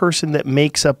a person that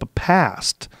makes up a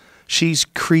past. She's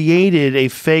created a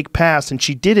fake past, and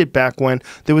she did it back when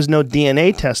there was no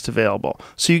DNA test available.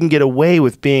 So you can get away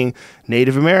with being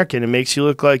Native American. It makes you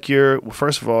look like you're, well,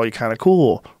 first of all, you're kind of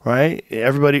cool, right?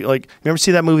 Everybody, like, you ever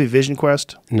see that movie Vision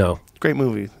Quest? No. Great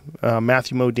movie.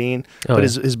 Matthew Modine. But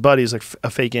his buddy is like a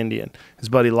fake Indian. His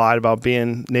buddy lied about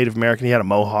being Native American. He had a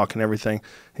mohawk and everything.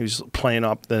 He was playing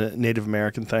up the Native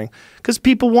American thing. Because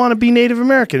people want to be Native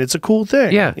American. It's a cool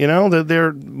thing. Yeah. You know,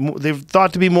 they've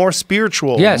thought to be more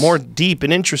spiritual, more deep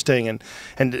and interesting, and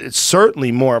it's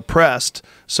certainly more oppressed.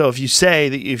 So if you say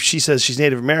that, if she says she's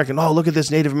Native American, oh, look at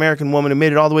this Native American woman who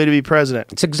made it all the way to be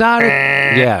president. It's exotic.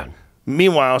 Yeah.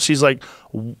 Meanwhile, she's like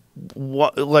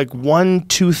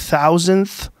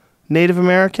 1/2000th Native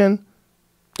American.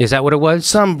 Is that what it was?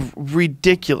 Some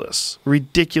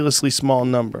ridiculously small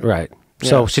number. Right. Yeah.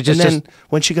 So she and then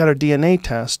when she got her DNA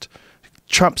test,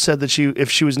 Trump said that if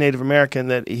she was Native American,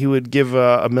 that he would give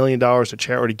 $1 million to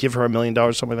charity, or give her $1 million,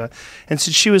 something like that. And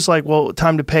so she was like, "Well,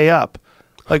 time to pay up."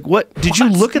 Like, what? Did you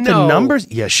look at the numbers?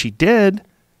 Yes, she did.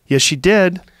 Yes, she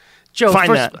did. Joe,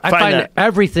 I find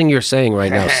everything you're saying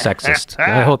right now is sexist.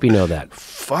 I hope you know that.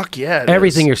 Fuck yeah.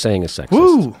 Everything you're saying is sexist.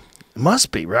 Woo.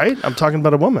 Must be, right? I'm talking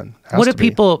about a woman. What do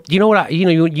people? You know what?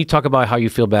 You talk about how you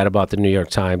feel bad about the New York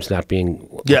Times not being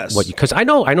because I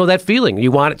know that feeling.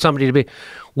 You want somebody to be.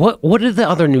 What do the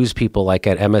other news people like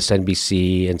at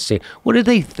MSNBC and say? What do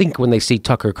they think when they see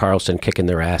Tucker Carlson kicking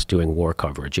their ass doing war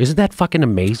coverage? Isn't that fucking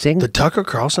amazing? The Tucker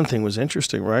Carlson thing was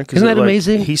interesting, right? Isn't that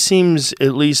amazing? He seems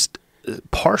at least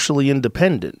partially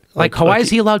independent. Like why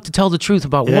is he allowed to tell the truth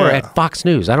about war at Fox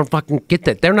News? I don't fucking get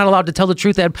that. They're not allowed to tell the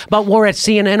truth about war at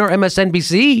CNN or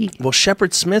MSNBC. Well,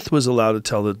 Shepard Smith was allowed to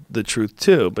tell the truth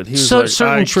too, but he was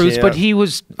certain truths. But he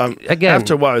was again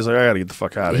after a while. He's like, I got to get the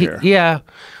fuck out of here. Yeah.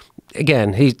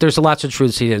 Again, there's lots of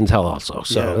truths he didn't tell also.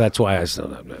 So that's why I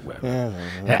said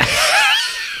that.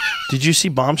 Did you see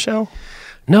Bombshell?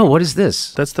 No, what is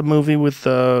this? That's the movie with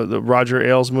the Roger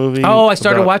Ailes movie. Oh, I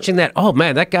started watching that. Oh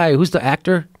man, that guy, who's the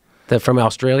actor from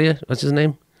Australia? What's his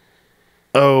name?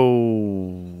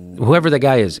 Oh, whoever the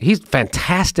guy is, he's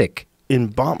fantastic.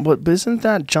 But isn't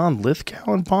that John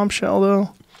Lithgow in Bombshell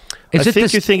though? I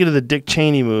think you're thinking of the Dick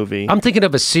Cheney movie. I'm thinking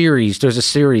of a series. There's a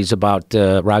series about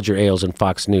Roger Ailes and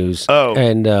Fox News. Oh.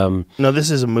 And no, this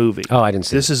is a movie. Oh, I didn't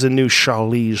see this. Is a new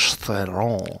Charlize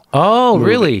Theron. Oh,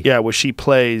 really? Yeah, where she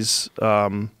plays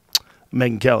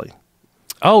Megyn Kelly.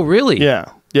 Oh, really?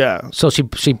 Yeah. Yeah. So she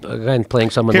again playing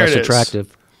someone Here less it is.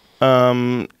 attractive.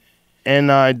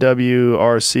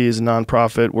 NIWRC is a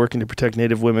nonprofit working to protect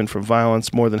Native women from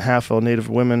violence. More than half of all Native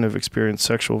women have experienced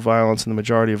sexual violence, and the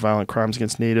majority of violent crimes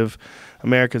against Native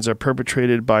Americans are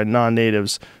perpetrated by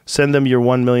non-natives. Send them your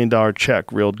 $1 million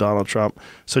check, real Donald Trump.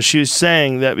 So she was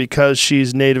saying that because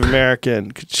she's Native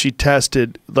American, she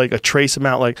tested like a trace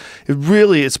amount. Like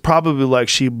it's probably like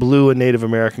she blew a Native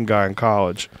American guy in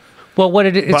college. Well, what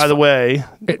it is. By the way,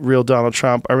 real Donald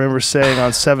Trump, I remember saying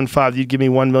on 7-5, you'd give me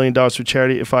 $1 million for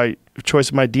charity if choice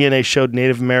of my DNA showed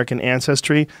Native American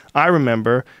ancestry. I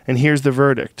remember, and here's the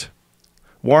verdict.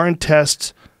 Warren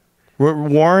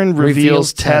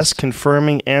reveals test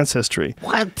confirming ancestry.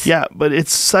 What? Yeah, but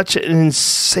it's such an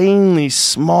insanely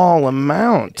small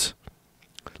amount.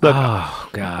 Look, Oh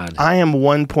God. I am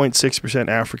 1.6%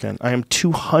 African. I am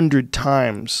 200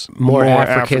 times More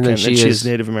African than she is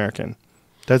Native American.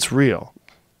 That's real.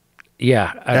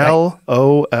 Yeah.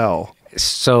 LOL.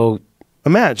 So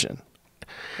Imagine.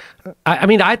 I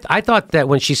mean, I thought that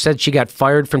when she said she got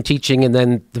fired from teaching and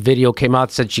then the video came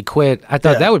out said she quit, I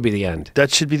thought that would be the end. That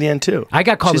should be the end too. I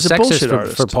got called She's a bullshit sexist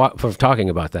artist. for talking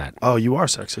about that. Oh, you are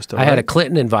sexist. Though, I had a right?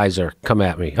 Clinton advisor come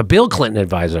at me, a Bill Clinton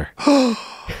advisor.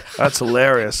 That's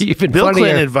hilarious. Even Bill funnier.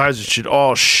 Clinton advisors should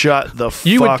all shut the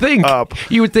You would fuck think- up.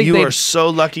 you would think you they'd- are so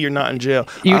lucky you're not in jail.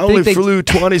 You I would only think they'd- flew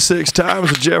 26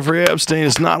 times with Jeffrey Epstein.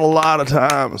 It's not a lot of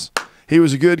times. He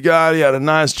was a good guy. He had a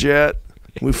nice jet.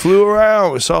 We flew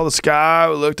around. We saw the sky.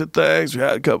 We looked at things. We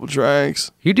had a couple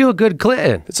drinks. You do a good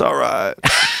Clinton. It's all right.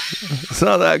 It's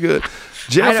not that good.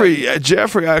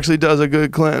 Jeffrey actually does a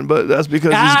good Clinton, but that's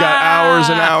because he's got hours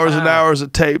and hours and hours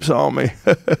of tapes on me.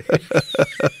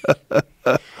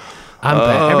 I'm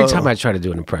bad. Every time I try to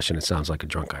do an impression, it sounds like a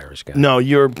drunk Irish guy. No,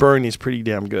 your Bernie's pretty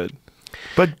damn good.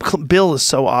 But Bill is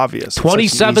so obvious. It's such an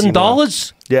easy one.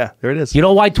 $27? Yeah, there it is. You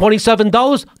know why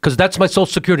 $27? Because that's my social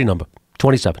security number.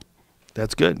 27.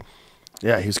 That's good.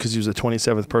 Yeah, because he was the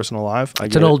 27th person alive.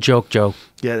 It's an old joke, Joe.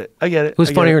 Get it. I get it. It was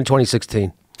I get funnier it. in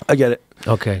 2016. I get it.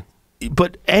 Okay.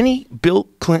 But any Bill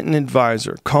Clinton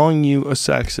advisor calling you a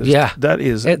sexist, Yeah. that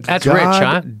is That's rich,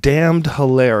 huh? damned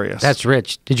hilarious. That's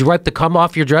rich. Did you wipe the cum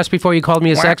off your dress before you called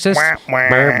me a sexist? Bang,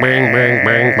 bang, bang,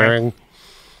 bang, bang.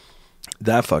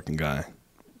 that fucking guy.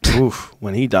 Oof,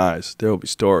 when he dies, there will be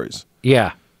stories.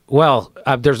 Yeah. Well,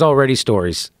 there's already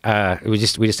stories. We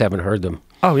just haven't heard them.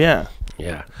 Oh, yeah.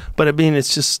 Yeah. But I mean,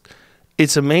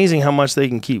 it's amazing how much they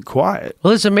can keep quiet.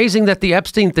 Well, it's amazing that the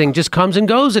Epstein thing just comes and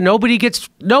goes, and nobody gets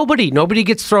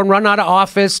run out of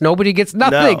office. Nobody gets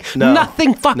nothing. No,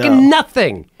 nothing. Fucking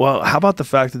nothing. Well, how about the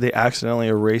fact that they accidentally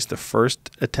erased the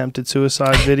first attempted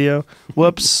suicide video?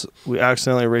 Whoops, we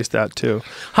accidentally erased that too.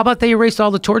 How about they erased all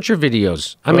the torture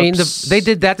videos? I mean, Whoops. they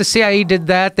did that. The CIA did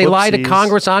that. They lied to Whoopsies.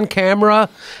 Congress on camera.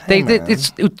 Hey, They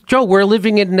man. Joe. We're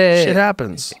living in. Shit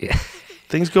happens.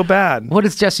 Things go bad. What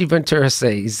does Jesse Ventura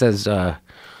say? He says,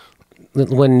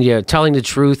 when you're telling the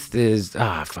truth is,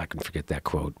 if I can forget that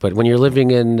quote, but when you're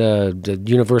living in the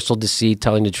universal deceit,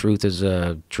 telling the truth is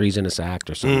a treasonous act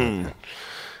or something.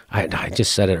 Like that. I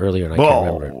just said it earlier and I can't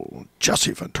remember it. Oh,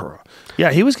 Jesse Ventura.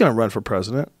 Yeah, he was going to run for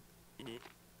president.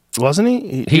 Wasn't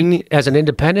he? He, as an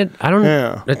independent, I don't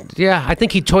know. Yeah. Yeah, I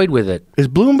think he toyed with it. Is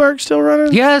Bloomberg still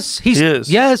running? Yes, He is.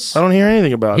 Yes. I don't hear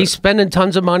anything about He's it. spending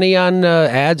tons of money on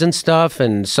ads and stuff,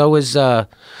 and so is Steyer.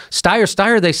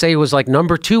 Steyer, they say, was like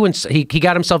number 2, and he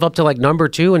got himself up to like number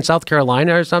 2 in South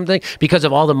Carolina or something because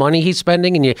of all the money he's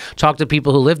spending. And you talk to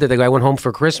people who live there, they go, I went home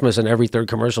for Christmas, and every third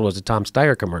commercial was a Tom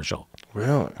Steyer commercial.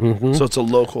 Really? So it's a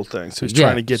local thing. So he's Yeah,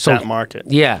 trying to get so- that market.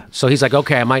 Yeah, so he's like,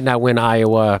 okay, I might not win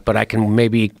Iowa, but I can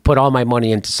maybe put all my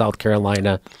money into South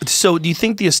Carolina. So do you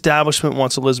think the establishment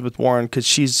wants Elizabeth Warren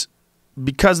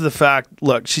because of the fact,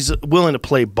 look, she's willing to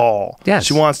play ball. Yes.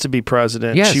 She wants to be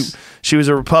president. Yes. She was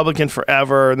a Republican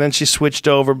forever, and then she switched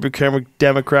over, became a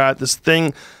Democrat. This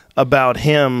thing about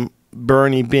him,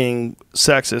 Bernie, being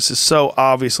sexist is so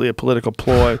obviously a political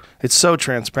ploy. It's so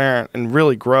transparent and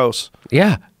really gross.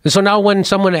 Yeah. And so now when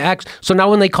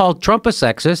when they call Trump a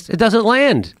sexist, it doesn't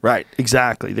land. Right,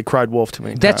 exactly. They cried wolf to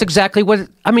me. That's exactly what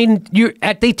I mean.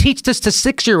 They teach this to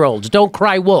 6-year-olds. Don't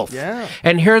cry wolf. Yeah.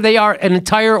 And here they are, an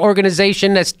entire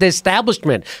organization that's the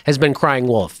establishment has been crying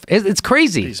wolf. It's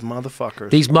crazy. These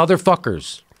motherfuckers. These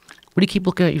motherfuckers. What do you keep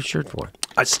looking at your shirt for?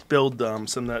 I spilled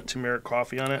some of that turmeric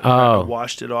coffee on it. Oh. I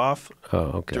washed it off Oh,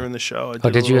 okay. during the show. Oh,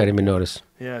 did you? I didn't even notice.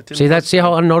 Yeah. It didn't See that? look- See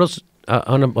how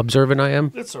unobservant I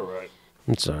am? It's all right.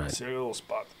 It's all right. See a little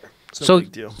spot there. It's no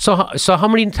big deal. So how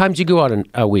many times you go out in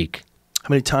a week? How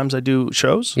many times I do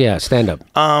shows? Yeah, stand up.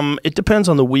 It depends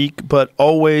on the week, but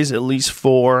always at least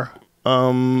 4.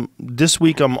 This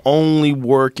week I'm only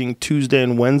working Tuesday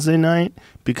and Wednesday night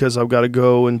because I've got to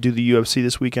go and do the UFC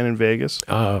this weekend in Vegas.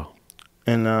 Oh.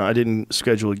 And I didn't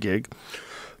schedule a gig.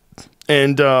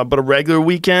 And but a regular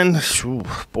weekend,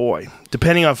 boy,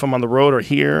 depending on if I'm on the road or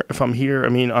here, if I'm here, I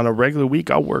mean, on a regular week,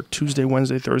 I'll work Tuesday,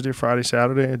 Wednesday, Thursday, Friday,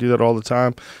 Saturday. I do that all the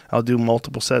time. I'll do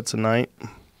multiple sets a night.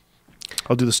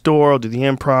 I'll do the store. I'll do the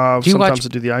improv. Sometimes I'll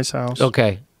do the Ice House.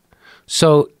 Okay.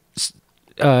 So,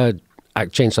 I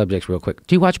change subjects real quick.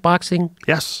 Do you watch boxing?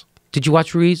 Yes. Did you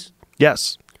watch Ruiz?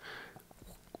 Yes.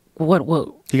 What?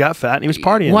 He got fat and he was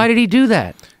partying. Why did he do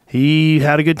that? He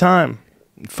had a good time.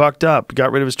 Fucked up.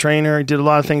 Got rid of his trainer. He did a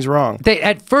lot of things wrong.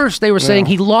 At first, they were saying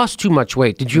he lost too much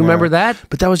weight. Did you remember that?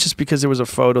 But that was just because there was a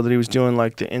photo that he was doing,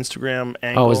 like the Instagram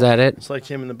angle. Oh, is that it? It's like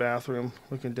him in the bathroom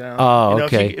looking down. Oh, okay.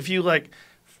 okay. If you like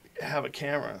have a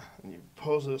camera and you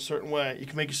pose it a certain way, you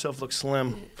can make yourself look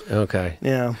slim. Okay.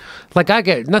 Yeah. Like I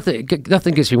get nothing.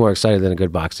 Nothing gets me more excited than a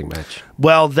good boxing match.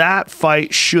 Well, that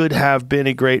fight should have been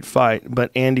a great fight, but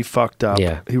Andy fucked up.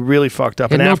 Yeah. He really fucked up.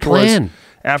 He had and no afterwards, plan.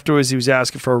 Afterwards, he was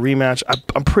asking for a rematch.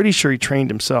 I'm pretty sure he trained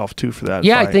himself too for that.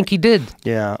 Yeah, fight. I think he did.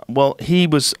 Yeah. Well, he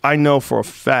was. I know for a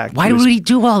fact. Why would he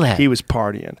do all that? He was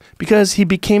partying because he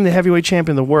became the heavyweight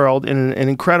champion of the world in an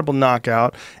incredible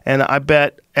knockout, and I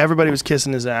bet everybody was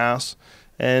kissing his ass.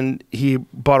 And he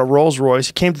bought a Rolls Royce.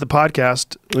 He came to the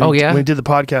podcast. When he did the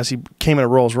podcast, he came in a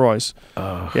Rolls Royce.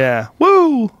 Yeah.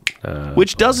 Woo!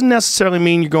 Which doesn't necessarily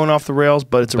mean you're going off the rails,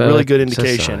 but it's a really good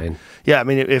indication. Yeah, I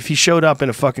mean, if he showed up in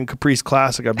a fucking Caprice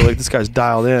Classic, I'd be like, this guy's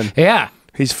dialed in. Yeah.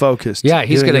 He's focused. Yeah,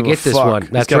 he's going to get this one.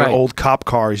 That's he's got right. an old cop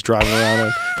car he's driving around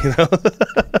in. You know?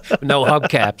 No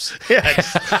hubcaps. Yeah,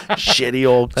 shitty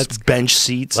old bench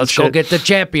seats. Let's go get the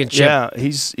championship. Yeah,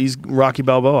 he's Rocky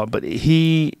Balboa, but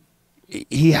he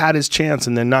had his chance,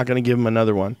 and they're not going to give him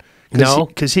another one.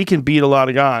 Because he can beat a lot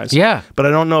of guys. Yeah. But I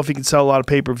don't know if he can sell a lot of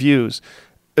pay-per-views,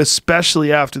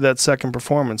 especially after that second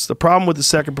performance. The problem with the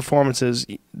second performance is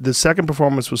the second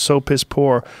performance was so piss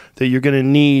poor that you're going to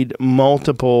need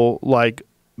multiple, like,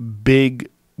 big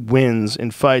wins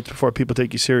in fights before people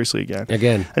take you seriously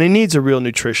again. And he needs a real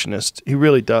nutritionist. He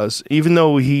really does. Even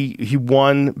though he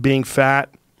won being fat,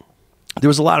 there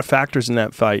was a lot of factors in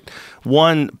that fight.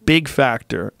 One big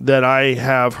factor that I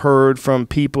have heard from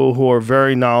people who are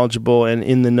very knowledgeable and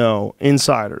in the know,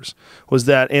 insiders, was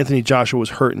that Anthony Joshua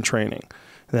was hurt in training,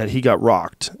 that he got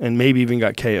rocked and maybe even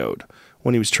got KO'd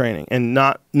when he was training, and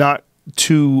not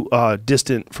too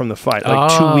distant from the fight,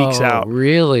 like 2 weeks out.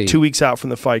 Really? 2 weeks out from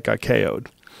the fight, got KO'd.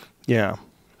 Yeah.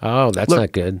 Oh, that's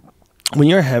not good. When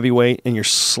you're a heavyweight and you're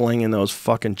slinging those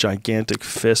fucking gigantic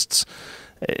fists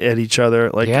at each other,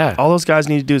 like all those guys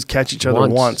need to do is catch each other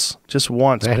once. Just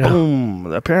once.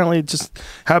 Boom. Apparently it just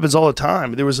happens all the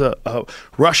time. There was a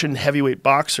Russian heavyweight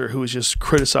boxer who was just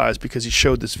criticized because he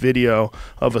showed this video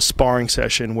of a sparring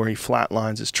session where he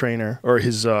flatlines his trainer or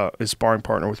his sparring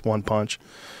partner with one punch.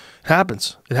 It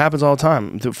happens. It happens all the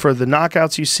time. For the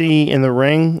knockouts you see in the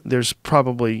ring, there's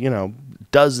probably,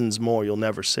 dozens more you'll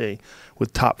never see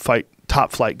with top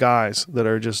flight guys that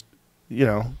are just,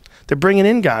 they're bringing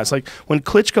in guys. Like when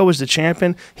Klitschko was the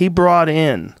champion, he brought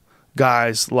in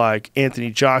guys like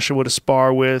Anthony Joshua to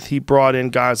spar with. He brought in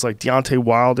guys like Deontay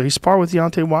Wilder. He sparred with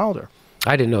Deontay Wilder.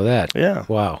 I didn't know that. Yeah.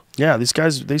 Wow. Yeah, these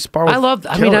guys, they spar with I love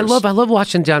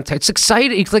watching Deontay. It's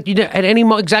exciting. It's like at any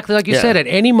exactly like you said, at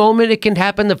any moment it can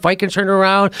happen. The fight can turn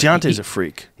around. Deontay's a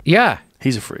freak. Yeah.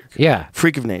 He's a freak. Yeah.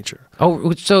 Freak of nature.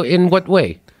 Oh, so in what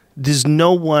way? There's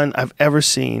no one I've ever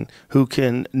seen who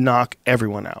can knock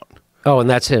everyone out. Oh, and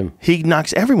that's him. He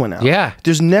knocks everyone out. Yeah.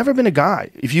 There's never been a guy.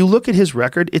 If you look at his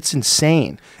record, it's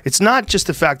insane. It's not just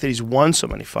the fact that he's won so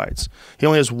many fights. He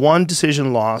only has one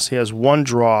decision loss. He has one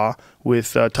draw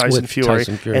with Tyson Fury.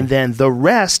 And then the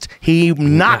rest, he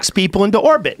knocks people into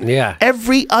orbit. Yeah.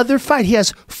 Every other fight, he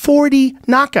has 40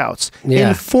 knockouts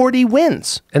and 40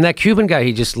 wins. And that Cuban guy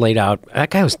he just laid out,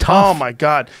 that guy was tough. Oh, my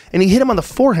God. And he hit him on the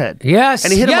forehead. Yes.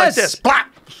 And he hit him like this. Blah!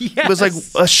 Yes. It was like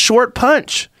a short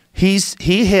punch. He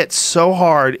hit so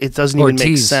hard it doesn't even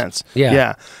make sense.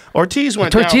 Yeah. Ortiz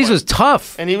went down. Ortiz was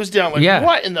tough. And he was down like,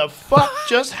 what in the fuck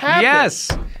just happened? Yes.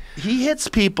 He hits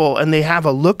people and they have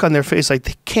a look on their face like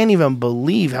they can't even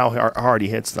believe how hard he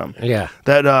hits them. Yeah.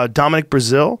 That Dominic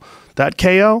Brazil, that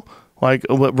KO, like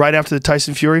right after the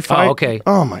Tyson Fury fight. Oh, okay.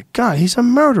 Oh, my God. He's a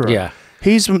murderer. Yeah.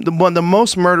 He's the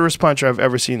most murderous puncher I've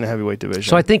ever seen in the heavyweight division.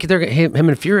 So I think him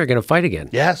and Fury are going to fight again.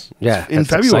 Yes. Yeah. In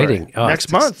February. Exciting. Oh,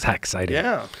 next month. That's exciting.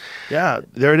 Yeah. Yeah.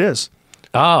 There it is.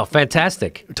 Oh,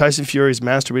 fantastic. Tyson Fury's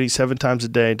masturbating 7 times a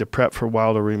day to prep for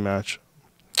Wilder rematch.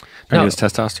 Bring his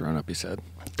testosterone up, he said.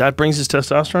 That brings his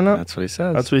testosterone up? That's what he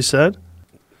says. That's what he said?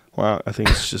 Wow, I think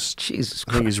it's just. Jesus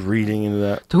I think Christ. he's reading into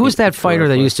that. Who was that fighter that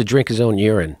incorrectly. used to drink his own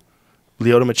urine?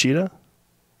 Lyoto Machida?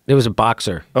 There was a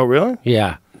boxer. Oh, really?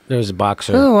 Yeah, there was a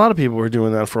boxer. Well, a lot of people were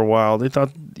doing that for a while. They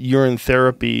thought urine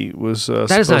therapy was.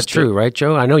 That is not true, right,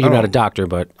 Joe? I know you're not a doctor,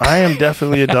 but I am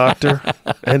definitely a doctor,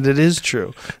 and it is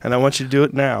true. And I want you to do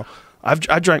it now.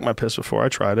 I drank my piss before. I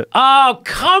tried it. oh,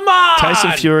 come on!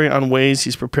 Tyson Fury on ways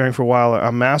he's preparing for a while.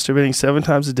 I'm masturbating 7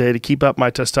 times a day to keep up my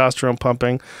testosterone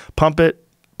pumping. Pump it,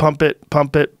 pump it,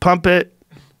 pump it, pump it.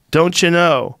 Don't you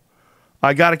know?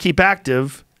 I got to keep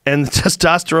active and the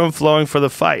testosterone flowing for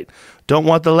the fight. Don't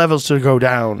want the levels to go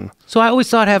down. So I always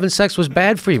thought having sex was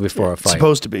bad for you before a fight.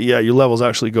 Supposed to be. Yeah, your levels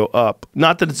actually go up.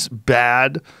 Not that it's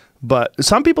bad, but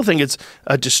some people think it's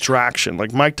a distraction.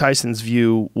 Like Mike Tyson's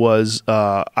view was,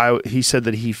 he said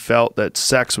that he felt that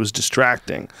sex was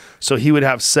distracting. So he would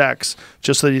have sex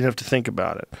just so that he didn't have to think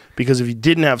about it. Because if he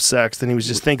didn't have sex, then he was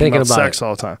just thinking about sex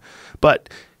all the time. But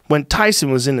when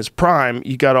Tyson was in his prime,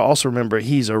 you got to also remember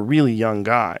he's a really young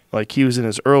guy. Like he was in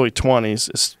his early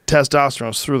 20s. His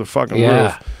testosterone's through the fucking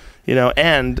roof. You know,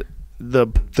 and the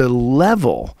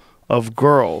level of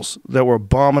girls that were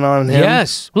bombing on him.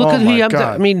 Yes. Look oh at my he. God.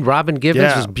 I mean, Robin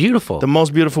Givens was beautiful. The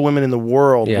most beautiful women in the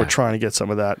world Yeah. were trying to get some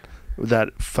of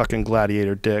that fucking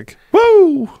gladiator dick.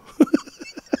 Woo!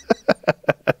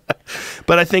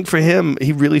 But I think for him,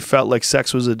 he really felt like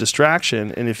sex was a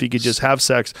distraction, and if he could just have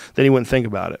sex, then he wouldn't think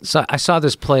about it. So I saw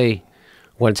this play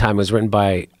one time. It was written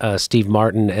by Steve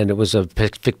Martin, and it was a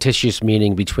fictitious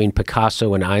meeting between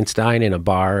Picasso and Einstein in a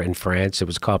bar in France. It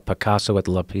was called Picasso at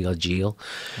La Gilles.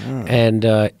 And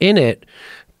in it,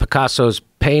 Picasso's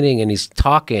painting, and he's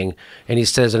talking, and he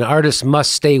says, an artist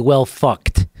must stay well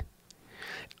fucked.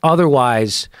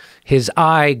 Otherwise, his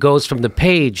eye goes from the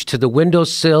page to the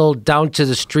windowsill, down to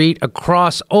the street,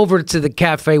 across, over to the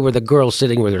cafe where the girl's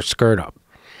sitting with her skirt up.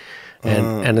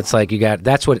 And it's like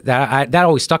that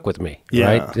always stuck with me,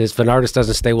 right? If an artist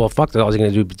doesn't stay well fucked, all he's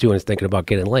going to be doing is thinking about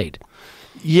getting laid.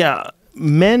 Yeah,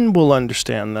 men will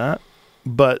understand that,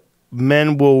 but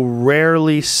men will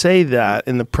rarely say that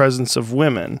in the presence of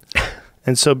women.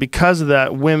 And so because of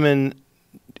that, women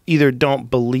either don't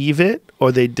believe it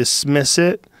or they dismiss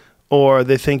it or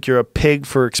they think you're a pig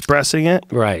for expressing it.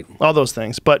 Right. All those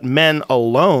things. But men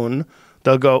alone,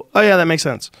 they'll go, oh, yeah, that makes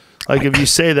sense. Like if you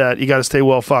say that, you got to stay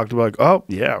well fucked. They're like, oh,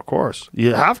 yeah, of course.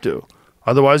 You have to.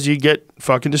 Otherwise, you get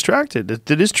fucking distracted.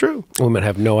 It is true. Women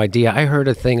have no idea. I heard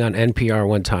a thing on NPR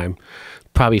one time,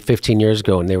 probably 15 years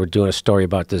ago, and they were doing a story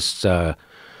about this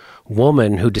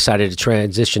woman who decided to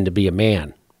transition to be a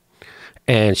man.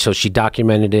 And so she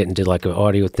documented it and did like an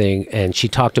audio thing. And she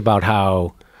talked about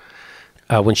how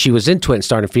when she was into it and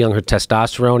started feeling her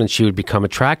testosterone and she would become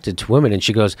attracted to women. And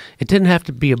she goes, it didn't have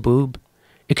to be a boob.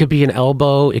 It could be an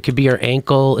elbow. It could be her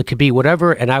ankle. It could be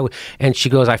whatever. And she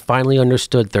goes, I finally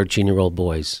understood 13-year-old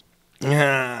boys.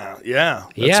 Yeah.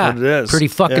 That's what it is. Pretty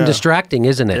fucking distracting,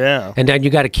 isn't it? Yeah. And then you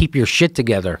got to keep your shit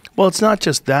together. Well, it's not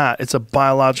just that. It's a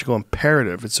biological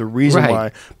imperative. It's a reason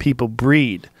why people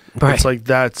breed. Right. It's like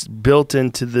that's built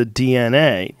into the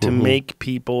DNA to make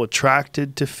people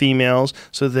attracted to females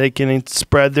so they can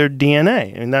spread their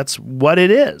DNA. And that's what it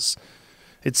is.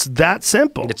 It's that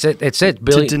simple. It's it.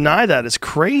 To deny that is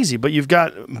crazy. But you've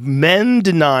got men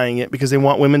denying it because they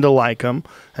want women to like them.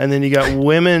 And then you got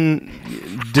women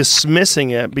dismissing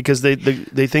it because they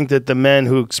think that the men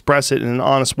who express it in an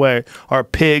honest way are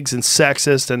pigs and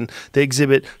sexist and they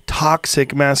exhibit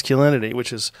toxic masculinity,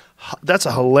 that's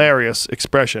a hilarious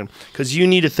expression because you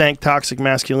need to thank toxic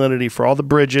masculinity for all the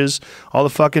bridges, all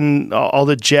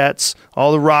the jets,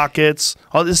 all the rockets,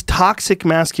 all this toxic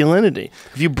masculinity.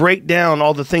 If you break down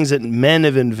all the things that men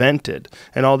have invented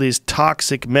and all these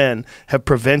toxic men have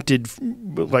prevented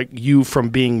like you from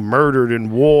being murdered in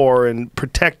war and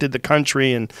protected the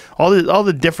country and all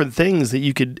the different things that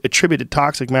you could attribute to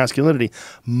toxic masculinity,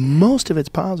 most of it's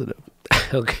positive.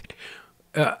 Okay.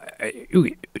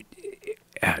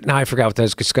 Now I forgot what that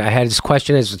was. I had this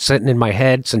question is sitting in my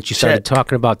head since you started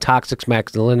talking about toxic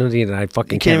masculinity, and I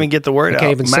fucking can't even get the word out. I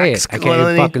can't even say it. I can't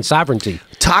even fucking sovereignty.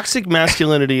 Toxic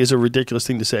masculinity is a ridiculous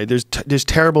thing to say. There's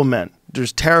terrible men.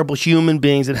 There's terrible human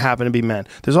beings that happen to be men.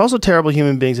 There's also terrible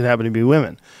human beings that happen to be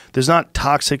women. There's not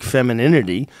toxic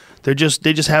femininity. They just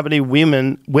happen to be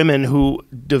women who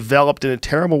developed in a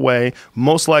terrible way,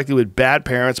 most likely with bad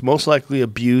parents, most likely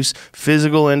abuse,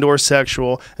 physical and or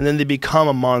sexual, and then they become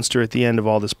a monster at the end of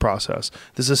all this process.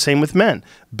 This is the same with men.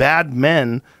 Bad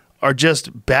men are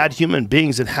just bad human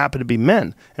beings that happen to be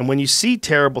men. And when you see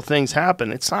terrible things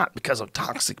happen, it's not because of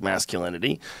toxic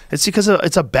masculinity. It's because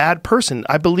it's a bad person.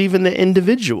 I believe in the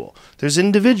individual. There's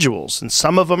individuals, and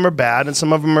some of them are bad and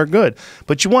some of them are good.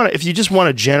 But if you just want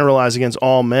to generalize against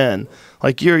all men,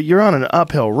 like you're on an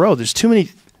uphill road. There's too many.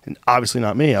 And obviously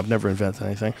not me. I've never invented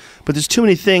anything. But there's too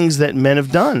many things that men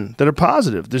have done that are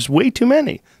positive. There's way too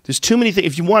many. There's too many things.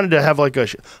 If you wanted to have like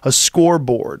a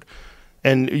scoreboard,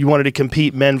 and you wanted to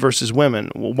compete men versus women,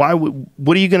 what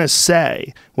are you going to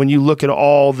say when you look at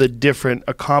all the different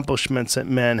accomplishments that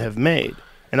men have made?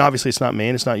 And obviously it's not me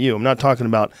and it's not you. I'm not talking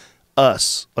about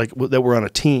us, like that we're on a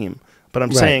team. But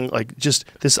I'm saying like just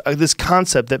this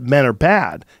concept that men are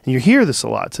bad. And you hear this a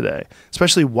lot today,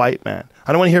 especially white men.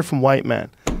 I don't want to hear from white men.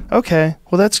 Okay,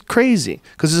 well that's crazy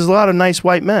because there's a lot of nice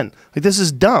white men. Like this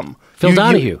is dumb. Phil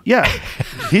Donahue. Yeah,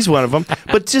 he's one of them.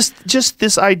 But just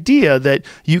this idea that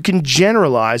you can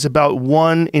generalize about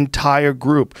one entire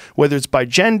group, whether it's by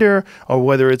gender or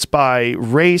whether it's by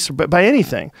race or by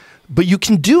anything. But you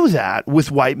can do that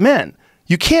with white men.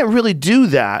 You can't really do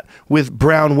that with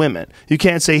brown women. You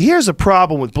can't say, here's a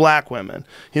problem with black women.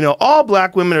 You know, all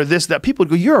black women are this, that. People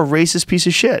go, you're a racist piece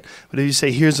of shit. But if you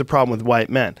say, here's the problem with white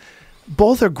men,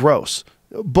 both are gross.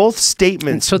 Both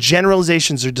statements,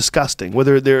 generalizations are disgusting,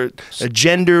 whether they're a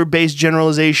gender-based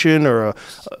generalization or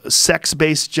a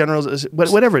sex-based generalization,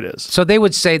 whatever it is. So they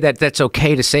would say that that's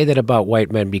okay to say that about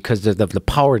white men because of the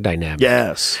power dynamic.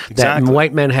 Yes, exactly. That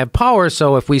white men have power,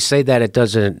 so if we say that, it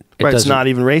doesn't... It's not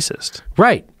even racist.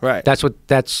 Right. Right. That's...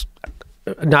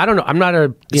 No, I don't know. I'm not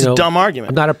a... It's a dumb argument.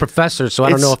 I'm not a professor, so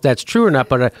I don't know if that's true or not,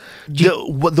 but...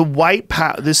 the white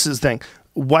power... This is the thing.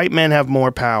 White men have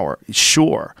more power,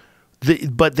 sure.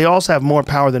 But they also have more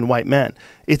power than white men.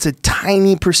 It's a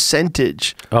tiny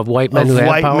percentage of white men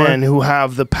who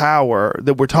have the power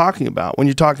that we're talking about. When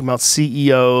you're talking about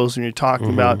CEOs, when you're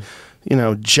talking about, you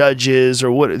know, judges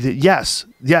or what? Yes,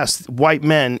 white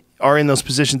men are in those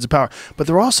positions of power, but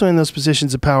they're also in those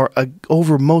positions of power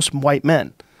over most white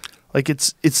men. Like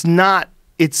it's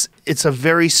a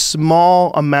very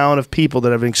small amount of people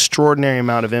that have an extraordinary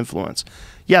amount of influence.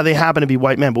 Yeah, they happen to be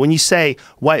white men, but when you say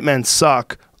white men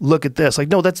suck, look at this. Like,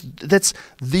 no, that's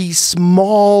the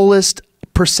smallest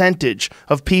percentage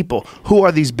of people. Who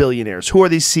are these billionaires? Who are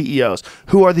these CEOs?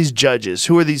 Who are these judges?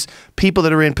 Who are these people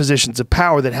that are in positions of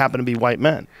power that happen to be white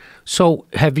men? So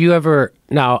have you ever,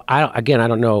 now, I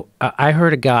don't know, I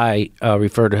heard a guy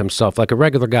refer to himself, like a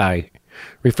regular guy,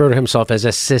 refer to himself as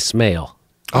a cis male.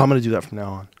 Oh, I'm going to do that from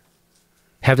now on.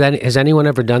 Has anyone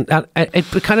ever done that? It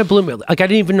kind of blew me. Like, I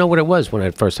didn't even know what it was when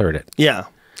I first heard it. Yeah.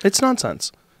 It's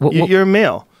nonsense. You're a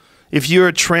male. If you're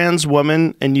a trans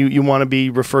woman and you want to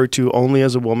be referred to only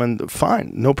as a woman,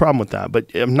 fine. No problem with that. But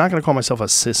I'm not going to call myself a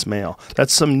cis male.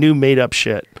 That's some new made-up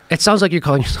shit. It sounds like you're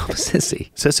calling yourself a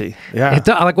sissy. Sissy, yeah.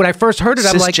 Like, when I first heard it,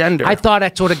 I'm like, I thought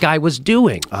that's what a guy was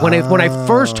doing. When I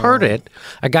first heard it,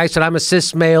 a guy said, I'm a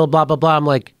cis male, blah, blah, blah. I'm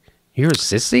like, you're a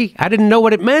sissy? I didn't know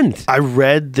what it meant. I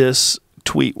read this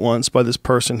tweet once by this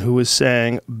person who was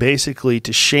saying basically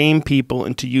to shame people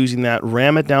into using that,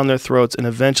 ram it down their throats, and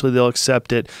eventually they'll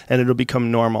accept it and it'll become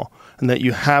normal. And that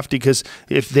you have to, because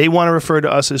if they want to refer to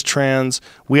us as trans,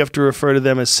 we have to refer to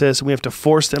them as cis, and we have to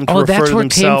force them to refer to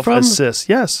themselves as cis.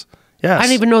 Yes. Yes. I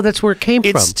didn't even know that's where it came from.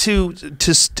 It's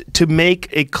to make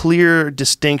a clear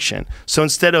distinction. So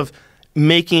instead of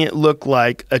making it look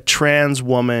like a trans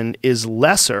woman is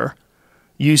lesser,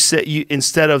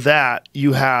 instead of that,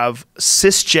 you have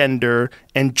cisgender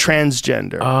and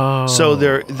transgender. Oh, so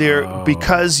they're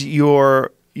because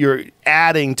you're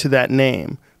adding to that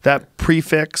name, that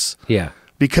prefix. Yeah.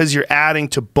 Because you're adding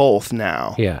to both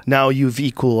now. Yeah. Now you've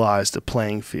equalized the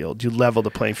playing field. You level the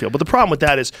playing field. But the problem with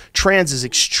that is trans is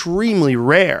extremely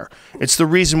rare. It's the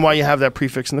reason why you have that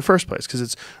prefix in the first place, because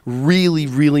it's really,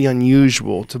 really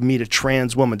unusual to meet a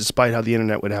trans woman, despite how the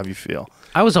internet would have you feel.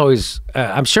 I was always,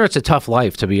 I'm sure it's a tough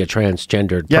life to be a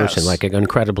transgendered person, like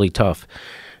incredibly tough.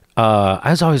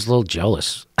 I was always a little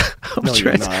jealous. No,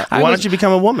 you're not. Why don't you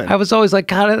become a woman? I was always like,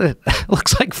 God, it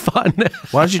looks like fun.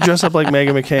 Why don't you dress up like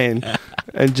Meghan McCain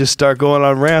and just start going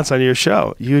on rants on your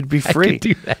show? You'd be free. I could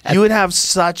do that. You would have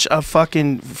such a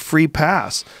fucking free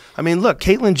pass. I mean, look,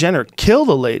 Caitlyn Jenner killed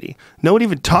a lady. No one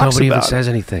even talks about it. Nobody even says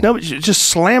anything. No, just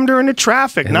slammed her into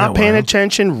traffic, not paying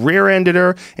attention, rear-ended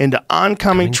her into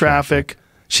oncoming traffic.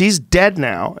 She's dead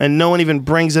now, and no one even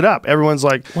brings it up. Everyone's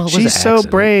like, well, she's so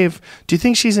brave. Do you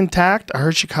think she's intact? I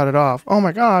heard she cut it off. Oh,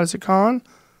 my God, is it gone?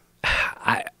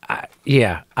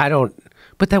 Yeah, I don't...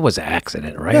 But that was an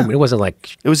accident, right? Yeah. I mean, it wasn't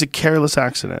like... It was a careless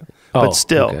accident. But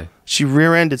still, she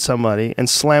rear-ended somebody and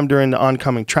slammed her into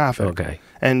oncoming traffic. Okay.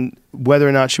 And whether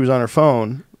or not she was on her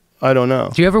phone, I don't know.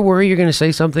 Do you ever worry you're going to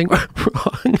say something wrong?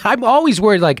 I'm always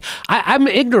worried. Like I'm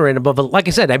ignorant above. Like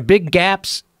I said, I have big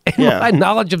gaps in my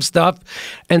knowledge of stuff,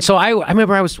 and so I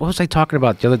remember what was I talking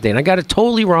about the other day, and I got it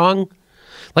totally wrong.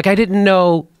 Like I didn't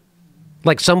know,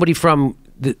 like somebody from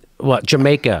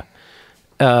Jamaica.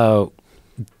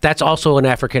 That's also an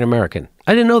African American.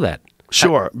 I didn't know that.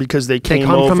 Sure, because they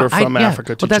came over from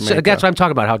Africa to Jamaica. That's what I'm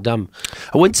talking about, how dumb.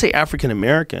 I wouldn't say African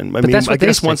American. I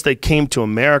guess once they came to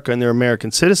America and they're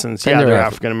American citizens, they're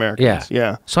African Americans.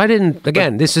 Yeah. So I didn't,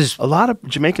 again, this is... A lot of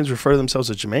Jamaicans refer to themselves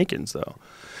as Jamaicans, though.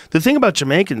 The thing about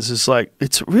Jamaicans is, like,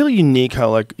 it's really unique how,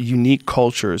 like, unique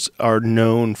cultures are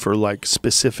known for, like,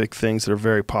 specific things that are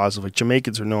very positive. Like,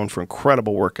 Jamaicans are known for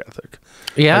incredible work ethic.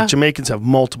 Yeah? Like, Jamaicans have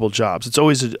multiple jobs. It's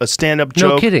always a stand-up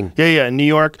joke. No kidding. Yeah. In New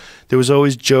York, there was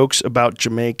always jokes about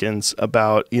Jamaicans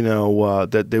about,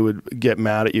 that they would get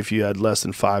mad at you if you had less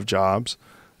than 5 jobs.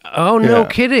 Oh, no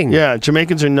kidding. Yeah,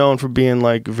 Jamaicans are known for being,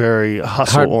 like, very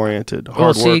hustle-oriented,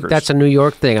 hard workers. That's a New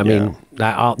York thing. I mean,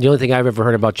 the only thing I've ever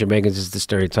heard about Jamaicans is the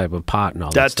stereotype of pot and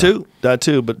all that stuff. That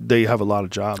too, but they have a lot of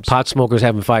jobs. Pot smokers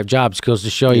having 5 jobs goes to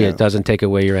show you it doesn't take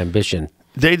away your ambition.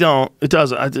 They don't. It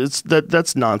doesn't.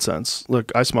 That's nonsense.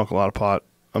 Look, I smoke a lot of pot.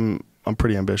 I'm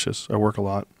pretty ambitious. I work a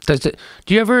lot. Do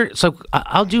you ever... So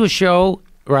I'll do a show,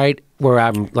 right, where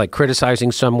I'm like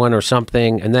criticizing someone or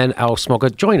something, and then I'll smoke a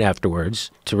joint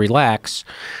afterwards to relax,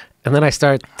 and then I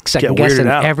start second guessing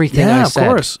everything I said. Of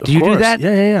course. Do you do that?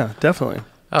 Yeah, definitely.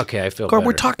 Okay, I feel better.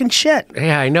 We're talking shit.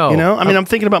 Yeah, I know. I mean, I'm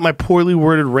thinking about my poorly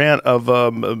worded rant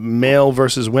of male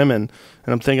versus women,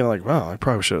 and I'm thinking like, well, I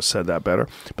probably should have said that better.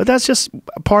 But that's just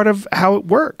a part of how it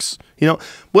works.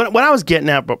 What I was getting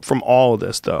at from all of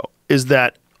this, though, is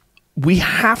that we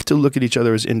have to look at each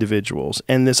other as individuals,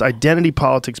 and this identity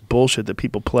politics bullshit that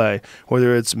people play,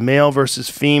 whether it's male versus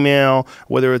female,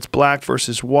 whether it's black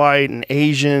versus white and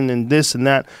Asian and this and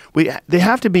that, they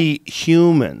have to be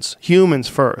humans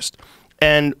first.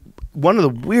 And one of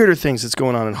the weirder things that's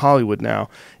going on in Hollywood now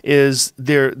is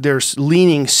they're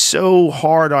leaning so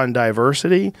hard on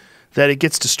diversity that it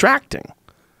gets distracting.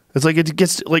 It's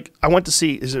like I went to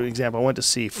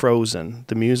see Frozen,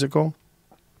 the musical.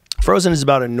 Frozen is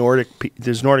about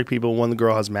there's Nordic people. One, the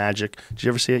girl has magic. Did you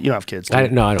ever see it? You don't have kids.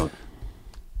 No, I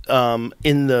don't.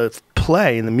 In the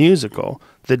play, in the musical,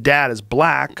 the dad is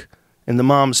black and the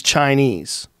mom's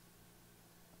Chinese.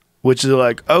 Which is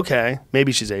like, okay,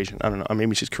 maybe she's Asian. I don't know. Or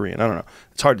maybe she's Korean. I don't know.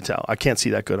 It's hard to tell. I can't see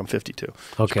that good. I'm 52.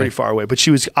 Okay. It's pretty far away. But she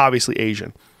was obviously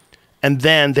Asian. And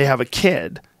then they have a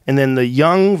kid. And then the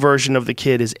young version of the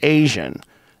kid is Asian.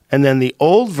 And then the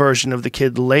old version of the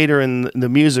kid later in the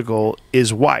musical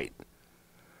is white.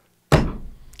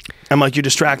 I'm like, you're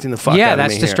distracting the fuck out of me. Yeah,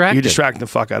 that's distracting. You're distracting the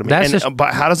fuck out of me.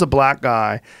 But how does a black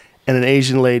guy and an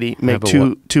Asian lady make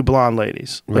two blonde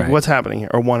ladies? Like, what's happening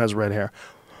here? Or one has red hair.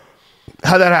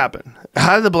 How'd that happen?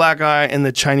 How did the black guy and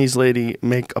the Chinese lady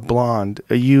make a blonde?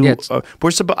 I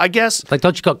guess. Like,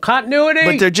 don't you call continuity?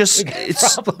 But they're just,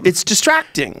 it's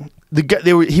distracting.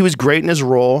 He was great in his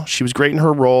role. She was great in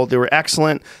her role. They were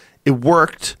excellent. It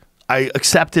worked. I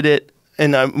accepted it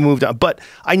and I moved on. But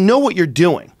I know what you're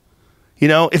doing.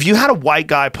 If you had a white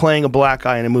guy playing a black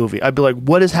guy in a movie, I'd be like,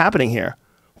 what is happening here?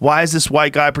 Why is this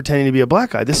white guy pretending to be a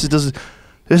black guy?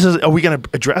 Are we going to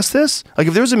address this? Like,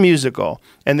 if there was a musical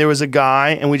and there was a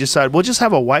guy and we decided we'll just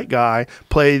have a white guy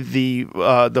play the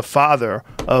father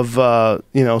of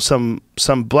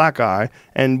some black guy,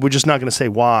 and we're just not going to say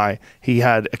why he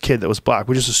had a kid that was black.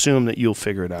 We just assume that you'll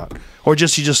figure it out, or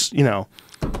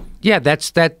Yeah,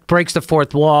 that breaks the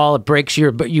fourth wall. It breaks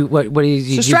your. But what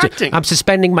is distracting? I'm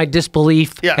suspending my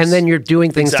disbelief, and then you're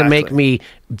doing things to make me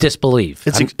disbelieve.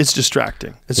 It's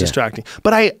distracting. It's distracting.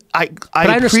 But I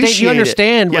appreciate you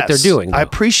understand what they're doing, though. I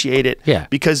appreciate it. Yeah.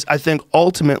 Because I think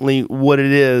ultimately what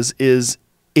it is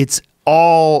it's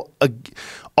all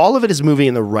of it is moving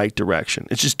in the right direction.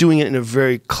 It's just doing it in a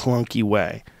very clunky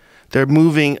way. They're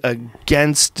moving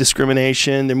against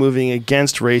discrimination. They're moving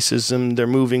against racism. They're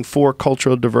moving for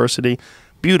cultural diversity.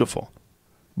 Beautiful.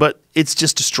 But it's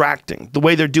just distracting. The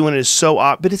way they're doing it is so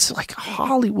odd. But it's like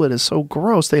Hollywood is so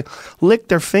gross. They lick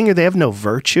their finger. They have no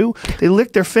virtue. They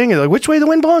lick their finger. They're like, which way the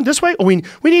wind blowing? This way? Oh, we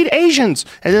need Asians.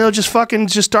 And then they'll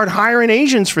just start hiring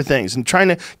Asians for things and trying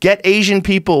to get Asian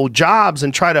people jobs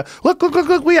and try to, look,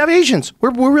 we have Asians.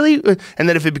 We're really, and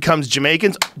then if it becomes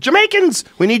Jamaicans,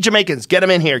 we need Jamaicans. Get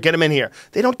them in here.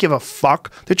 They don't give a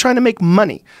fuck. They're trying to make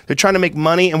money.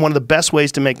 And one of the best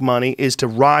ways to make money is to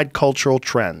ride cultural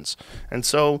trends. And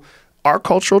so our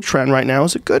cultural trend right now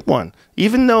is a good one.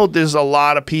 Even though there's a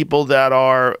lot of people that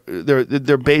are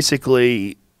they're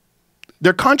basically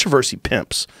they're controversy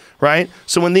pimps, right?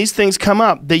 So when these things come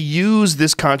up, they use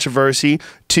this controversy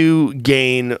to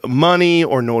gain money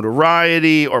or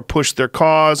notoriety or push their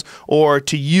cause or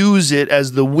to use it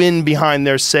as the wind behind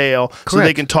their sail so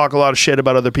they can talk a lot of shit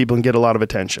about other people and get a lot of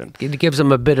attention. It gives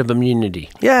them a bit of immunity.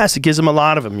 Yes, it gives them a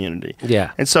lot of immunity.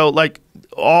 Yeah. And so, like,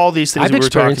 all these things I've we were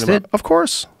talking experienced about. it. Of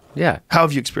course. Yeah. How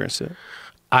have you experienced it?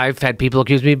 I've had people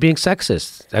accuse me of being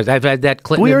sexist. I've had that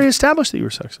Clinton. We already established that you were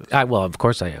sexist. Well, of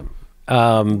course I am.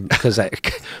 Because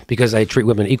I treat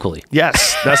women equally.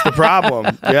 Yes, that's the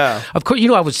problem. Yeah. Of course,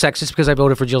 I was sexist because I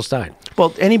voted for Jill Stein.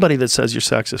 Well, anybody that says you're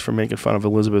sexist for making fun of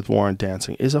Elizabeth Warren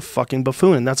dancing is a fucking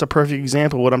buffoon. And that's a perfect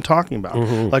example of what I'm talking about.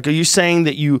 Like, are you saying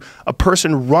that a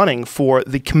person running for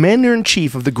the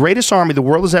commander-in-chief of the greatest army the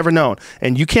world has ever known,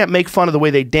 and you can't make fun of the way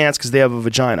they dance because they have a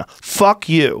vagina? Fuck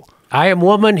you. I am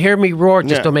woman, hear me roar,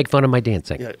 just don't make fun of my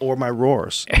dancing. Yeah, or my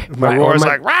roars. My roars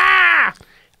like, rah!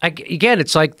 Again,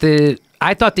 it's like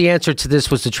I thought the answer to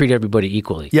this was to treat everybody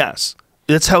equally. Yes.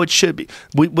 That's how it should be.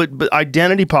 But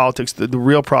identity politics, the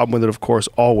real problem with it, of course,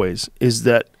 always, is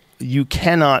that you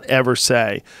cannot ever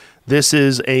say, this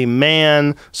is a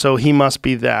man, so he must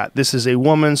be that. This is a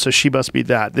woman, so she must be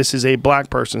that. This is a black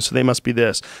person, so they must be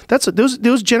this.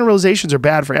 Those generalizations are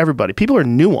bad for everybody. People are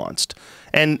nuanced.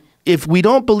 And if we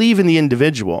don't believe in the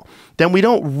individual, then we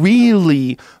don't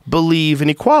really believe in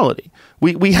equality.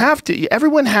 We have to,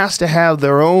 everyone has to have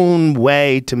their own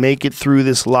way to make it through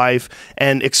this life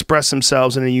and express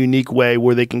themselves in a unique way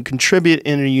where they can contribute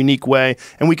in a unique way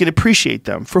and we can appreciate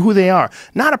them for who they are.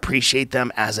 Not appreciate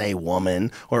them as a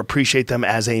woman or appreciate them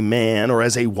as a man or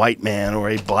as a white man or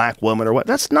a black woman or what.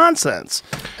 That's nonsense.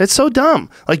 It's so dumb.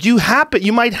 Like you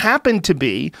might happen to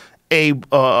be a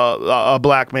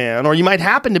black man, or you might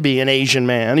happen to be an Asian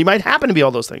man, you might happen to be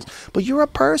all those things, but you're a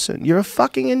person, you're a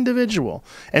fucking individual.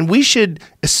 And we should,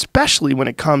 especially when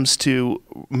it comes to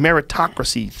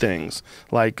meritocracy things,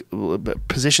 like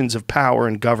positions of power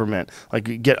in government,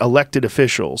 like get elected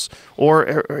officials,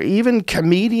 or even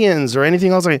comedians or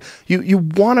anything else, like you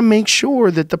want to make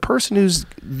sure that the person who's,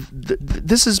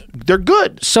 they're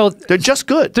good. So they're just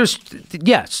good.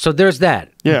 So there's that.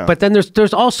 Yeah. But then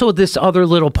there's also this other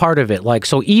little part of it. Like,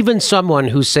 so even someone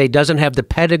who, say, doesn't have the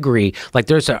pedigree, like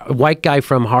there's a white guy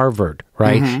from Harvard,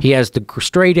 right? He has the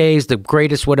straight A's, the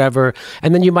greatest whatever.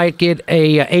 And then you might get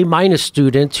a minus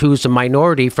student who's a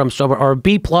minority from somewhere, or a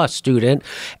B plus student.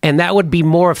 And that would be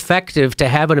more effective to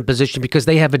have in a position because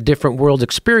they have a different world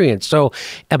experience. So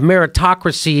a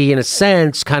meritocracy, in a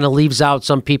sense, kind of leaves out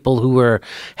some people who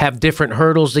have different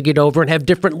hurdles to get over and have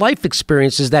different life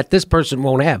experiences that this person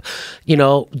won't have. You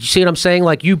see what I'm saying?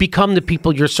 Like, you become the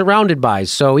people you're surrounded by.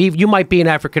 So you might be an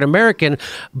African American,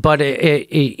 but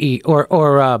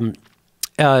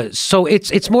so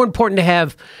it's more important to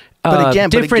have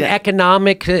different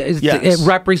economic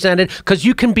represented, because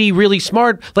you can be really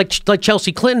smart, like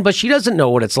Chelsea Clinton, but she doesn't know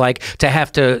what it's like to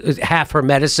have to half her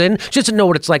medicine. She doesn't know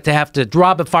what it's like to have to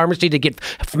rob a pharmacy to get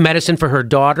medicine for her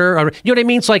daughter. Or, you know what I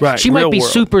mean? It's like she might be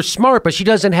super smart, but she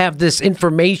doesn't have this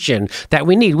information that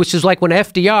we need, which is like when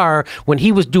FDR, when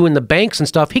he was doing the banks and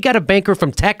stuff, he got a banker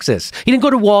from Texas. He didn't go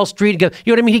to Wall Street. You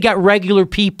know what I mean? He got regular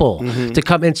people to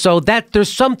come. And so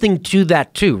there's something to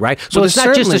that too, right? So it's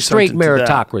not just a straight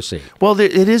meritocracy. Well,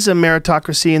 it is a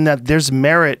meritocracy in that there's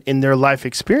merit in their life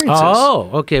experiences. Oh,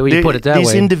 okay. Well, you put it that way.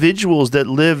 These individuals that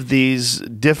live these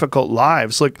difficult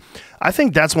lives. Look, I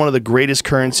think that's one of the greatest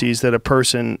currencies that a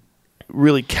person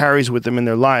really carries with them in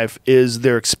their life is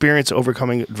their experience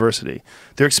overcoming adversity.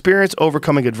 Their experience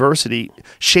overcoming adversity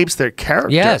shapes their character.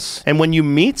 Yes. And when you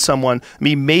meet someone,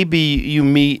 maybe you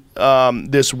meet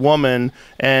this woman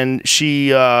and she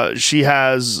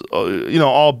has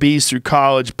all B's through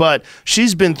college, but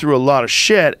she's been through a lot of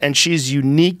shit and she's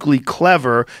uniquely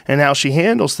clever in how she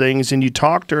handles things. And you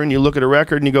talk to her and you look at her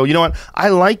record and you go, you know what? I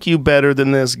like you better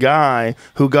than this guy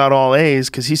who got all A's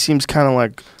because he seems kind of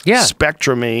like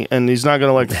spectrum-y and he's not going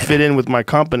to like fit in with my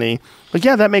company. Like,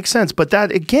 yeah, that makes sense. But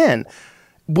that, again,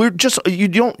 you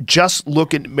don't just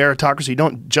look at meritocracy. You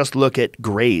don't just look at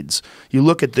grades. You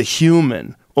look at the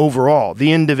human overall,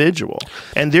 the individual.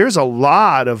 And there's a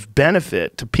lot of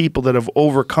benefit to people that have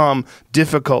overcome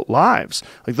difficult lives.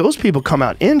 Like, those people come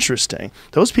out interesting.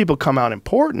 Those people come out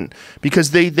important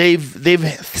because they've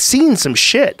seen some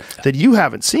shit that you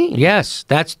haven't seen. Yes,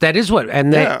 that is what,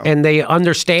 and they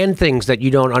understand things that you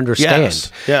don't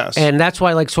understand. Yes. And that's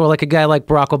why, like a guy like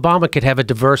Barack Obama could have a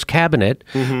diverse cabinet,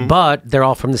 but they're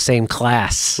all from the same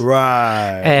class.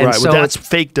 Right. And right. so that's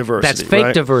fake diversity. That's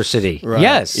fake diversity. Right.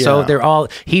 Yes. Yeah. So they're all,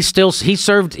 He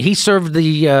served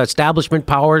the establishment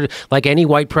power like any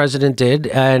white president did,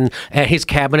 and his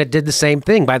cabinet did the same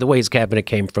thing. By the way, his cabinet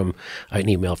came from an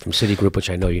email from Citigroup, which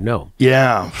I know you know.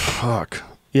 Yeah, fuck.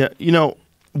 Yeah, you know,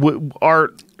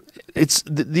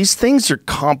 these things are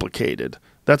complicated.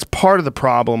 That's part of the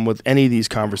problem with any of these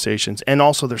conversations. And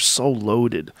also, they're so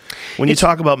loaded. When you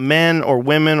talk about men or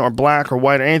women or black or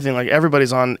white or anything, like,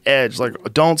 everybody's on edge. Like,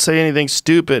 don't say anything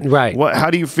stupid. Right. How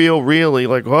do you feel really?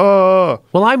 Like, oh.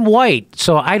 Well, I'm white,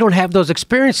 so I don't have those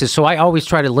experiences. So I always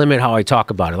try to limit how I talk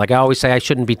about it. Like, I always say I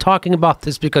shouldn't be talking about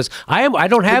this because I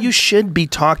don't have... But you should be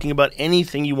talking about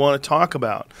anything you want to talk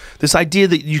about. This idea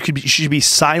that you should be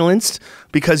silenced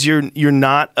because you're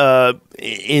not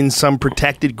in some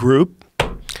protected group.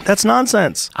 That's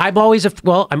nonsense. I'm always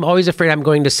afraid I'm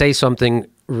going to say something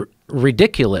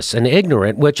ridiculous and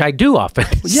ignorant, which I do often.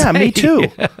 Yeah, say. Me too.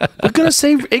 We're gonna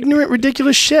say ignorant,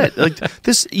 ridiculous shit like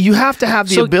this. You have to have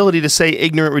the ability to say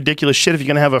ignorant, ridiculous shit if you're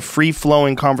gonna have a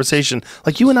free-flowing conversation.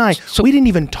 Like you and I, we didn't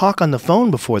even talk on the phone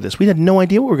before this. We had no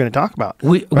idea what we were gonna talk about.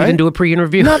 We didn't do a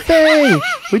pre-interview. Nothing.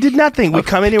 We did nothing. We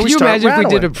come in here. We start rattling.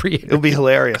 If we did a pre-interview? It would be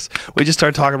hilarious. We just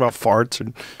start talking about farts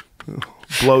and cigars.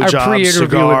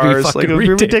 blowjobs, like it would be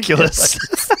ridiculous.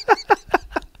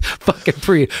 Fucking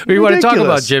pre. You want to talk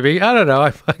about Jimmy? I don't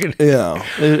know.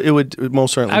 It would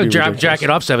most certainly. I would jack it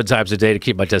off 7 times a day to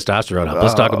keep my testosterone up.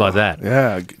 Let's talk about that.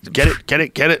 Yeah, get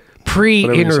it.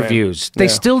 Pre-interviews. They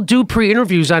still do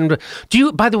pre-interviews on.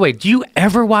 By the way, do you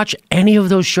ever watch any of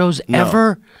those shows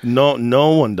ever? No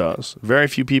one does. Very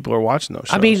few people are watching those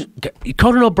shows. I mean,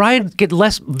 Conan O'Brien get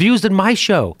less views than my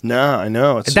show. No, I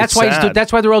know. That's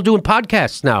why they're all doing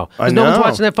podcasts now. Because no one's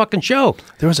watching that fucking show.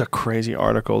 There was a crazy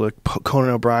article that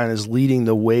Conan O'Brien is leading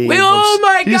the wave. Oh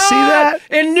my God! Do you see that?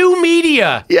 In new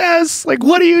media. Yes. Like,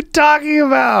 what are you talking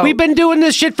about? We've been doing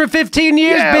this shit for 15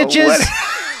 years, bitches.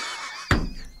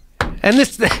 And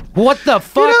what the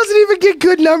fuck? He doesn't even get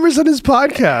good numbers on his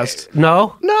podcast.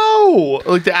 No? No.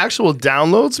 Like, the actual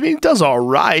downloads, I mean, he does all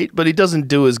right, but he doesn't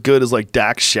do as good as, like,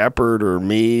 Dax Shepard or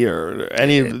me or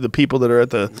any of the people that are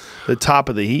at the top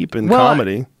of the heap in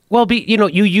comedy. Well,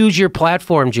 you use your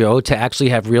platform, Joe, to actually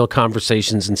have real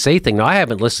conversations and say things. Now, I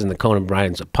haven't listened to Conan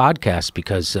O'Brien's podcast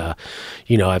because,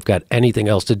 I've got anything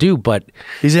else to do, but...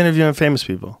 He's interviewing famous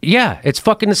people. Yeah, it's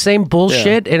fucking the same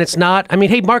bullshit, and it's not... I mean,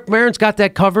 hey, Mark Maron's got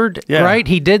that covered, right?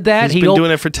 He did that. He's been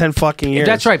doing it for 10 fucking years.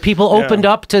 That's right. People opened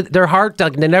up to their heart,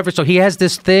 like, they never... So he has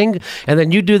this thing, and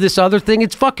then you do this other thing.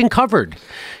 It's fucking covered.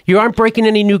 You aren't breaking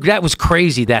any new... That was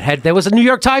crazy. That was a New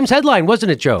York Times headline,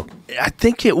 wasn't it, Joe? I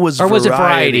think it was Or was it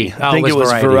Variety? I think it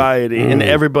was Variety. And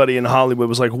everybody in Hollywood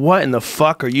was like, what in the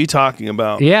fuck are you talking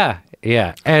about? Yeah.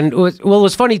 And it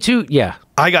was funny too. Yeah.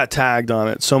 I got tagged on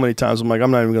it so many times. I'm like, I'm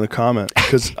not even going to comment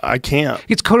because I can't.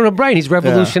 It's Conan O'Brien. He's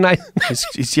revolutionized.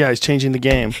 He's changing the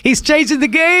game. He's changing the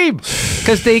game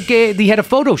because he had a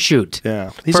photo shoot.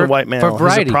 Yeah. He's a white male. For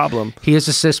Variety. He's a problem. He is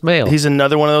a cis male. He's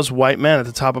another one of those white men at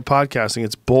the top of podcasting.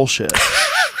 It's bullshit.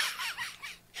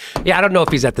 Yeah, I don't know if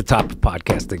he's at the top of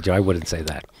podcasting, Joe. I wouldn't say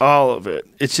that. All of it.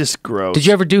 It's just gross. Did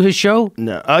you ever do his show?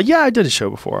 No. Yeah, I did a show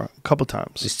before a couple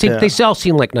times. They all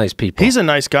seem like nice people. He's a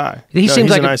nice guy. He's a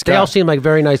nice guy. They all seem like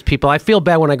very nice people. I feel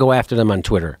bad when I go after them on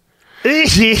Twitter.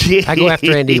 I go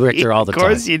after Andy Richter all the time. Of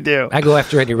course you do. I go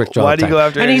after Andy Richter all the time. Why do you go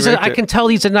after Andy Richter? I can tell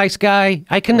he's a nice guy.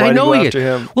 I know he is.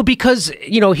 Him? Well, because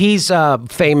he's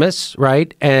famous,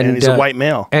 right? And he's a white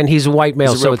male. And he's a white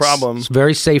male, it's a real problem. It's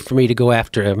very safe for me to go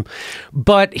after him.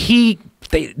 But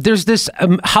there's this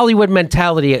Hollywood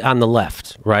mentality on the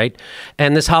left, right?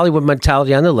 And this Hollywood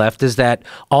mentality on the left is that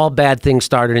all bad things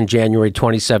started in January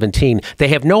 2017. They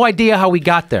have no idea how we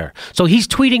got there. So he's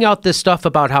tweeting out this stuff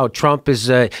about how Trump has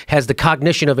the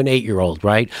cognition of an 8-year-old,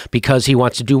 right? Because he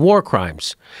wants to do war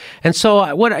crimes. And so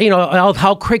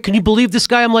how can you believe this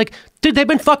guy? I'm like, dude, they've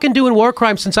been fucking doing war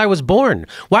crimes since I was born.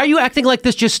 Why are you acting like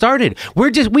this just started?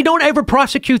 We don't ever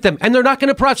prosecute them, and they're not going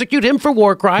to prosecute him for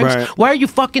war crimes. Right. Why are you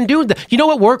fucking doing that? You know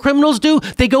what war criminals do?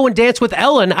 They go and dance with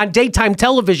Ellen on daytime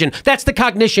television. That's the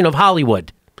cognition of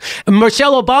Hollywood.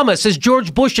 Michelle Obama says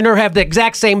George Bush and her have the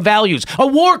exact same values. A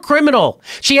war criminal.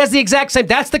 She has the exact same.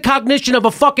 That's the cognition of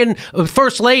a fucking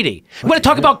first lady. We want to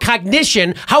talk about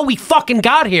cognition, how we fucking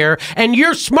got here, and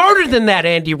you're smarter than that,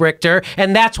 Andy Richter,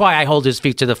 and that's why I hold his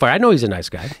feet to the fire. I know he's a nice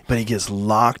guy. But he gets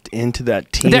locked into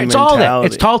that team mentality. All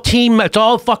that. It's all team. It's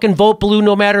all fucking vote blue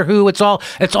no matter who. It's all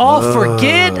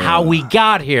forget how we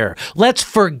got here. Let's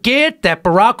forget that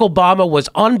Barack Obama was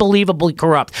unbelievably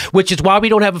corrupt, which is why we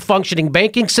don't have a functioning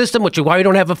banking system, which is why we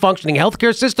don't have a functioning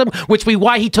healthcare system, which is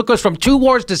why he took us from 2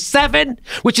 wars to 7,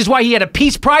 which is why he had a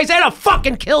peace prize and a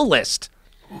fucking kill list.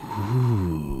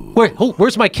 Ooh.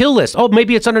 Where's my kill list? Oh,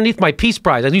 maybe it's underneath my Peace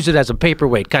Prize. I use it as a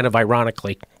paperweight, kind of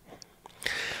ironically.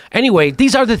 Anyway,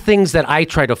 these are the things that I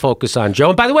try to focus on, Joe.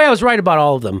 And by the way, I was right about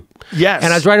all of them. Yes.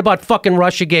 And I was right about fucking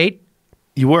Russiagate.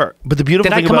 You were. But the beautiful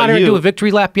Did thing I come about out here you, and do a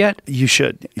victory lap yet? You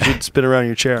should. You should spin around in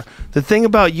your chair. The thing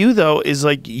about you, though, is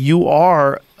like you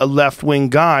are a left-wing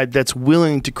guy that's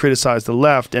willing to criticize the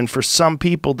left. And for some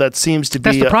people, that seems to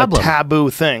be a taboo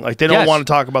thing. Like they don't want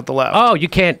to talk about the left. Oh, you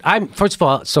can't. First of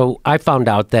all, so I found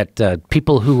out that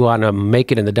people who want to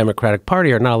make it in the Democratic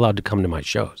Party are not allowed to come to my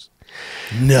shows.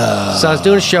 No. So I was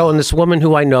doing a show, and this woman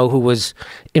who I know who was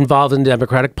involved in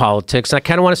Democratic politics, and I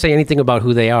kind of want to say anything about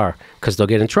who they are because they'll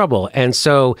get in trouble. And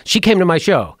so she came to my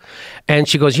show, and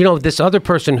she goes, this other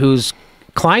person who's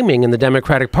climbing in the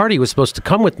Democratic Party was supposed to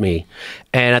come with me,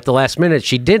 and at the last minute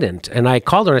she didn't. And I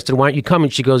called her and I said, why don't you come?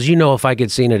 And she goes, if I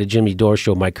get seen at a Jimmy Dore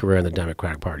show, my career in the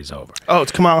Democratic Party's over. Oh,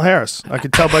 it's Kamala Harris. I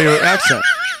could tell by your accent.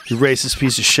 You racist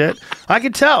piece of shit. I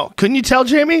could tell. Couldn't you tell,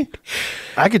 Jamie?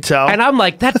 I could tell. And I'm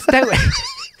like, that.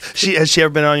 Has she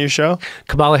ever been on your show?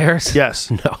 Kamala Harris? Yes.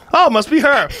 No. Oh, must be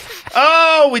her.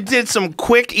 Oh, we did some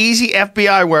quick, easy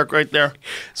FBI work right there.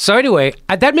 So anyway,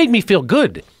 that made me feel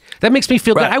good. That makes me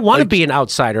feel good. I want to be an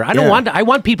outsider. I don't want to. I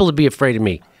want people to be afraid of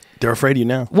me. They're afraid of you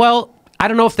now. Well, I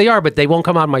don't know if they are, but they won't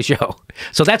come on my show.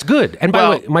 So that's good. And by the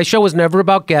way, my show was never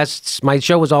about guests. My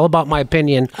show was all about my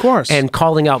opinion, of course, and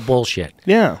calling out bullshit.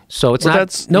 Yeah. So it's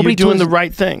not. Nobody doing the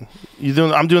right thing.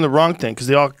 I'm doing the wrong thing because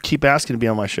they all keep asking to be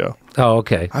on my show. Oh,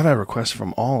 okay. I've had requests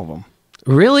from all of them.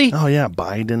 Really? Oh yeah,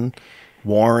 Biden,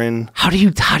 Warren. How do you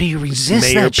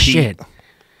resist Mayor that Pete. shit?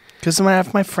 Because I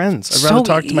have my friends. I'd rather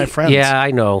talk to my friends. Yeah, I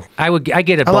know. I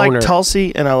get a boner. I like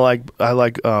Tulsi and I like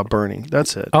Bernie.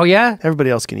 That's it. Oh yeah.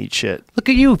 Everybody else can eat shit. Look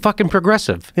at you, fucking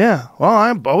progressive. Yeah. Well,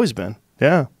 I've always been.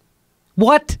 Yeah.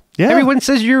 What? Yeah. Everyone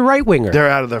says you're a right winger. They're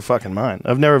out of their fucking mind.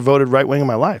 I've never voted right wing in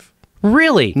my life.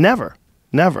 Really? Never.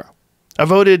 I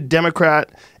voted Democrat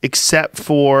except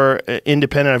for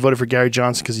independent. I voted for Gary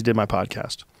Johnson because he did my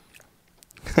podcast.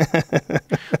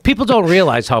 People don't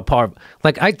realize how powerful.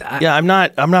 I'm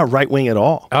not right wing at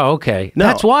all. Oh, okay. No,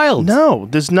 that's wild. No,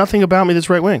 there's nothing about me that's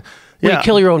right wing. Well, you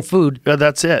kill your own food.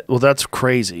 That's it. Well, that's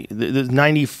crazy.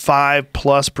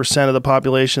 95+% of the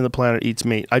population of the planet eats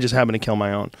meat. I just happen to kill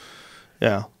my own.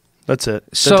 Yeah. That's it.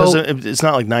 It's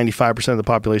not like 95% of the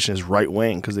population is right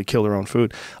wing because they kill their own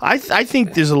food. I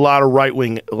think there's a lot of right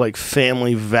wing like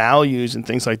family values and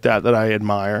things like that I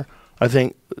admire. I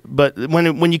think, but when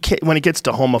it gets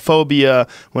to homophobia,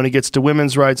 when it gets to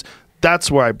women's rights, that's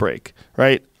where I break.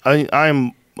 Right?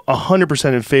 I'm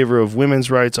 100% in favor of women's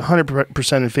rights,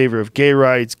 100% in favor of gay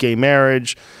rights, gay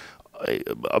marriage.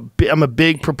 I'm a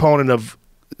big proponent of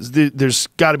there's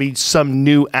got to be some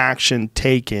new action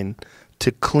taken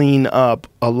to clean up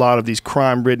a lot of these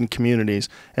crime-ridden communities.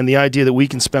 And the idea that we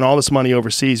can spend all this money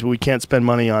overseas, but we can't spend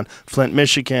money on Flint,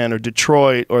 Michigan, or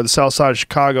Detroit, or the south side of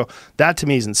Chicago, that to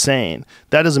me is insane.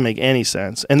 That doesn't make any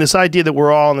sense. And this idea that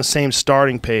we're all on the same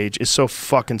starting page is so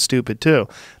fucking stupid, too.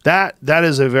 That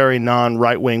is a very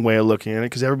non-right-wing way of looking at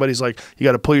it, because everybody's like, you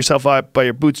got to pull yourself up by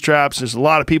your bootstraps. There's a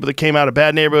lot of people that came out of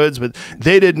bad neighborhoods, but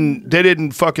they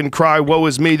didn't fucking cry, woe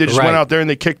is me. They just went out there and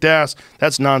they kicked ass.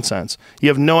 That's nonsense. You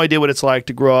have no idea what it's like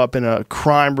to grow up in a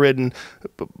crime-ridden,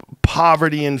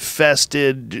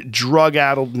 poverty-infested,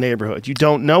 drug-addled neighborhood. You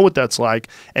don't know what that's like,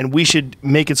 and we should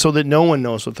make it so that no one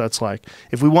knows what that's like.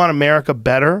 If we want America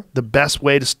better, the best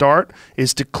way to start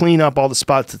is to clean up all the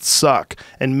spots that suck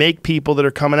and make people that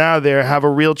are coming out of there have a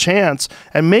real chance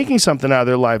at making something out of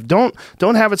their life. Don't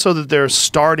have it so that they're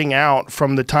starting out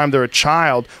from the time they're a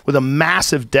child with a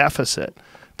massive deficit.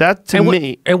 That to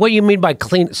me. And what you mean by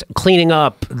cleaning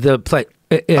up the place?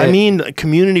 I mean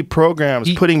community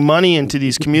programs, putting money into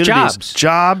these communities.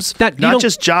 Jobs. Not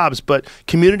just jobs, but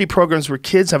community programs where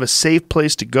kids have a safe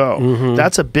place to go. Mm-hmm.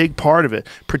 That's a big part of it.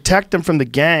 Protect them from the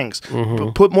gangs. Mm-hmm.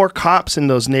 Put more cops in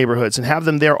those neighborhoods and have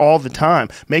them there all the time.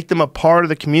 Make them a part of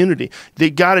the community. They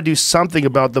got to do something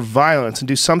about the violence and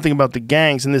do something about the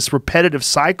gangs and this repetitive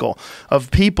cycle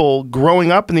of people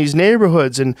growing up in these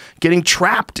neighborhoods and getting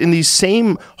trapped in these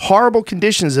same horrible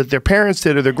conditions that their parents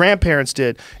did or their grandparents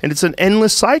did. And it's an endless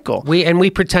cycle.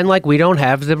 We pretend like we don't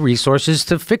have the resources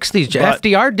to fix these.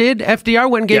 FDR did. FDR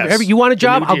went and gave you want a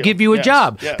job? I'll give you a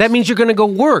job. Yes. That means you're going to go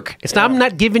work. I'm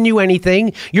not giving you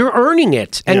anything. You're earning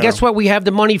it. And guess what? We have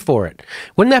the money for it.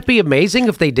 Wouldn't that be amazing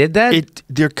if they did that?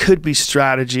 There could be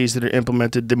strategies that are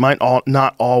implemented that might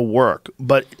not all work,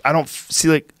 but I don't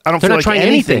feel like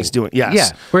anything's doing. Yes. Yeah.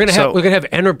 We're gonna have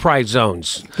enterprise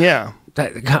zones. Yeah.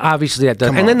 Obviously that does.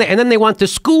 And then they want the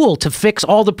school to fix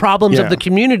all the problems of the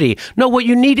community. No, what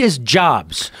you need is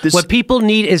jobs. What people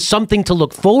need is something to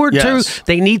look forward to.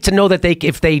 They need to know that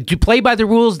if they do play by the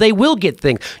rules, they will get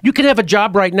things. You can have a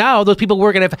job right now. Those people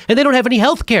working and they don't have any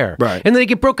health care. Right. And then they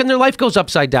get broken. Their life goes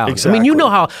upside down. Exactly. I mean, you know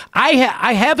how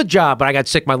I have a job, but I got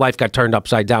sick. My life got turned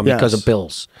upside down because of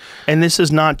bills. And this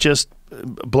is not just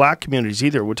black communities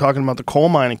either. We're talking about the coal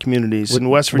mining communities in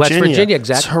West Virginia. West Virginia,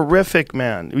 exactly. It's horrific,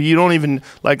 man. You don't even,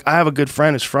 like, I have a good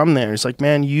friend who's from there. He's like,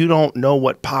 man, you don't know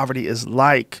what poverty is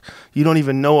like. You don't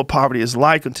even know what poverty is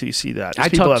like until you see that. These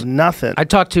people have nothing. I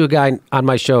talked to a guy on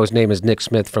my show. His name is Nick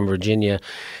Smith from Virginia,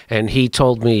 and he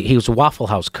told me he was a Waffle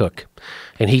House cook.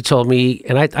 And he told me,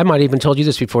 and I might have even told you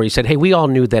this before, he said, hey, we all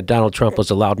knew that Donald Trump was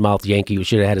a loudmouth Yankee who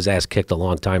should have had his ass kicked a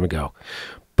long time ago.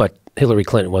 But Hillary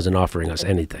Clinton wasn't offering us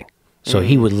anything. So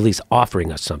he was at least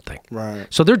offering us something. Right.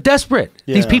 So they're desperate.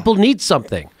 Yeah. These people need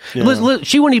something. Yeah.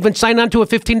 She wouldn't even sign on to a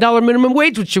 $15 minimum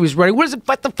wage when she was ready.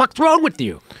 What the fuck's wrong with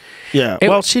you? Yeah.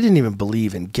 Well, she didn't even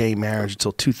believe in gay marriage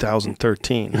until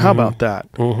 2013. How about that?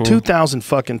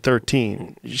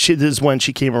 2013. This is when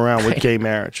she came around with gay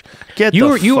marriage. You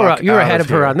were ahead of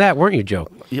her on that, weren't you, Joe?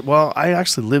 Well, I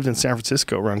actually lived in San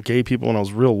Francisco around gay people when I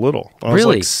was real little. I was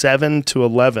Really? like 7 to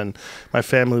 11. My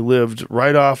family lived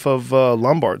right off of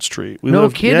Lombard Street. No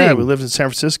kidding. Yeah, we lived in San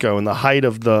Francisco in the height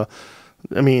of the.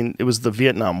 I mean, it was the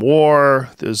Vietnam War.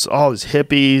 There's all these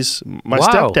hippies. My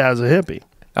stepdad's a hippie.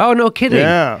 Oh, no kidding.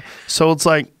 Yeah. So it's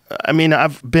like, I mean,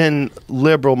 I've been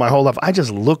liberal my whole life. I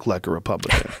just look like a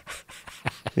Republican.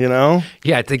 You know?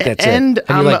 Yeah, I think that's and it.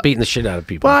 And you like beating the shit out of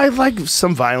people. Well, I like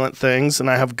some violent things,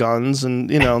 and I have guns, and,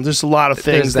 you know, there's a lot of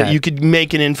things that you could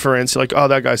make an inference, like, oh,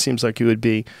 that guy seems like he would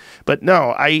be. But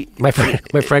no, My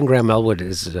friend Graham Elwood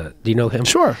is, do you know him?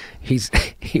 Sure. He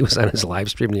was on his live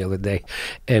stream the other day,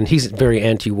 and he's very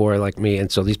anti-war like me,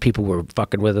 and so these people were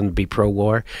fucking with him to be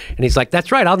pro-war, and he's like,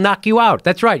 that's right, I'll knock you out.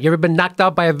 That's right. You ever been knocked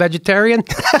out by a vegetarian?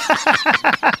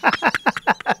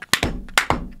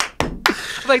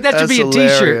 Like, that should be a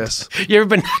hilarious. T-shirt. You ever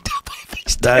been knocked out by a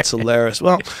vegetarian? That's hilarious.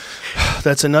 Well,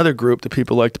 that's another group that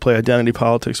people like to play identity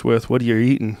politics with. What are you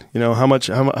eating? You know, how much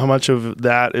of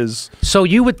that is... So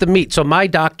you with the meat. So my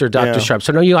doctor, Dr. Sharp,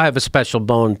 so no, you have a special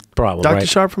bone problem, Dr. right?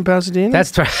 Sharp from Pasadena?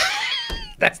 That's right.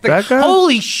 That's that guy?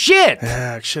 Holy shit!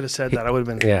 Yeah, I should have said that. I would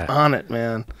have been on it,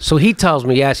 man. So he tells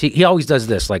me, yes, he always does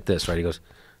this, like this, right? He goes,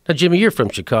 now, Jimmy, you're from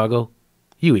Chicago.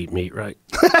 You eat meat, right?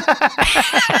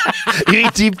 You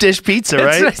eat deep dish pizza,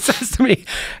 right? That's what he says to me.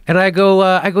 And I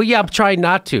go, yeah, I'm trying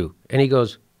not to. And he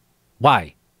goes,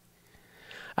 why?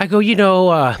 I go, you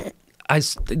know,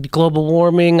 global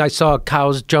warming. I saw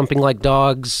cows jumping like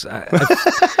dogs.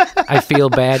 I feel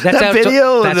bad. That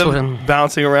video of them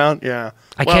bouncing around. Yeah,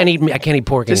 I can't eat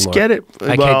pork anymore. Just get it.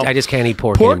 I just can't eat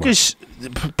pork anymore.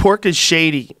 Pork is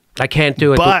shady. I can't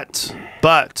do it.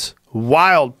 But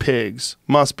wild pigs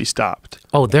must be stopped.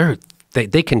 Oh,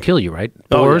 they can kill you, right?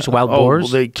 Boars, wild boars.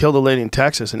 Well, they killed a lady in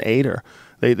Texas and ate her.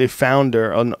 They found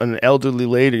her, an elderly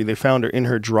lady. They found her in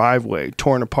her driveway,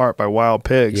 torn apart by wild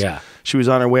pigs. Yeah. She was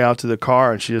on her way out to the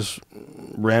car, and she just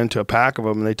ran into a pack of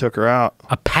them, and they took her out.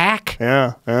 A pack?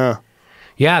 Yeah, yeah.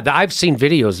 Yeah, I've seen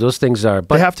videos. Those things are...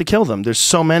 But they have to kill them. There's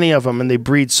so many of them, and they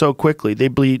breed so quickly.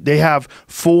 They have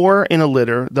 4 in a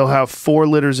litter. They'll have 4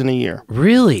 litters in a year.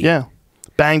 Really? Yeah.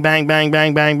 Bang, bang, bang,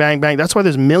 bang, bang, bang, bang. That's why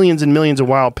there's millions and millions of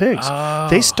wild pigs. Oh.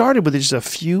 They started with just a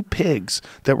few pigs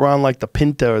that were on like the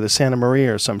Pinta or the Santa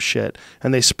Maria or some shit,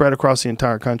 and they spread across the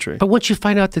entire country. But once you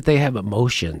find out that they have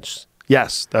emotions...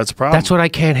 Yes, that's a problem. That's what I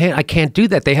can't handle. I can't do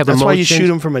that. They have emotions. That's why you shoot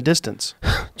them from a distance.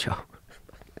 Joe.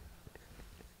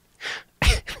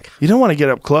 You don't want to get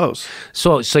up close.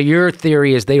 So your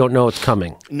theory is they don't know it's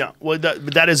coming. No, well,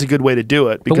 that is a good way to do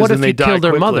it. Because but what then if they you kill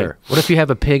their quickly. Mother? What if you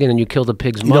have a pig and then you kill the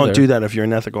pig's mother? You don't do that if you're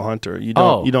an ethical hunter. You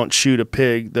don't shoot a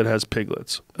pig that has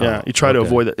piglets. Yeah, you try to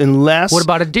avoid that. Unless... What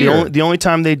about a deer? The only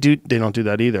time they don't do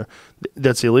that either.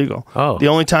 That's illegal. Oh. The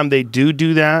only time they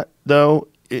do that, though,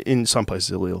 in some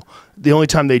places illegal. The only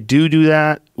time they do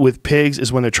that with pigs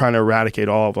is when they're trying to eradicate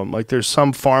all of them. Like there's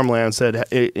some farmlands that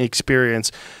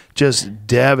experience just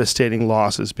devastating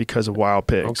losses because of wild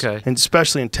pigs. Okay. And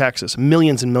especially in Texas,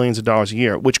 millions and millions of dollars a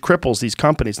year, which cripples these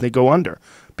companies, and they go under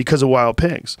because of wild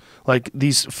pigs. Like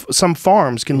some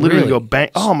farms can literally go bang.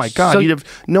 Oh my God, you'd have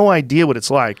no idea what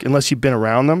it's like unless you've been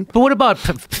around them. But what about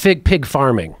pig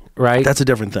farming, right? That's a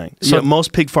different thing. So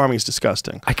most pig farming is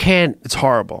disgusting. I can't. It's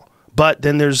horrible. But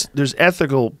then there's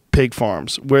ethical pig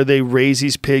farms where they raise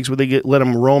these pigs where they let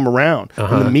them roam around,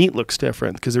 and the meat looks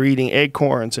different because they're eating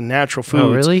acorns and natural foods.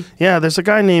 Oh, really? Yeah, there's a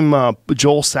guy named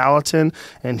Joel Salatin,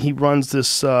 and he runs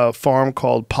this farm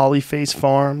called Polyface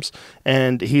Farms,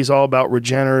 and he's all about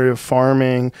regenerative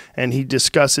farming, and he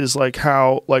discusses like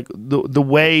how like the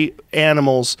way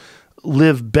animals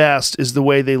live best is the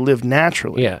way they live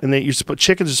naturally. Yeah. And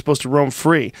chickens are supposed to roam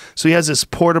free. So he has this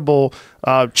portable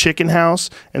chicken house,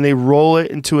 and they roll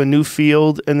it into a new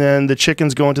field, and then the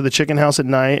chickens go into the chicken house at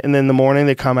night, and then in the morning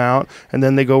they come out, and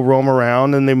then they go roam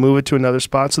around, and they move it to another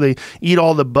spot. So they eat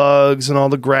all the bugs and all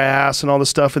the grass and all the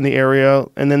stuff in the area,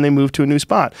 and then they move to a new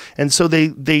spot. And so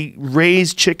they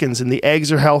raise chickens, and the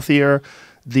eggs are healthier.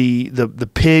 The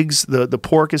pigs, the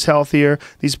pork is healthier.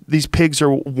 These pigs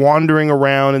are wandering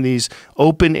around in these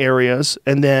open areas,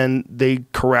 and then they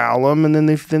corral them, and then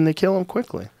they kill them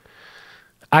quickly.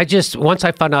 Once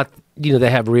I found out, they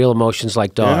have real emotions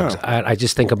like dogs. Yeah. I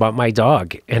just think about my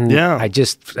dog, and I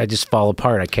just fall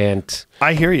apart. I can't.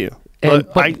 I hear you.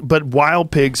 But wild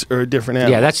pigs are a different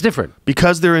animal. Yeah, that's different.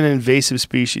 Because they're an invasive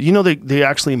species. They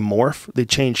actually morph. They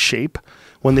change shape.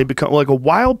 When they become like a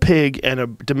wild pig and a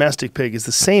domestic pig is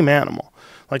the same animal.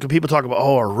 Like when people talk about,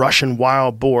 a Russian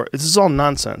wild boar, this is all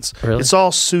nonsense. Really? It's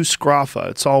all Scrofa.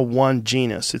 It's all one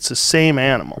genus. It's the same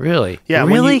animal. Really? Yeah.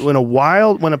 Really? When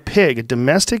a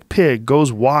domestic pig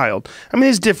goes wild, I mean,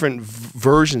 there's different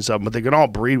versions of them, but they can all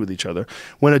breed with each other.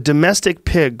 When a domestic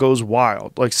pig goes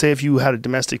wild, like say if you had a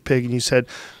domestic pig and you said,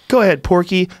 "Go ahead,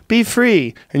 Porky, be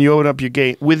free," and you open up your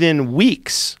gate, within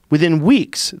weeks,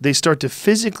 they start to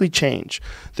physically change.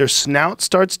 Their snout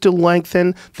starts to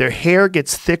lengthen, their hair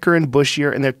gets thicker and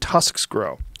bushier, and their tusks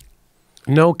grow.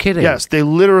 No kidding. Yes, they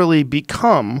literally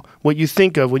become what you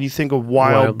think of when you think of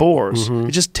wild boars.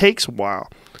 It just takes a while.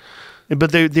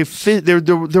 But they're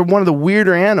one of the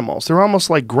weirder animals. They're almost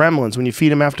like gremlins when you feed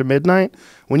them after midnight.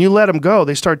 When you let them go,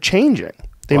 they start changing.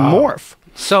 They morph.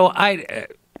 So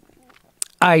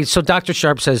so Dr.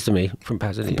 Sharp says to me from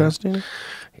Pasadena.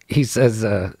 He says,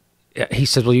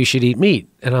 well, you should eat meat.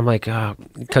 And I'm like,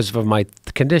 because of my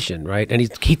condition, right? And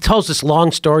he tells this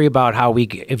long story about how we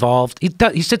evolved.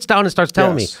 He sits down and starts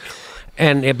telling me.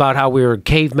 And about how we were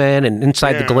cavemen and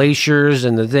inside the glaciers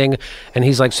and the thing. And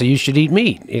he's like, so you should eat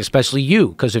meat, especially you,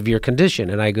 because of your condition.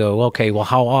 And I go, okay, well,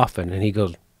 how often? And he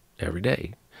goes, every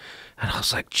day. And I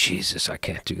was like, Jesus, I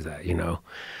can't do that,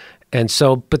 And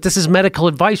so, but this is medical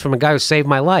advice from a guy who saved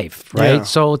my life, right? Yeah.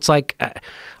 So it's like,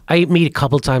 I eat meat a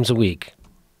couple times a week.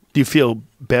 Do you feel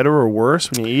better or worse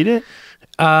when you eat it?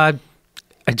 I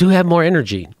do have more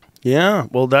energy. Yeah,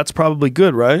 well, that's probably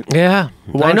good, right? Yeah.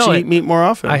 Why don't you eat meat more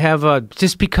often? I have,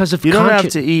 just because of You don't have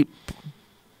to eat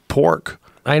pork.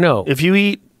 I know. If you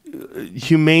eat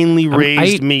humanely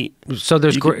raised meat. So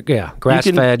there's, grass-fed, that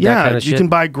kind of shit. You can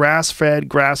buy grass-fed,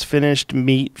 grass-finished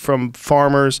meat from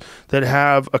farmers that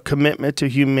have a commitment to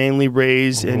humanely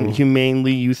raised and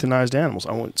humanely euthanized animals.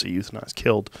 I wouldn't say euthanized,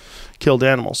 killed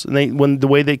animals. And the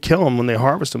way they kill them, when they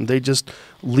harvest them, they just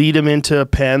lead them into a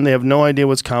pen. They have no idea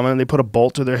what's coming. And they put a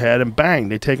bolt to their head and bang,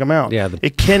 they take them out. Yeah,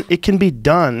 it can be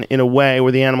done in a way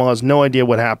where the animal has no idea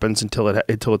what happens until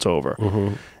it's over.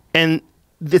 And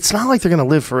it's not like they're going to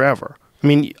live forever. I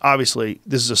mean, obviously,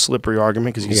 this is a slippery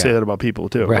argument because you can say that about people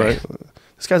too, right?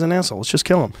 This guy's an asshole. Let's just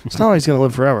kill him. It's not like he's going to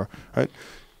live forever, right?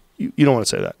 You don't want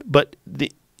to say that. But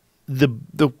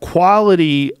the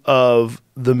quality of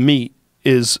the meat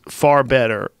is far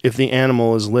better if the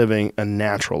animal is living a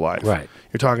natural life. Right.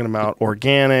 You're talking about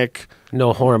organic,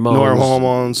 no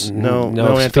hormones, no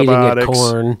antibiotics. Feeding it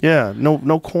corn. Yeah,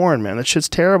 no corn, man. That shit's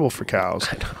terrible for cows.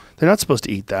 They're not supposed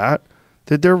to eat that.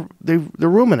 They're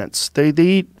ruminants. They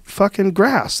eat fucking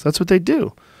grass. That's what they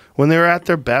do. When they're at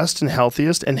their best and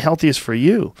healthiest for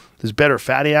you. There's better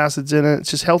fatty acids in it.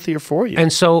 It's just healthier for you.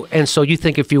 And so you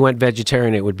think if you went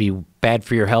vegetarian, it would be bad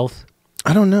for your health?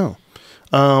 I don't know.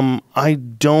 I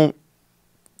don't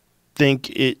think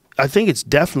it. I think it's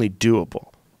definitely doable.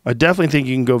 I definitely think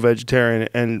you can go vegetarian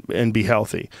and be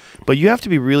healthy. But you have to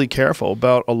be really careful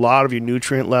about a lot of your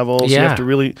nutrient levels. Yeah. You have to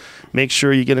really make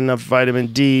sure you get enough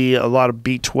vitamin D, a lot of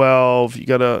B12. You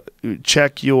got to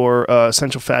check your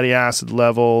essential fatty acid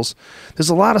levels.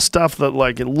 There's a lot of stuff that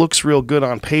it looks real good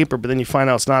on paper, but then you find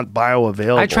out it's not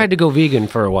bioavailable. I tried to go vegan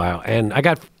for a while, and I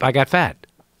got fat.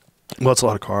 Well, it's a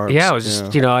lot of carbs. Yeah, it was just,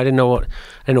 I didn't know what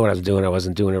I was doing. I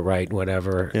wasn't doing it right,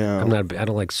 whatever. Yeah. I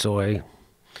don't like soy.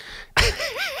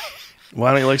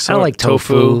 Why don't you like soy? I don't like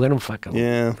tofu. I don't fucking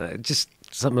just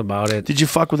something about it. Did you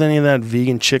fuck with any of that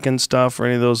vegan chicken stuff or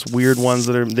any of those weird ones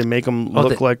they make them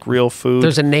look like real food?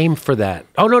 There's a name for that.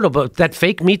 Oh, no, but that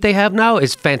fake meat they have now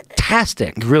is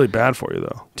fantastic. It's really bad for you,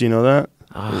 though. Do you know that?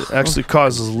 It actually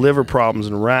causes liver problems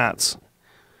in rats.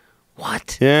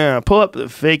 What? Yeah, pull up the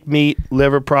fake meat,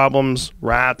 liver problems,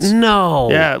 rats.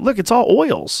 No. Yeah, look, it's all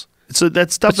oils. So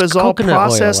that stuff It's is all coconut oil,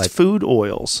 processed like- food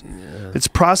oils. Yeah. It's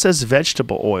processed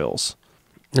vegetable oils.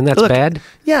 And that's Look, bad?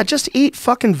 Yeah, just eat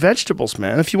fucking vegetables,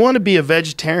 man. If you want to be a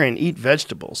vegetarian, eat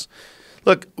vegetables.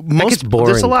 Look, gets boring.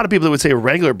 there's a lot of people that would say a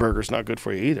regular burger is not good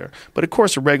for you either. But of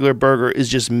course, a regular burger is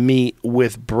just meat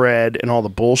with bread and all the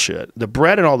bullshit. The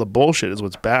bread and all the bullshit is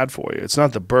what's bad for you. It's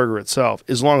not the burger itself,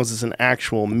 as long as it's an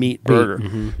actual meat burger,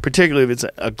 particularly if it's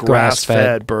a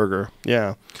grass-fed burger.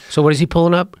 Yeah. So what is he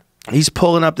pulling up? He's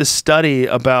pulling up this study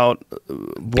about one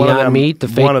of Beyond them, Meat, the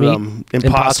fake one of meat? them, Impossible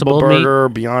Impossible Burger,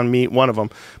 Beyond Meat, one of them.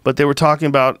 But they were talking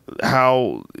about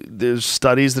how there's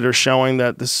studies that are showing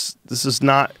that this is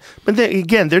not. But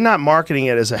again, they're not marketing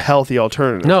it as a healthy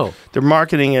alternative. No. They're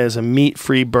marketing it as a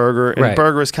meat-free burger, and Right.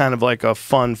 burger is kind of like a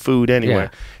fun food anyway. Yeah.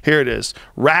 Here it is: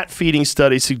 rat feeding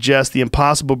study suggests the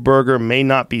Impossible Burger may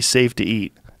not be safe to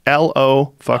eat.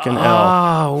 L-O fucking L.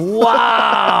 Oh,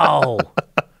 wow.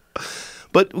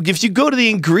 But if you go to the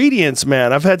ingredients,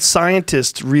 man, I've had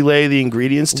scientists relay the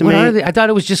ingredients to What me. are they? I thought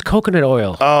it was just coconut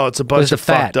oil. Oh, it's a bunch the of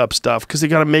fucked fat? up stuff because they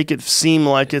got to make it seem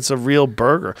like it's a real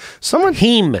burger. Someone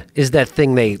Heme is that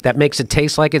thing that makes it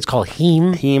taste like it's called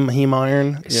heme. heme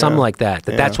iron, Something like that.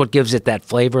 That's what gives it that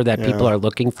flavor that people are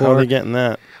looking How are for. they getting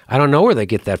that? I don't know where they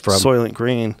get that from. Soylent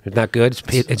Green. It's not good.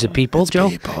 It's it people, Joe?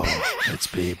 People. It's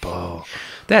people.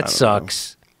 That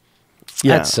sucks.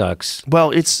 Yeah. That sucks.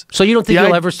 Well, it's So you don't think The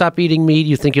you'll i- ever stop eating meat?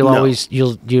 You think you'll No. always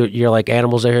you're like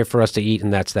animals are here for us to eat,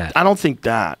 and that's that. I don't think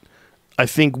that. I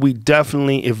think we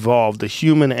definitely evolved. The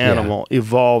human animal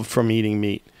evolved from eating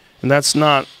meat, and that's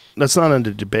not under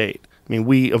debate. I mean,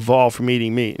 we evolved from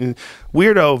eating meat. And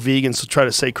weirdo vegans will try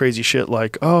to say crazy shit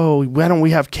like, "Oh, why don't we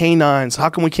have canines? How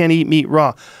come we can't eat meat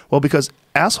raw?" Well, because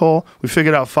asshole, we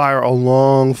figured out fire a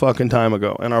long fucking time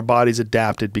ago, and our bodies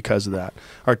adapted because of that.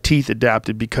 Our teeth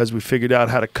adapted because we figured out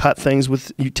how to cut things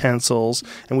with utensils,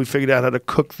 and we figured out how to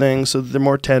cook things so that they're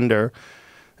more tender.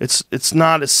 It's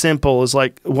not as simple as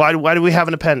like, why do we have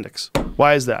an appendix?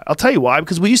 Why is that? I'll tell you why.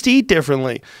 Because we used to eat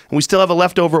differently, and we still have a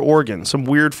leftover organ, some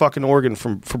weird fucking organ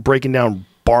for breaking down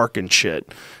bark and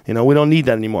shit. You know, we don't need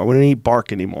that anymore. We don't eat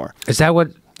bark anymore. Is that what?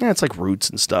 Yeah, it's like roots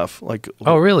and stuff. Like,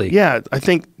 Oh, really? Yeah, I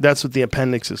think that's what the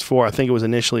appendix is for. I think it was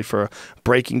initially for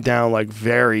breaking down like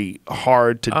very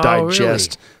hard to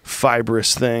digest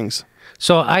fibrous things.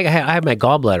 So I have my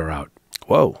gallbladder out.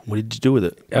 Whoa, what did you do with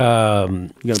it? You gonna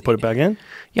put it back in?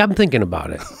 Yeah, I'm thinking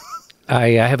about it. I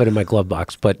have it in my glove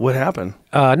box, but What happened?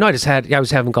 no, I was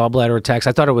having gallbladder attacks.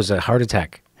 I thought it was a heart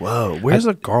attack. Whoa, where's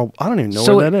a gall? I don't even know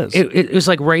So where that is. It was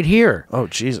like right here. Oh,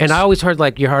 Jesus. And I always heard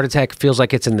like your heart attack feels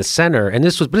like it's in the center, and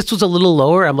this was a little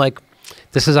lower. I'm like,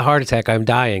 this is a heart attack. I'm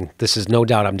dying. This is no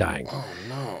doubt I'm dying. Oh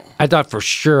no. I thought for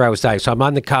sure I was dying. So I'm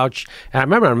on the couch, and I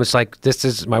remember I'm just like, this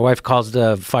is. My wife calls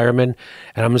the fireman,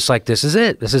 and I'm just like, this is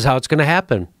it. This is how it's going to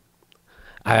happen.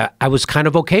 I was kind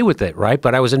of okay with it, right?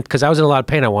 But because I was in a lot of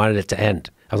pain. I wanted it to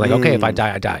end. I was like, okay, if I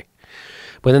die, I die.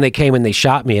 But then they came and they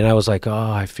shot me, and I was like,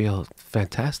 oh, I feel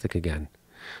fantastic again.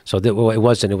 So it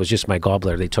wasn't. It was just my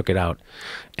gallbladder. They took it out.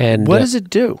 And what does it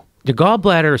do? the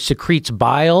gallbladder secretes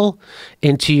bile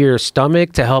into your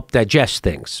stomach to help digest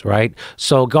things, right?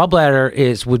 So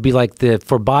gallbladder would be like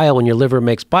for bile, when your liver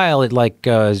makes bile, it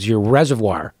is your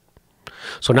reservoir.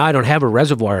 So now I don't have a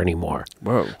reservoir anymore.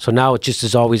 Whoa. So now it just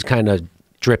is always kind of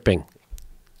dripping.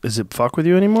 Does it fuck with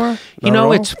you anymore? You Not know,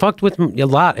 at all? it's fucked with me a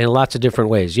lot in lots of different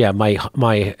ways. Yeah, my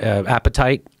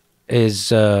appetite is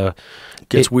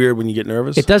Gets weird when you get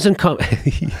nervous. it doesn't come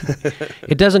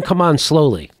it doesn't come on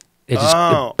slowly. It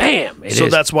just bam. So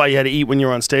that's why you had to eat when you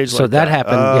were on stage. So like that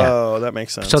happened, yeah. Oh, that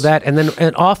makes sense. so that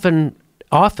and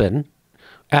often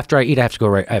after I eat, I have to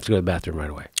go to the bathroom right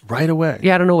away. right away.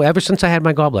 Yeah, I don't know. Ever since I had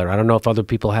my gallbladder, I don't know if other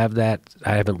people have that.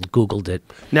 I haven't Googled it.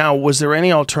 Now, was there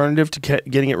any alternative to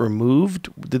getting it removed?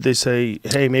 Did they say,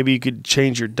 "Hey, maybe you could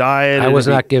change your diet"? I and was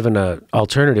it'd not given an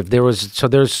alternative.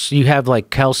 You have like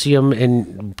calcium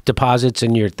in deposits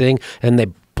in your thing, and they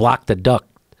block the duct.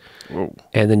 Whoa.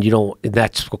 And then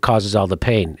that's what causes all the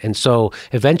pain. And so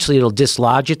eventually it'll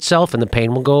dislodge itself and the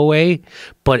pain will go away,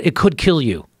 but it could kill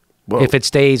you if it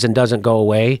stays and doesn't go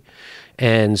away.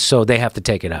 And so they have to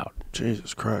take it out.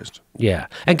 Jesus Christ. Yeah.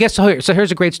 And so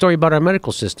here's a great story about our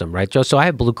medical system, right, Joe? So I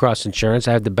have Blue Cross insurance.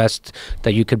 I have the best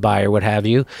that you could buy or what have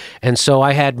you. And so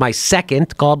I had my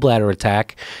second gallbladder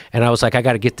attack, and I was like, I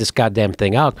got to get this goddamn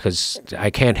thing out because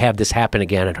I can't have this happen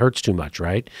again. It hurts too much,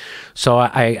 right? So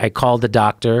I called the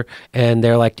doctor, and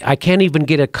they're like, I can't even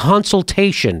get a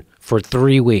consultation for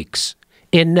 3 weeks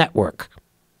in network.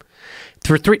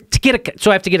 for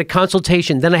so I have to get a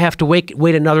consultation, then I have to wait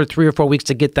another 3 or 4 weeks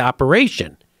to get the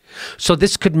operation. So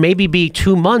this could maybe be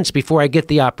 2 months before I get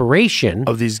the operation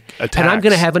of these attacks, and I'm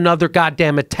going to have another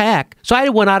goddamn attack. So I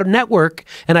went out of network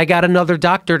and I got another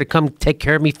doctor to come take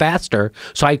care of me faster,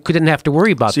 so I couldn't have to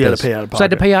worry about so you this. Had to pay out of pocket. So I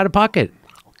had to pay out of pocket.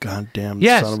 God damn.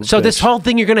 Yes. Son of a So bitch. this whole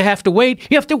thing, you're going to have to wait.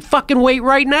 You have to fucking wait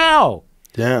right now.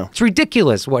 Yeah. It's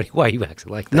ridiculous. Why are you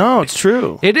acting like that? No, it's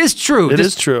true. It is true. It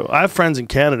is true. I have friends in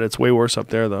Canada. It's way worse up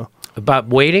there, though. About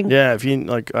waiting? Yeah. If you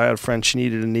like, I had a friend. She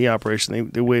needed a knee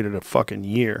operation. They waited a fucking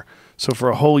year. So for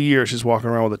a whole year, she's walking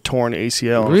around with a torn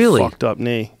ACL and Really? a fucked up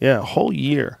knee. Yeah, a whole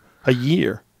year. A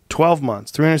year. 12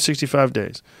 months. 365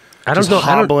 days. I don't Just know.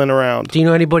 hobbling around. Do you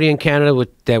know anybody in Canada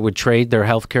that would trade their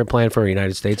health care plan for a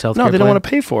United States health care No, plan? they don't want to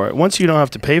pay for it. Once you don't have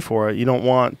to pay for it, you don't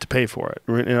want to pay for it.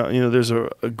 You know there's a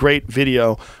great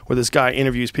video where this guy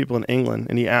interviews people in England,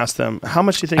 and he asks them, how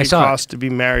much do you think it costs to be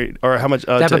married, or how much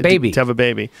to have a baby? To have a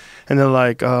baby. And they're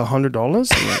like,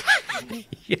 $100?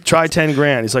 Try 10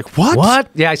 grand. He's like, what? What?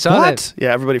 Yeah, I saw that.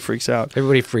 Yeah, everybody freaks out.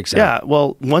 Everybody freaks out. Yeah,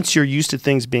 well, once you're used to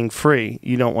things being free,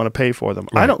 you don't want to pay for them.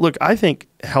 Right. I think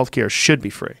healthcare should be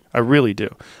free. I really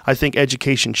do. I think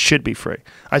education should be free.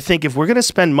 I think if we're going to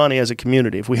spend money as a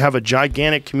community, if we have a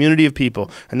gigantic community of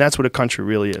people, and that's what a country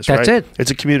really is, That's right? it.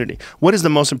 It's a community. What is the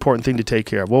most important thing to take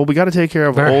care of? Well, we got to take care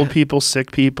of Very- old people,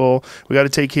 sick people. We got to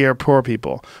take care of poor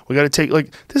people. We got to take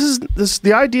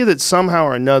the idea that somehow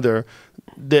or another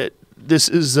that this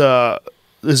is a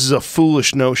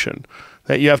foolish notion.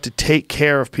 That you have to take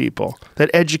care of people. That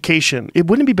education, it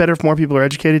wouldn't it be better if more people are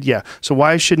educated? Yeah. So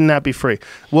why shouldn't that be free?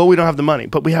 Well, we don't have the money,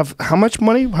 but we have how much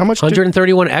money? How much?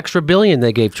 131 extra billion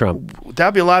they gave Trump.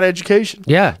 That'd be a lot of education.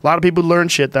 Yeah. A lot of people learn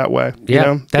shit that way. Yeah.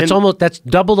 You know? That's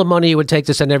double the money it would take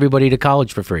to send everybody to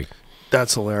college for free.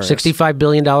 That's hilarious. $65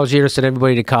 billion a year to send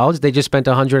everybody to college. They just spent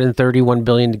 $131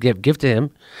 billion to give to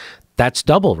him. That's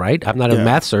double, right? I'm not a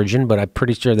math surgeon, but I'm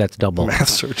pretty sure that's double. Math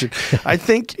surgeon. I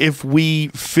think if we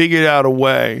figured out a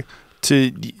way to,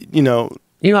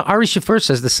 Ari Shaffir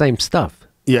says the same stuff.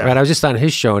 Yeah. Right. I was just on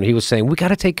his show, and he was saying we got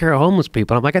to take care of homeless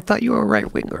people. I'm like, I thought you were a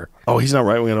right winger. Oh, he's not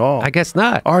right wing at all. I guess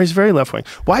not. He's very left wing.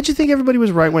 Why'd you think everybody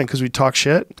was right wing? Because we talk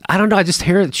shit? I don't know. I just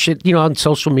hear shit, on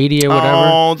social media, or whatever.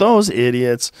 Oh, those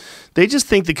idiots. They just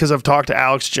think that because I've talked to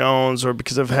Alex Jones or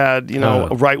because I've had,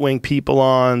 right-wing people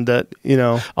on that,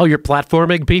 Oh, you're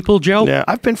platforming people, Joe? Yeah,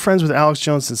 I've been friends with Alex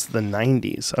Jones since the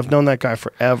 90s. I've known that guy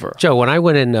forever. Joe, when I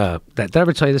went in, did I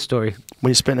ever tell you the story? When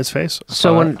you spit in his face?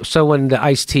 So when the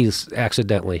iced tea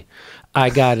accidentally, I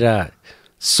got,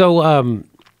 so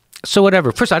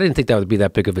whatever. First, I didn't think that would be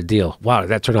that big of a deal. Wow,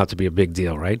 that turned out to be a big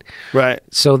deal, right? Right.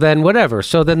 So then whatever.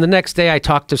 So then the next day I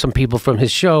talked to some people from his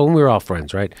show, and we were all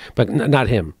friends, right? But not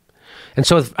him. And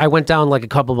so I went down like a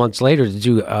couple months later to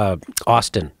do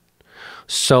Austin.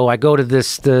 So I go to the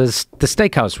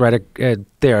steakhouse right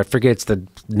there. I forget it's the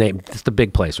name. It's the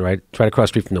big place, right? It's right across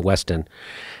the street from the Westin.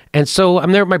 And so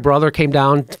I'm there. My brother came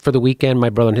down for the weekend, my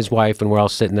brother and his wife, and we're all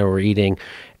sitting there, we're eating.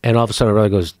 And all of a sudden my brother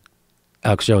goes,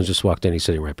 Alex Jones just walked in. He's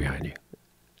sitting right behind you.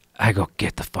 I go,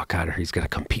 get the fuck out of here. He's going to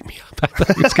come beat me up. I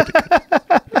thought he was going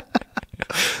to.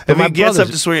 If he gets up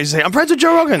to swear, you say, I'm friends with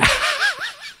Joe Rogan.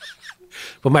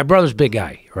 But my brother's a big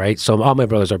guy, right? So all my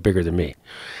brothers are bigger than me,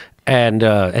 and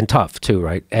tough too,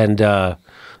 right? And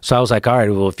so I was like, all right,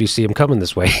 well, if you see him coming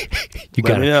this way, you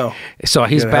got to know. So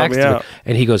he's back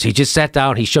and he goes, he just sat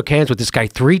down, he shook hands with this guy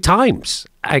 3 times.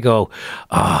 I go,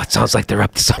 oh, it sounds like they're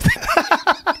up to something.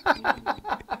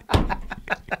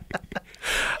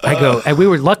 I go,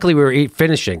 and luckily we were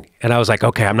finishing, and I was like,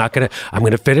 okay, I'm gonna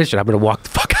finish, and I'm gonna walk the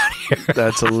fuck out of here.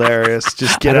 That's hilarious.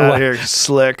 Just get out of here,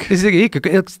 slick. He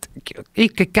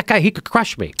could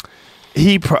crush me.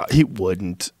 He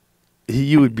wouldn't.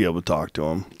 You would be able to talk to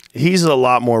him. He's a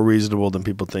lot more reasonable than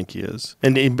people think he is,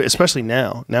 and especially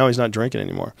now. Now he's not drinking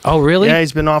anymore. Oh, really? Yeah,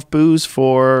 he's been off booze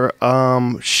for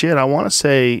I want to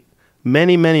say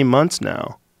many, many months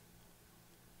now.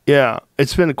 Yeah,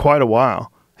 it's been quite a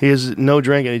while. He has no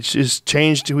drinking. He's just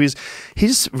changed to he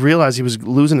just realized he was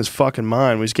losing his fucking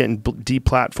mind. He was getting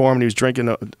deplatformed. He was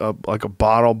drinking like a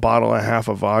bottle and a half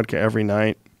of vodka every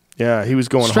night. Yeah, he was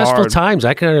going stressful hard. times.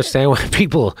 I can understand why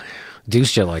people do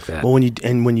shit like that. Well,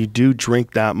 when you do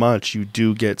drink that much, you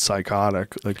do get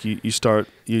psychotic. Like you start.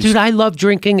 Dude, I love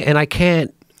drinking, and I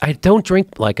don't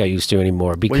drink like I used to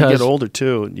anymore because you get older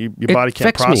too. Your body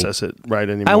can't process it right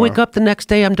anymore. I wake up the next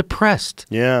day, I'm depressed.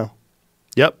 Yeah.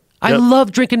 Yep. I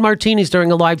love drinking martinis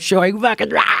during a live show. I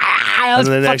fucking. And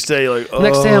then the next day, you're like, oh.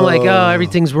 Next day, I'm like, oh,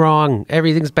 everything's wrong.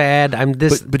 Everything's bad. I'm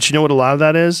this. But you know what a lot of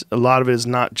that is? A lot of it is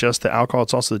not just the alcohol.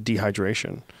 It's also the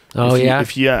dehydration. Oh, yeah?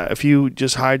 If you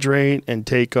just hydrate and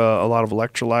take a lot of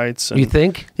electrolytes. And, You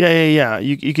think? Yeah.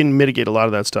 You can mitigate a lot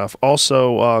of that stuff.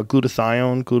 Also,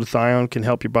 glutathione. Glutathione can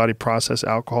help your body process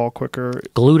alcohol quicker.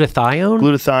 Glutathione?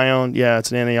 Glutathione, yeah,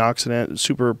 it's an antioxidant,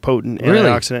 super potent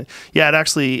antioxidant. Yeah, it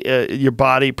actually, your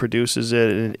body produces it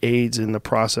and it aids in the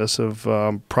process of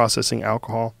processing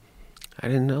alcohol. I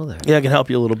didn't know that. Yeah, it can help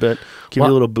you a little bit, give you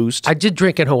a little boost. I did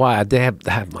drink in Hawaii. They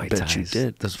have Mai Tais. Bet you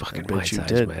did. Those fucking I Mai bet you Tais,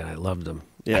 did. man. I loved them.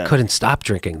 Yeah. I couldn't stop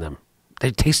drinking them.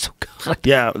 They taste so good.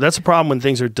 Yeah, that's a problem when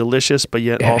things are delicious, but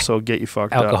yet also get you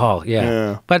fucked up. Alcohol,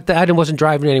 yeah. But I wasn't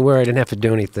driving anywhere. I didn't have to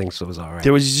do anything, so it was all right.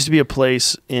 There used to be a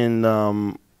place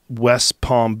in West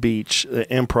Palm Beach,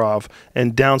 Improv,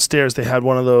 and downstairs they had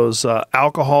one of those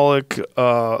alcoholic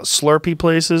Slurpee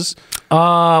places.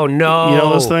 Oh, no. You know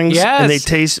those things? Yes. And they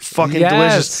taste fucking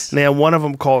delicious. And they had one of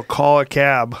them called Call a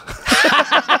Cab.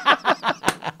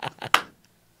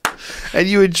 And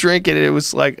you would drink it, and it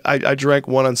was like, I drank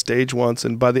one on stage once,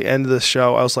 and by the end of the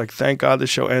show, I was like, thank God the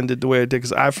show ended the way it did,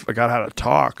 because I forgot how to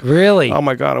talk. Really? Oh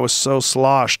my God, I was so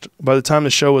sloshed. By the time the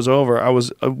show was over, I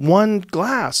was one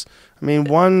glass. I mean,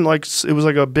 one, like, it was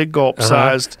like a big gulp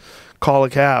sized Call a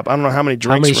Cab. I don't know how many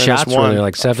drinks How many shots were there?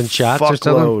 Like 7 shots or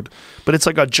something? Load. But it's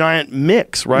like a giant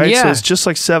mix, right? Yeah. So it's just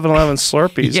like 7-Eleven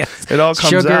Slurpees. Yes. It all comes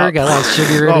sugar, out. got a lot of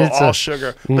sugar in it. All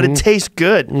sugar. But it tastes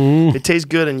good. It tastes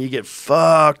good, and you get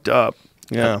fucked up.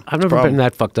 Yeah. I've never been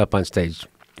that fucked up on stage.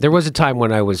 There was a time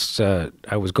when I was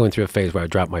going through a phase where I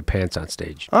dropped my pants on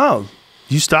stage. Oh,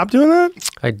 you stopped doing that?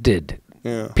 I did.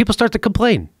 Yeah. People start to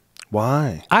complain.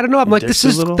 Why? I don't know. I'm like, this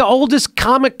is the oldest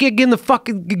comic gig in the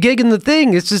fucking gig in the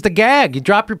thing. This is the gag. You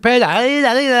drop your pants.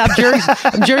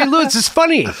 I'm Jerry Lewis. It's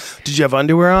funny. Did you have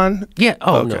underwear on? Yeah.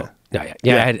 Oh, Okay. no.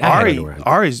 Yeah. I had underwear on.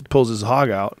 Ari pulls his hog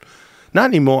out. Not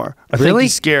anymore. I think Really?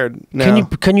 he's scared now.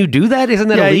 Can you do that? Isn't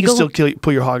that yeah, illegal? you can still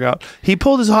pull your hog out. He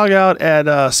pulled his hog out at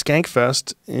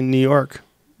Skankfest in New York.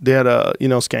 They had a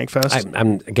Skankfest.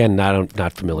 I'm again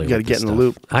not familiar. You got to with get this in the stuff.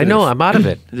 loop. I know. I'm out of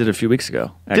it. I did it a few weeks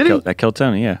ago. Did he? At Kill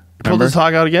Tony, yeah. Pulled Remember? his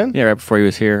hog out again? Yeah, right before he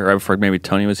was here, right before maybe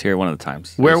Tony was here, one of the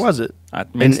times. Where was it?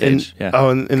 At main stage, yeah.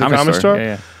 Oh, in the comedy store?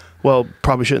 Yeah. Well,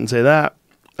 probably shouldn't say that.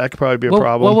 That could probably be a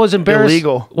problem. What was embarrassing?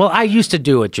 Illegal. Well, I used to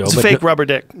do it, Joe. It's a fake rubber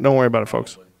dick. Don't worry about it,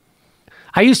 folks.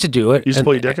 I used to do it. You used to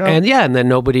pull your dick out? And then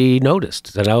nobody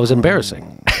noticed that I was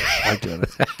embarrassing. I get it.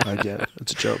 I get it.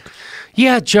 It's a joke.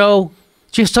 Yeah, Joe.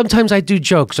 Just sometimes I do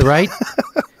jokes, all right?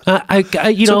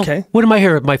 You know, okay. What am I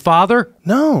here? My father?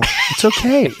 No, it's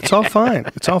okay. It's all fine.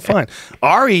 It's all fine.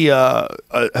 Ari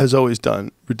has always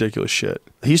done ridiculous shit.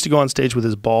 He used to go on stage with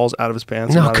his balls out of his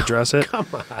pants and not address it. Come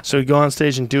on. So he'd go on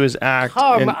stage and do his act.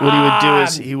 Come and what he would do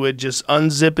is on. he would just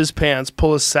unzip his pants,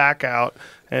 pull his sack out,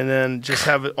 and then just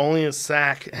have only a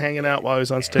sack hanging out while he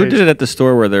was on stage. Who did it at the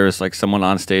store where there was like someone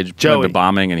on stage Joey. the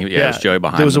bombing and it was Joey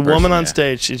behind There was a the person, woman on yeah.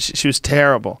 stage. She was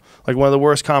terrible. Like one of the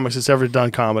worst comics that's ever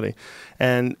done comedy.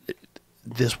 And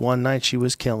this one night she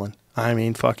was killing. I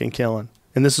mean fucking killing.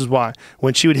 And this is why.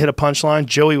 When she would hit a punchline,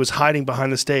 Joey was hiding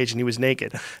behind the stage and he was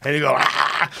naked. And he'd go,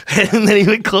 ah! And then he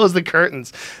would close the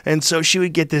curtains. And so she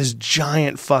would get this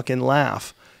giant fucking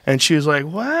laugh. And she was like,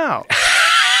 wow.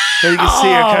 And you can see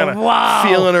her kind of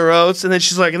feeling her oats. And then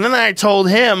she's like, and then I told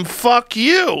him, fuck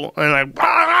you. And I'm like,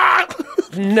 ah!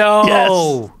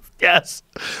 No. Yes.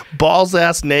 Balls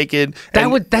ass naked.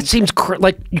 That seems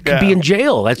like you could be in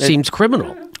jail. That seems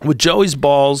criminal. With Joey's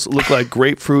balls look like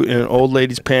grapefruit in an old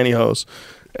lady's pantyhose,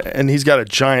 and he's got a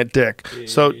giant dick.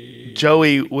 So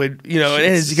Joey would,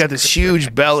 and he's got this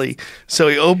huge belly. So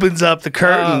he opens up the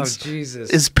curtains. Oh, Jesus.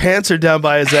 His pants are down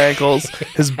by his ankles.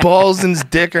 His balls and his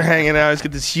dick are hanging out. He's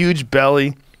got this huge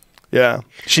belly. Yeah.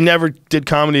 She never did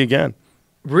comedy again.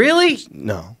 Really?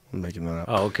 No, I'm making that up.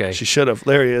 Oh, okay. She should have.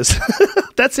 There he is.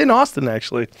 That's in Austin,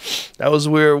 actually. That was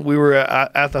where we were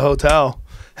at the hotel.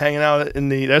 Hanging out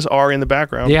there's Ari in the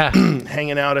background. Yeah.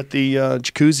 Hanging out at the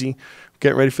jacuzzi,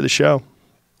 getting ready for the show.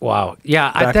 Wow.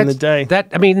 Yeah. Back in the day.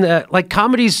 Like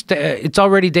comedy's, it's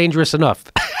already dangerous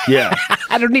enough. Yeah.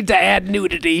 I don't need to add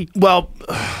nudity. Well,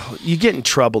 you get in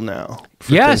trouble now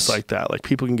for Yes. things like that. Like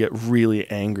people can get really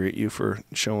angry at you for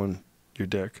showing your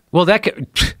dick. Well, that could.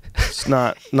 It's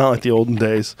not like the olden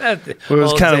days. Where it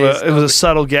was Old kind days, of it was a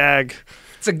subtle gag.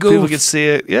 It's a goof. People could see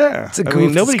it. Yeah. It's a goof. I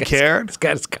mean, nobody This guy's- cared. This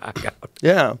got his cock out.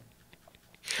 Yeah.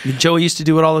 Joey used to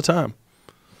do it all the time.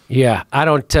 Yeah, I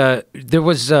don't. There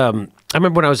was. I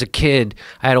remember when I was a kid,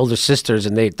 I had older sisters,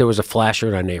 and there was a flasher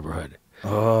in our neighborhood.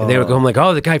 Oh. And they would go, I'm like,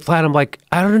 oh, the guy flat. I'm like,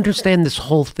 I don't understand this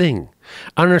whole thing.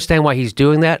 I don't understand why he's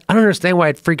doing that. I don't understand why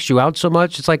it freaks you out so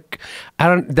much. It's like,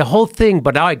 the whole thing,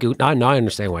 but now I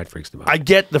understand why it freaks them out. I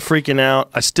get the freaking out.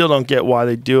 I still don't get why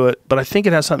they do it, but I think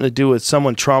it has something to do with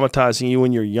someone traumatizing you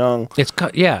when you're young. It's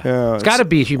got to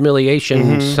be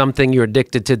humiliation, something you're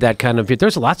addicted to, that kind of.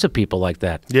 There's lots of people like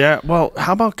that. Yeah, well,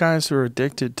 how about guys who are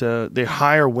addicted to, they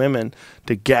hire women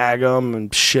to gag them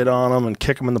and shit on them and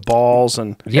kick them in the balls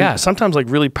and sometimes like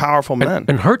really powerful men.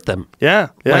 And hurt them. Yeah.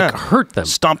 Like hurt them.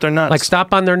 Stomp their nuts. Like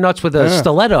stomp on their nuts with a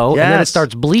stiletto and then it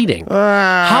starts bleeding.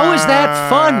 How is that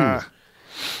fun?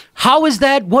 How is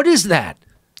that? What is that?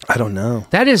 I don't know.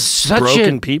 That is such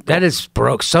broken people. That is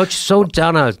so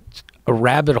down a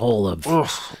rabbit hole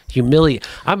of humiliation.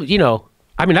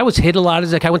 I was hit a lot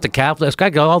as a kid. I went to Catholic.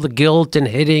 I got all the guilt and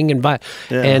hitting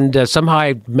and somehow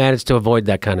I managed to avoid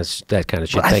that kind of shit. Thank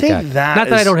God. Not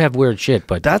that I don't have weird shit,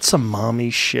 but that's some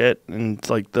mommy shit and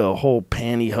like the whole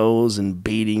pantyhose and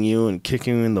beating you and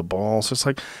kicking you in the balls. It's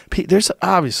like there's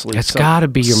obviously it's got to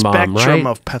be your mom, right? Spectrum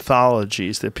of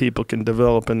pathologies that people can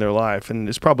develop in their life, and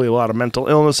there's probably a lot of mental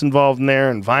illness involved in there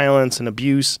and violence and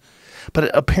abuse. But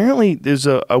apparently, there's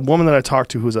a woman that I talked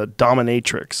to who's a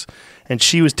dominatrix. And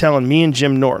she was telling me and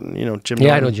Jim Norton, Jim Norton.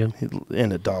 Yeah, I know Jim. He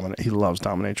loves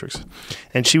dominatrix.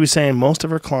 And she was saying most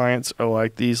of her clients are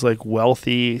like these like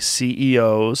wealthy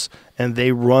CEOs, and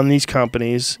they run these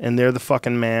companies, and they're the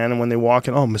fucking man. And when they walk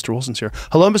in, oh, Mr. Wilson's here.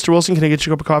 Hello, Mr. Wilson, can I get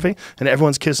you a cup of coffee? And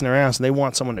everyone's kissing their ass, and they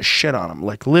want someone to shit on them,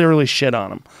 like literally shit on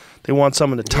them. They want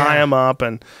someone to tie them up,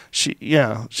 and she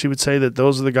would say that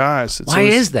those are the guys. Why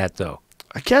is that, though?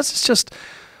 I guess it's just...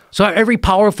 So every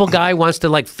powerful guy wants to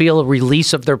like feel a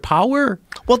release of their power?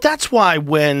 Well, that's why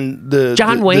when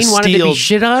John Wayne wanted to be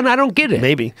shit on, I don't get it.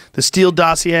 Maybe. The Steele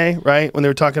dossier, right? When they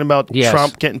were talking about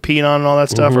Trump getting peed on and all that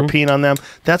stuff, or peeing on them,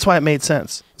 that's why it made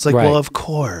sense. It's like, well, of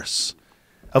course.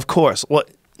 Of course. Well,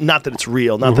 not that it's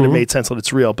real, not that it made sense that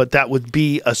it's real, but that would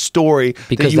be a story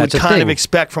that you would kind of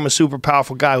expect from a super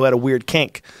powerful guy who had a weird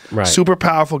kink. Right. Super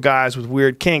powerful guys with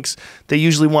weird kinks, they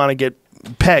usually want to get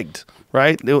pegged.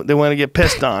 Right? They want to get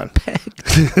pissed on. Pegged.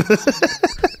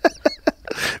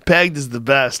 Pegged is the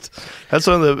best. That's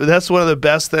one of the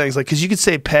best things. Like, because you could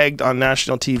say pegged on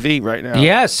national TV right now.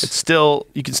 Yes. It's still,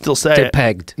 you can still say it.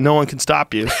 Pegged. No one can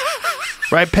stop you.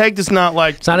 Right? Pegged is not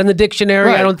like... It's not in the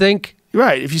dictionary, I don't think.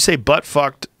 Right. If you say butt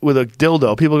fucked with a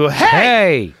dildo, people go,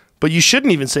 hey! But you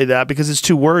shouldn't even say that because it's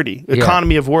too wordy.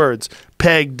 Economy of words.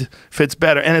 Pegged fits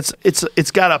better. And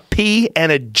it's got a P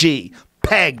and a G.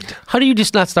 Pegged. How do you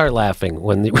just not start laughing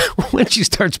when she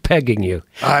starts pegging you?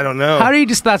 I don't know. How do you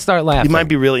just not start laughing? You might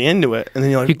be really into it, and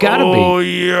then you're like, you gotta oh,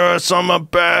 yes, I'm a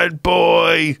bad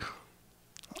boy.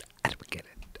 I don't get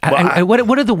it. Well,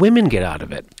 what do the women get out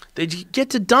of it? They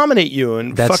get to dominate you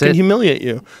and fucking humiliate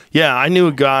you. Yeah, I knew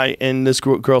a guy, and this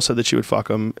girl said that she would fuck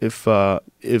him if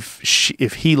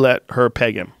he let her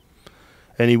peg him.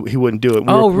 And he wouldn't do it.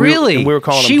 Really? We were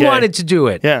calling him gay. She wanted to do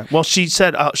it. Yeah. Well, she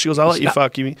said, she goes, I'll let you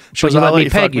fuck you. She goes, I'll let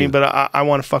you fuck me, but I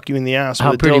want to fuck you in the ass.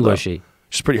 How pretty was she?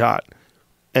 She's pretty hot.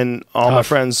 And all my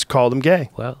friends called him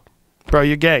gay. Well. Bro,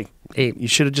 you're gay. Hey. You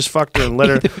should have just fucked her and let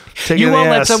her take it in the ass. You won't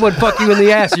let someone fuck you in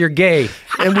the ass, you're gay.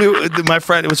 And my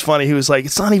friend, it was funny. He was like,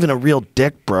 it's not even a real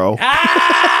dick, bro.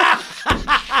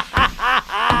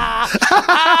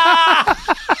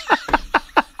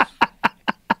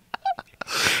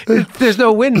 There's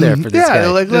no win there for this guy. Yeah,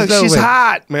 like, look, she's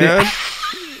hot, man.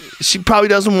 She probably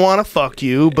doesn't want to fuck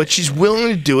you, but she's willing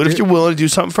to do it if you're willing to do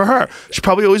something for her. She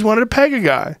probably always wanted to peg a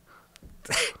guy.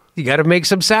 You got to make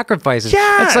some sacrifices.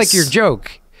 Yes! That's like your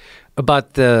joke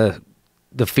about the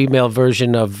female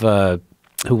version of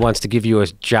who wants to give you a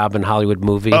job in Hollywood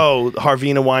movie. Oh,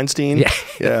 Harvina Weinstein? Yeah.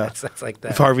 That's like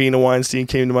that. If Harvina Weinstein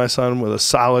came to my son with a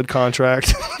solid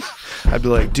contract, I'd be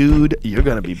like, dude, you're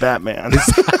going to be Batman.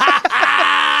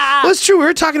 Well, it's true. We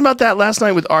were talking about that last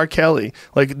night with R. Kelly.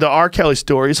 Like, the R. Kelly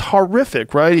story is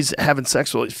horrific, right? He's having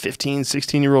sex with 15,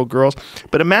 16-year-old girls.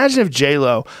 But imagine if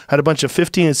J-Lo had a bunch of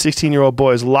 15 and 16-year-old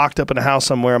boys locked up in a house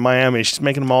somewhere in Miami. She's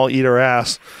making them all eat her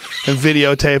ass and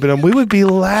videotaping them. We would be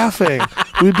laughing.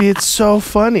 It's so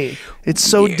funny. It's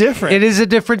so different. It is a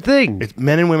different thing.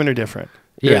 Men and women are different.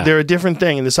 Yeah. They're a different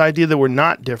thing. And this idea that we're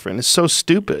not different is so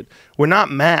stupid. We're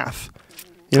not math.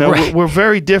 You know, right. we're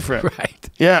very different. Right.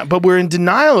 Yeah, but we're in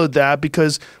denial of that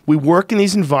because we work in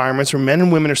these environments where men and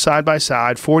women are side by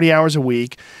side, 40 hours a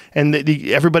week, and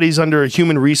everybody's under a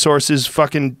human resources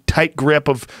fucking tight grip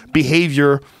of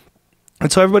behavior. And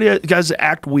so everybody guys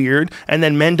act weird, and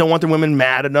then men don't want their women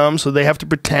mad at them, so they have to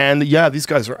pretend that, yeah, these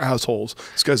guys are assholes.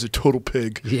 This guy's a total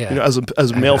pig. Yeah. You know,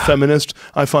 as a male feminist,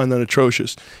 I find that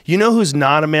atrocious. You know who's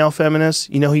not a male feminist?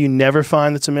 You know who you never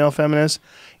find that's a male feminist?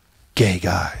 Gay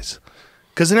guys.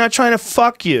 because they're not trying to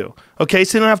fuck you. Okay,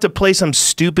 so they don't have to play some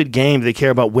stupid game. They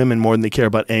care about women more than they care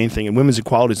about anything, and women's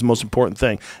equality is the most important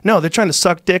thing. No, they're trying to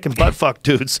suck dick and butt fuck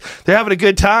dudes. They're having a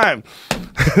good time.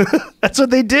 That's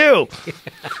what they do.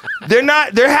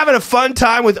 They're having a fun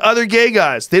time with other gay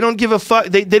guys. They don't give a fuck.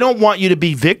 They don't want you to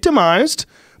be victimized,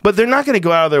 but they're not going to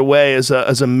go out of their way as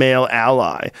a male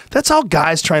ally. That's all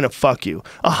guys trying to fuck you.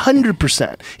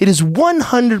 100%. It is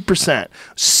 100%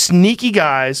 sneaky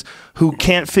guys who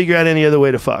can't figure out any other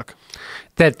way to fuck.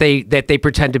 That they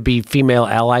pretend to be female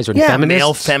allies or feminists?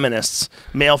 Male feminists.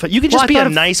 You can just be a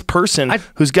nice person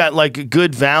who's got like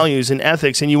good values and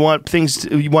ethics, and you want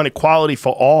equality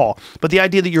for all. But the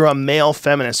idea that you're a male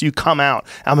feminist, you come out,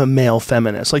 I'm a male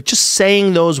feminist. Like just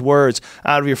saying those words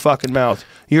out of your fucking mouth.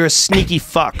 You're a sneaky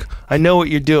fuck. I know what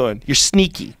you're doing. You're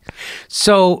sneaky.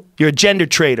 So you're a gender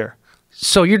traitor.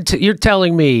 So you're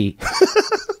telling me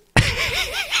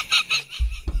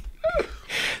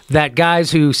that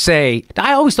guys who say,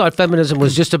 I always thought feminism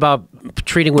was just about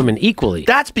treating women equally.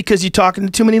 That's because you're talking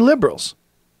to too many liberals.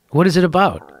 What is it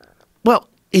about? Well,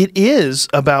 it is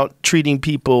about treating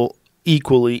people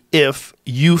equally if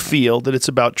you feel that it's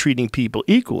about treating people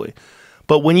equally.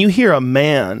 But when you hear a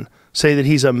man say that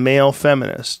he's a male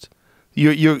feminist,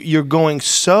 you're going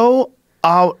so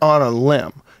out on a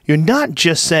limb. You're not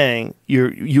just saying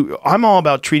I'm all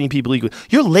about treating people equally.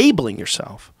 You're labeling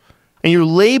yourself. And you're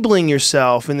labeling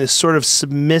yourself in this sort of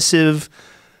submissive,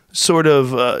 sort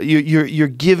of you're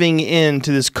giving in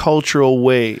to this cultural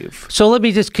wave. So let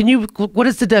me just, what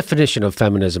is the definition of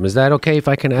feminism? Is that okay if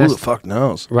I can ask? Who the fuck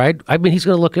knows? Right? I mean, he's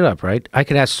going to look it up, right? I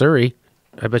could ask Suri.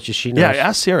 I bet you she knows. Yeah,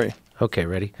 ask Siri. Okay,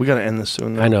 ready? We got to end this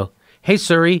soon, though. I know. Hey,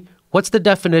 Suri, what's the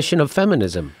definition of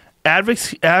feminism?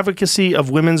 Advocacy of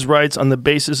women's rights on the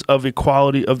basis of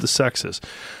equality of the sexes.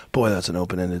 Boy, that's an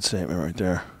open-ended statement right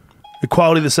there.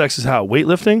 Equality of the sexes how?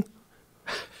 Weightlifting?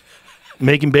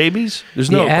 Making babies?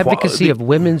 There's no advocacy of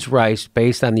women's rights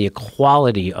based on the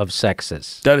equality of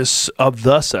sexes. That is of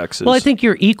the sexes. Well, I think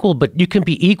you're equal, but you can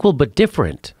be equal but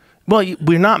different. Well,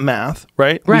 we're not math,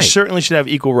 right? Right. We certainly should have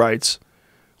equal rights.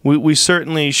 We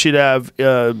certainly should have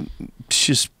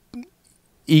just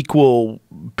equal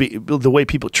the way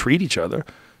people treat each other.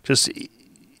 Just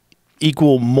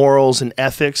equal morals and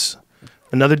ethics.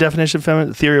 Another definition of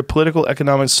feminism, the theory of political,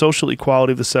 economic, social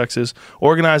equality of the sexes,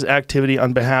 organized activity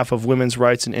on behalf of women's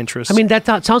rights and interests. I mean, that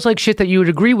sounds like shit that you would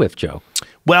agree with, Joe.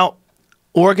 Well,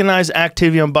 organized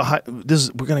activity on behalf. This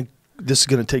is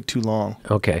gonna take too long.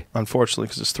 Okay. Unfortunately,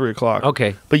 because it's 3 o'clock.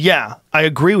 Okay. But yeah, I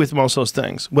agree with most of those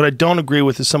things. What I don't agree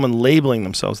with is someone labeling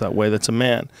themselves that way. That's a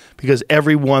man, because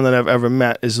everyone that I've ever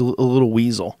met is a little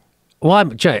weasel. Well,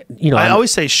 I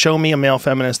always say, show me a male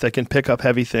feminist that can pick up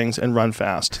heavy things and run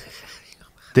fast.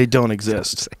 They don't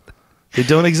exist. They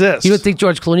don't exist. You would think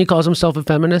George Clooney calls himself a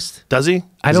feminist? Does he?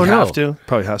 I don't know. Have to?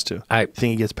 Probably has to. Think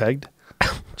he gets pegged?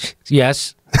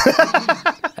 Yes.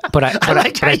 but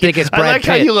I think it's Brad I like Pitt.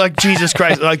 how you like, Jesus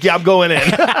Christ. Like, yeah, I'm going in.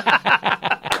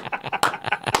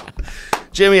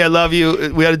 Jimmy, I love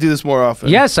you. We got to do this more often.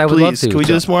 Yes, I would love to. Can we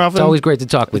do this more often? It's always great to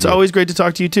talk with you. It's always great to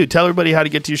talk to you, too. Tell everybody how to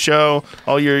get to your show,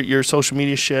 all your social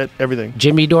media shit, everything.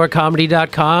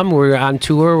 JimmyDoreComedy.com. We're on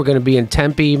tour. We're going to be in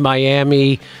Tempe,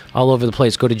 Miami, all over the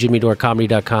place. Go to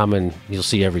JimmyDoreComedy.com and you'll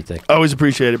see everything. Always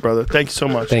appreciate it, brother. Thank you so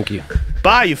much. Thank you.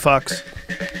 Bye, you fucks.